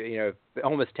came a few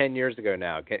almost 10 years ago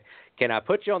now. Can I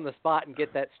put you on the spot and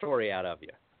get that story out of you?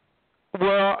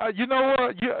 Well, you know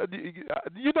what?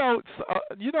 You know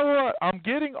what? I'm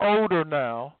getting older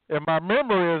now, and my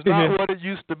memory is not what it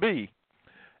used to be.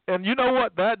 And you know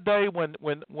what? That day when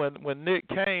Nick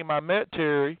came, I met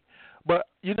Terry, but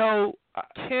I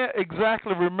can't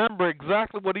exactly remember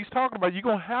exactly what he's talking about. You're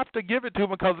gonna have to give it to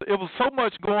him because it was so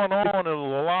much going on and a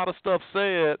lot of stuff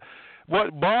said.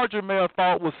 What Barger may have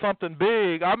thought was something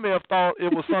big, I may have thought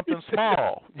it was something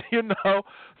small,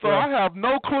 So I have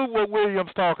no clue what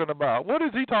William's talking about. What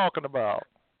is he talking about?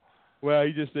 Well,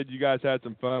 he just said you guys had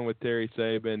some fun with Terry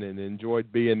Saban and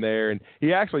enjoyed being there. And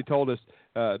he actually told us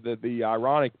that the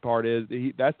ironic part is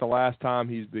that's the last time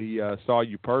he saw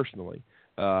you personally.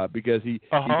 Because he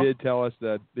did tell us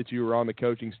that you were on the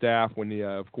coaching staff when he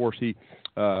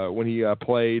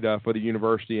played for the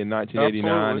university in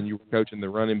 1989. Absolutely. And you were coaching the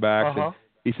running backs. And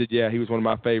he said, he was one of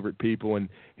my favorite people. And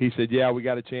he said, we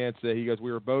got a chance. He goes,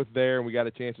 we were both there, and we got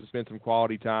a chance to spend some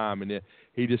quality time. And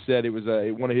he just said it was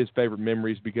one of his favorite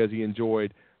memories because he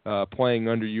enjoyed playing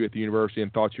under you at the university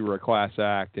and thought you were a class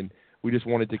act. And we just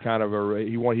wanted to kind of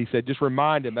he said, just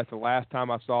remind him that's the last time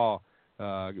I saw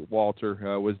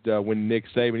Walter was when Nick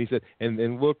Saban. He said,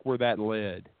 and look where that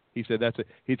led. He said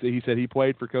he said he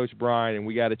played for Coach Bryant, and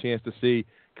we got a chance to see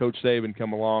Coach Saban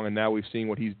come along, and now we've seen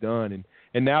what he's done.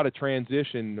 And now to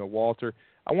transition, Walter,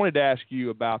 I wanted to ask you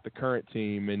about the current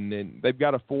team, and they've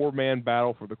got a 4-man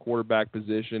battle for the quarterback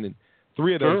position, and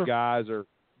 3 of those guys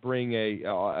bring a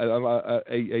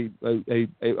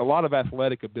lot of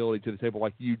athletic ability to the table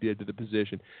like you did to the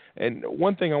position. And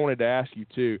one thing I wanted to ask you,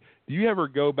 too, do you ever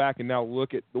go back and now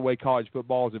look at the way college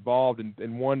football has evolved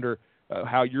and wonder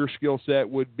how your skill set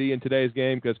would be in today's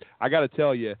game? Because I got to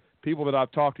tell you, people that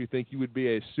I've talked to think you would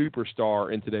be a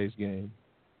superstar in today's game.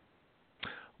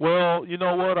 Well, you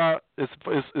know what?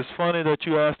 It's funny that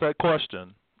you asked that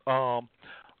question.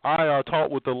 I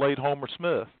talked with the late Homer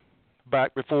Smith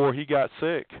back before he got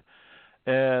sick,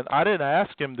 and I didn't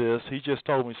ask him this. He just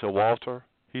told me, he said, Walter,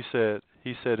 he said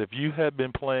if you had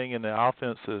been playing in the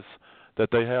offenses that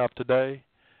they have today,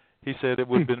 he said it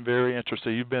would have been very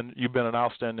interesting. You've been an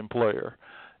outstanding player.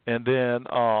 And then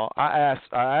I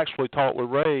actually talked with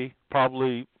Ray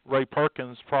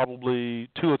Perkins probably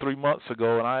 2 or 3 months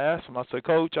ago, and I asked him, I said,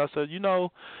 Coach, I said,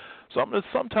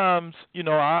 sometimes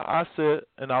I sit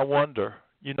and I wonder,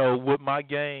 would my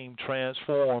game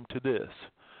transform to this?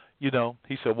 He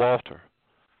said, Walter,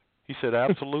 he said,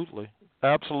 absolutely,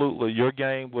 absolutely. Your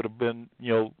game would have been,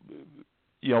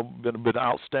 been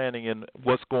outstanding in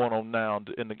what's going on now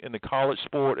in the college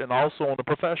sport and also on the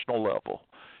professional level.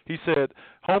 He said,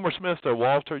 Homer Smith said,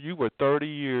 Walter, you were 30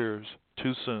 years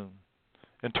too soon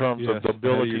in terms of the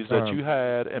abilities that you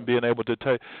had and being able to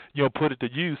put it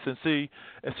to use and see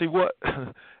what,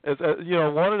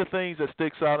 one of the things that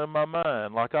sticks out in my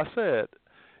mind, like I said,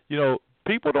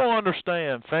 people don't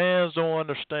understand, fans don't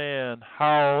understand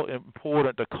how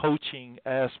important the coaching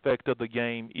aspect of the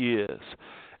game is.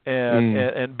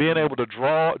 And being able to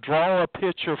draw a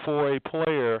picture for a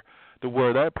player to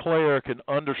where that player can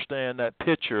understand that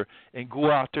picture and go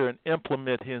out there and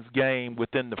implement his game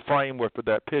within the framework of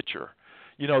that picture.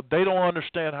 They don't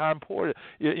understand how important.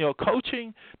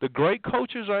 Coaching, the great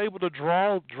coaches are able to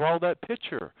draw that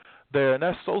picture there, and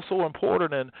that's so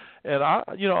important. And I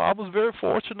was very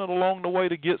fortunate along the way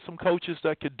to get some coaches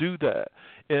that could do that.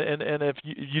 And if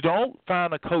you don't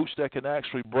find a coach that can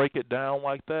actually break it down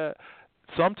like that,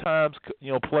 sometimes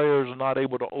players are not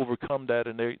able to overcome that,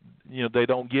 and they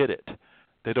don't get it.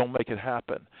 They don't make it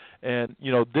happen. And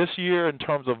this year in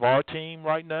terms of our team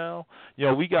right now,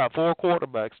 we got 4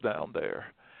 quarterbacks down there,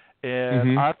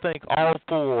 and I think all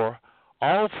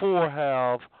four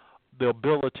have the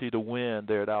ability to win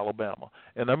there at Alabama.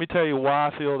 And let me tell you why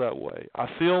I feel that way. I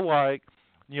feel like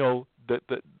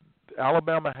that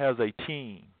Alabama has a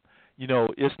team.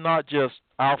 It's not just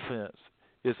offense.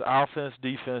 It's offense,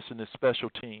 defense, and it's special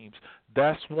teams.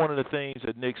 That's one of the things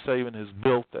that Nick Saban has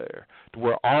built there, to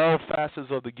where all facets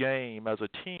of the game as a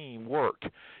team work,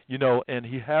 and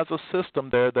he has a system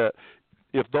there that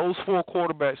if those 4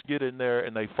 quarterbacks get in there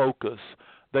and they focus,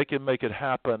 they can make it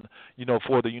happen,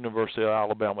 for the University of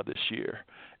Alabama this year.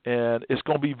 And it's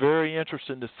going to be very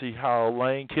interesting to see how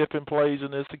Lane Kiffin plays in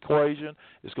this equation.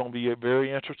 It's going to be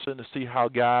very interesting to see how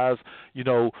guys,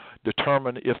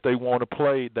 determine if they want to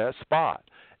play that spot.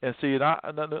 And see,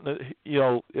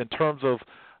 in terms of,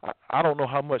 I don't know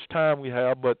how much time we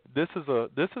have, but this is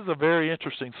a very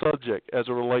interesting subject as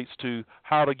it relates to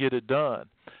how to get it done.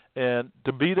 And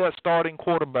to be that starting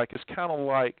quarterback is kind of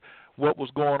like what was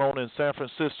going on in San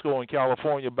Francisco and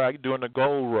California back during the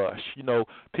gold rush.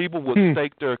 People would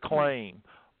stake their claim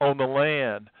on the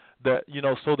land that,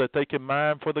 so that they can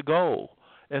mine for the gold.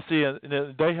 And see, and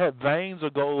they had veins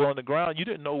of gold on the ground. You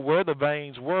didn't know where the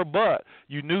veins were, but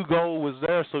you knew gold was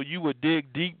there, so you would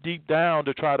dig deep, deep down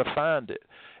to try to find it.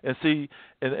 And see,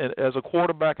 and as a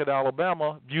quarterback at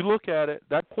Alabama, you look at it,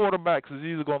 that quarterback is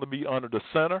either going to be under the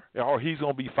center or he's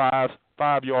going to be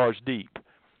five yards deep,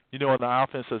 in the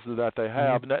offenses that they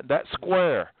have. And that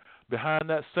square behind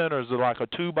that center is like a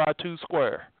 2x2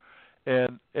 square.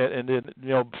 And then,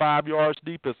 5 yards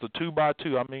deep is the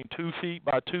 2x2. I mean, 2 feet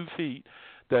by 2 feet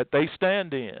that they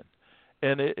stand in.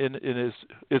 And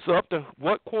it's up to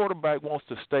what quarterback wants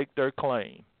to stake their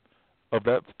claim of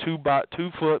that 2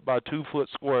 foot by 2 foot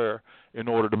square in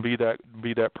order to be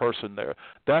that person there.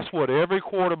 That's what every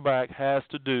quarterback has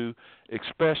to do,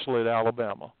 especially at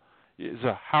Alabama. Is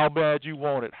how bad you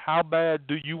want it. How bad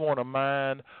do you want to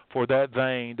mine for that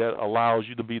vein that allows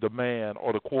you to be the man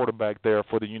or the quarterback there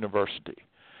for the university?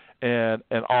 And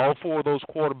all 4 of those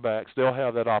quarterbacks, they'll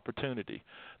have that opportunity.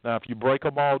 Now, if you break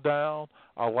them all down,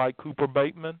 I like Cooper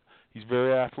Bateman. He's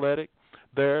very athletic.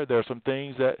 There's some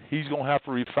things that he's going to have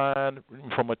to refine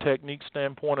from a technique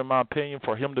standpoint, in my opinion,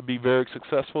 for him to be very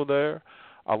successful there.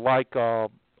 I like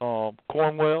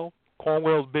Cornwell.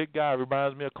 Cornwell's big guy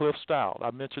reminds me of Cliff Stout.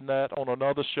 I mentioned that on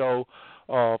another show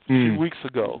a few weeks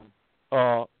ago.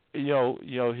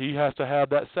 He has to have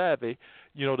that savvy,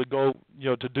 to go,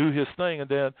 to do his thing. And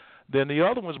then the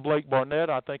other one's Blake Barnett.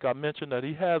 I think I mentioned that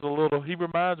he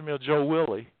reminds me of Joe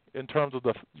Willie in terms of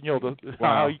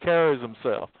how he carries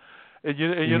himself. And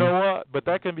you know what? But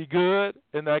that can be good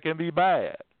and that can be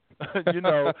bad, in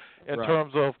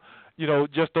terms of,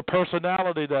 just the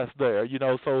personality that's there,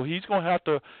 So he's going to have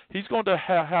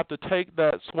to take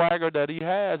that swagger that he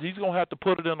has. He's going to have to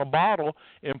put it in a bottle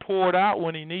and pour it out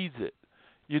when he needs it,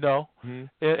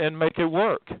 and make it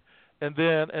work. And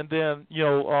then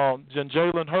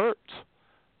Jalen Hurts,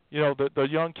 the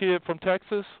young kid from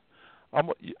Texas.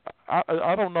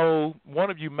 I don't know. One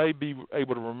of you may be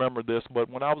able to remember this, but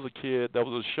when I was a kid, there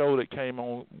was a show that came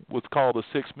on was called The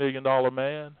 $6 Million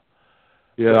Man.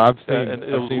 Yeah, I've seen. And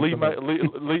it was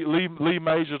Lee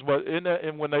Majors, but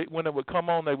when it would come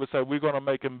on, they would say we're going to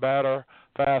make him better,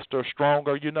 faster,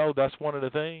 stronger. That's one of the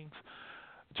things.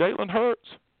 Jalen Hurts,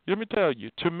 let me tell you,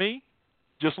 to me,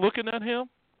 just looking at him,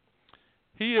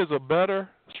 he is a better,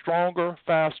 stronger,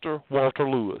 faster Walter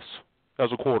Lewis as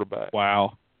a quarterback.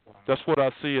 Wow. That's what I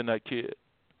see in that kid.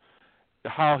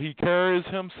 How he carries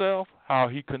himself, how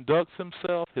he conducts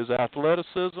himself, his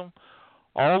athleticism,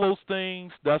 all those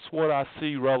things, that's what I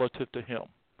see relative to him.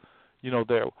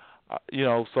 There.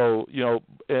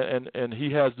 And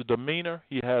he has the demeanor,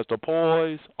 he has the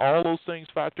poise, all those things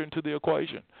factor into the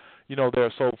equation.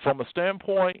 There. So from a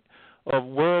standpoint of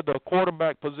where the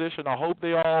quarterback position, I hope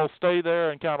they all stay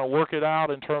there and kind of work it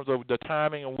out in terms of the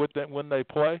timing and when they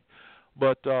play.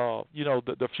 But,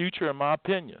 the future, in my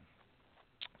opinion,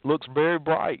 looks very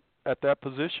bright at that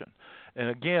position. And,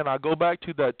 again, I go back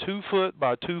to that 2 foot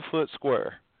by 2 foot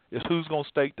square is who's going to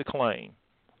stake the claim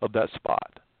of that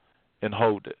spot and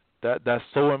hold it. That's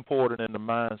so important in the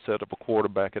mindset of a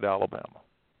quarterback at Alabama.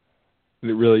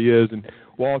 It really is. And,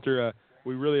 Walter,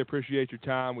 we really appreciate your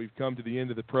time. We've come to the end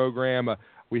of the program.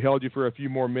 We held you for a few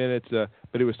more minutes,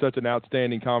 but it was such an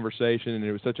outstanding conversation, and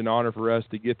it was such an honor for us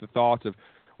to get the thoughts of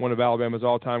one of Alabama's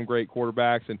all-time great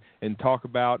quarterbacks and talk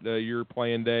about your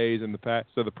playing days and the past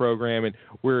of the program and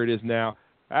where it is now.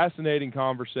 Fascinating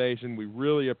conversation. We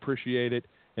really appreciate it.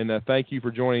 And thank you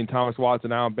for joining Thomas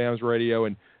Watson on BAMS Radio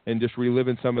and just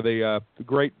reliving some of the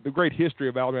great history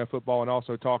of Alabama football and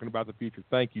also talking about the future.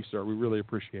 Thank you, sir. We really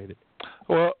appreciate it.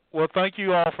 Well, thank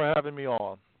you all for having me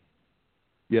on.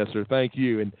 Yes, sir. Thank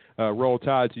you. And roll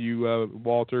tide to you,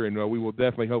 Walter, and we will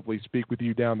definitely hopefully speak with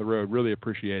you down the road. Really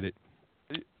appreciate it.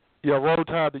 Yeah, roll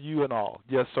tide to you and all.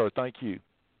 Yes, sir. Thank you.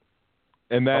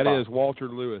 And that is Walter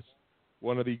Lewis.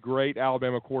 one of the great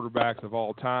Alabama quarterbacks of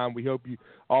all time. We hope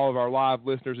all of our live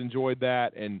listeners enjoyed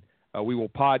that, and we will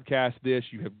podcast this.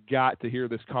 You have got to hear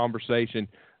this conversation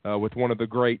with one of the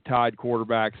great Tide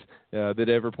quarterbacks that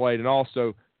ever played, and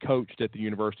also coached at the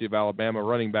University of Alabama,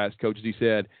 running backs coach, as he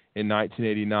said, in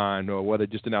 1989. What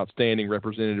just an outstanding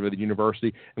representative of the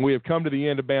university. And we have come to the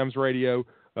end of BAMS Radio.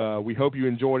 We hope you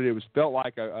enjoyed it. It felt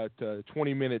like a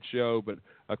 20-minute show, but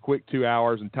a quick 2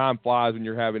 hours, and time flies when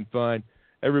you're having fun.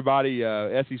 Everybody,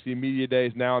 SEC Media Day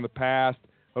is now in the past.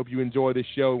 Hope you enjoy this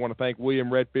show. We want to thank William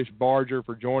Redfish Barger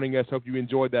for joining us. Hope you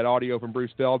enjoyed that audio from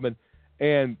Bruce Feldman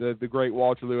and the great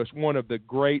Walter Lewis, one of the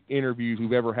great interviews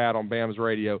we've ever had on BAMS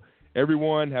Radio.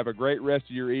 Everyone, have a great rest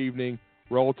of your evening.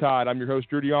 Roll Tide. I'm your host,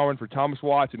 Drew DeArmond, for Thomas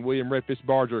Watts and William Redfish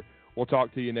Barger. We'll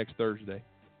talk to you next Thursday.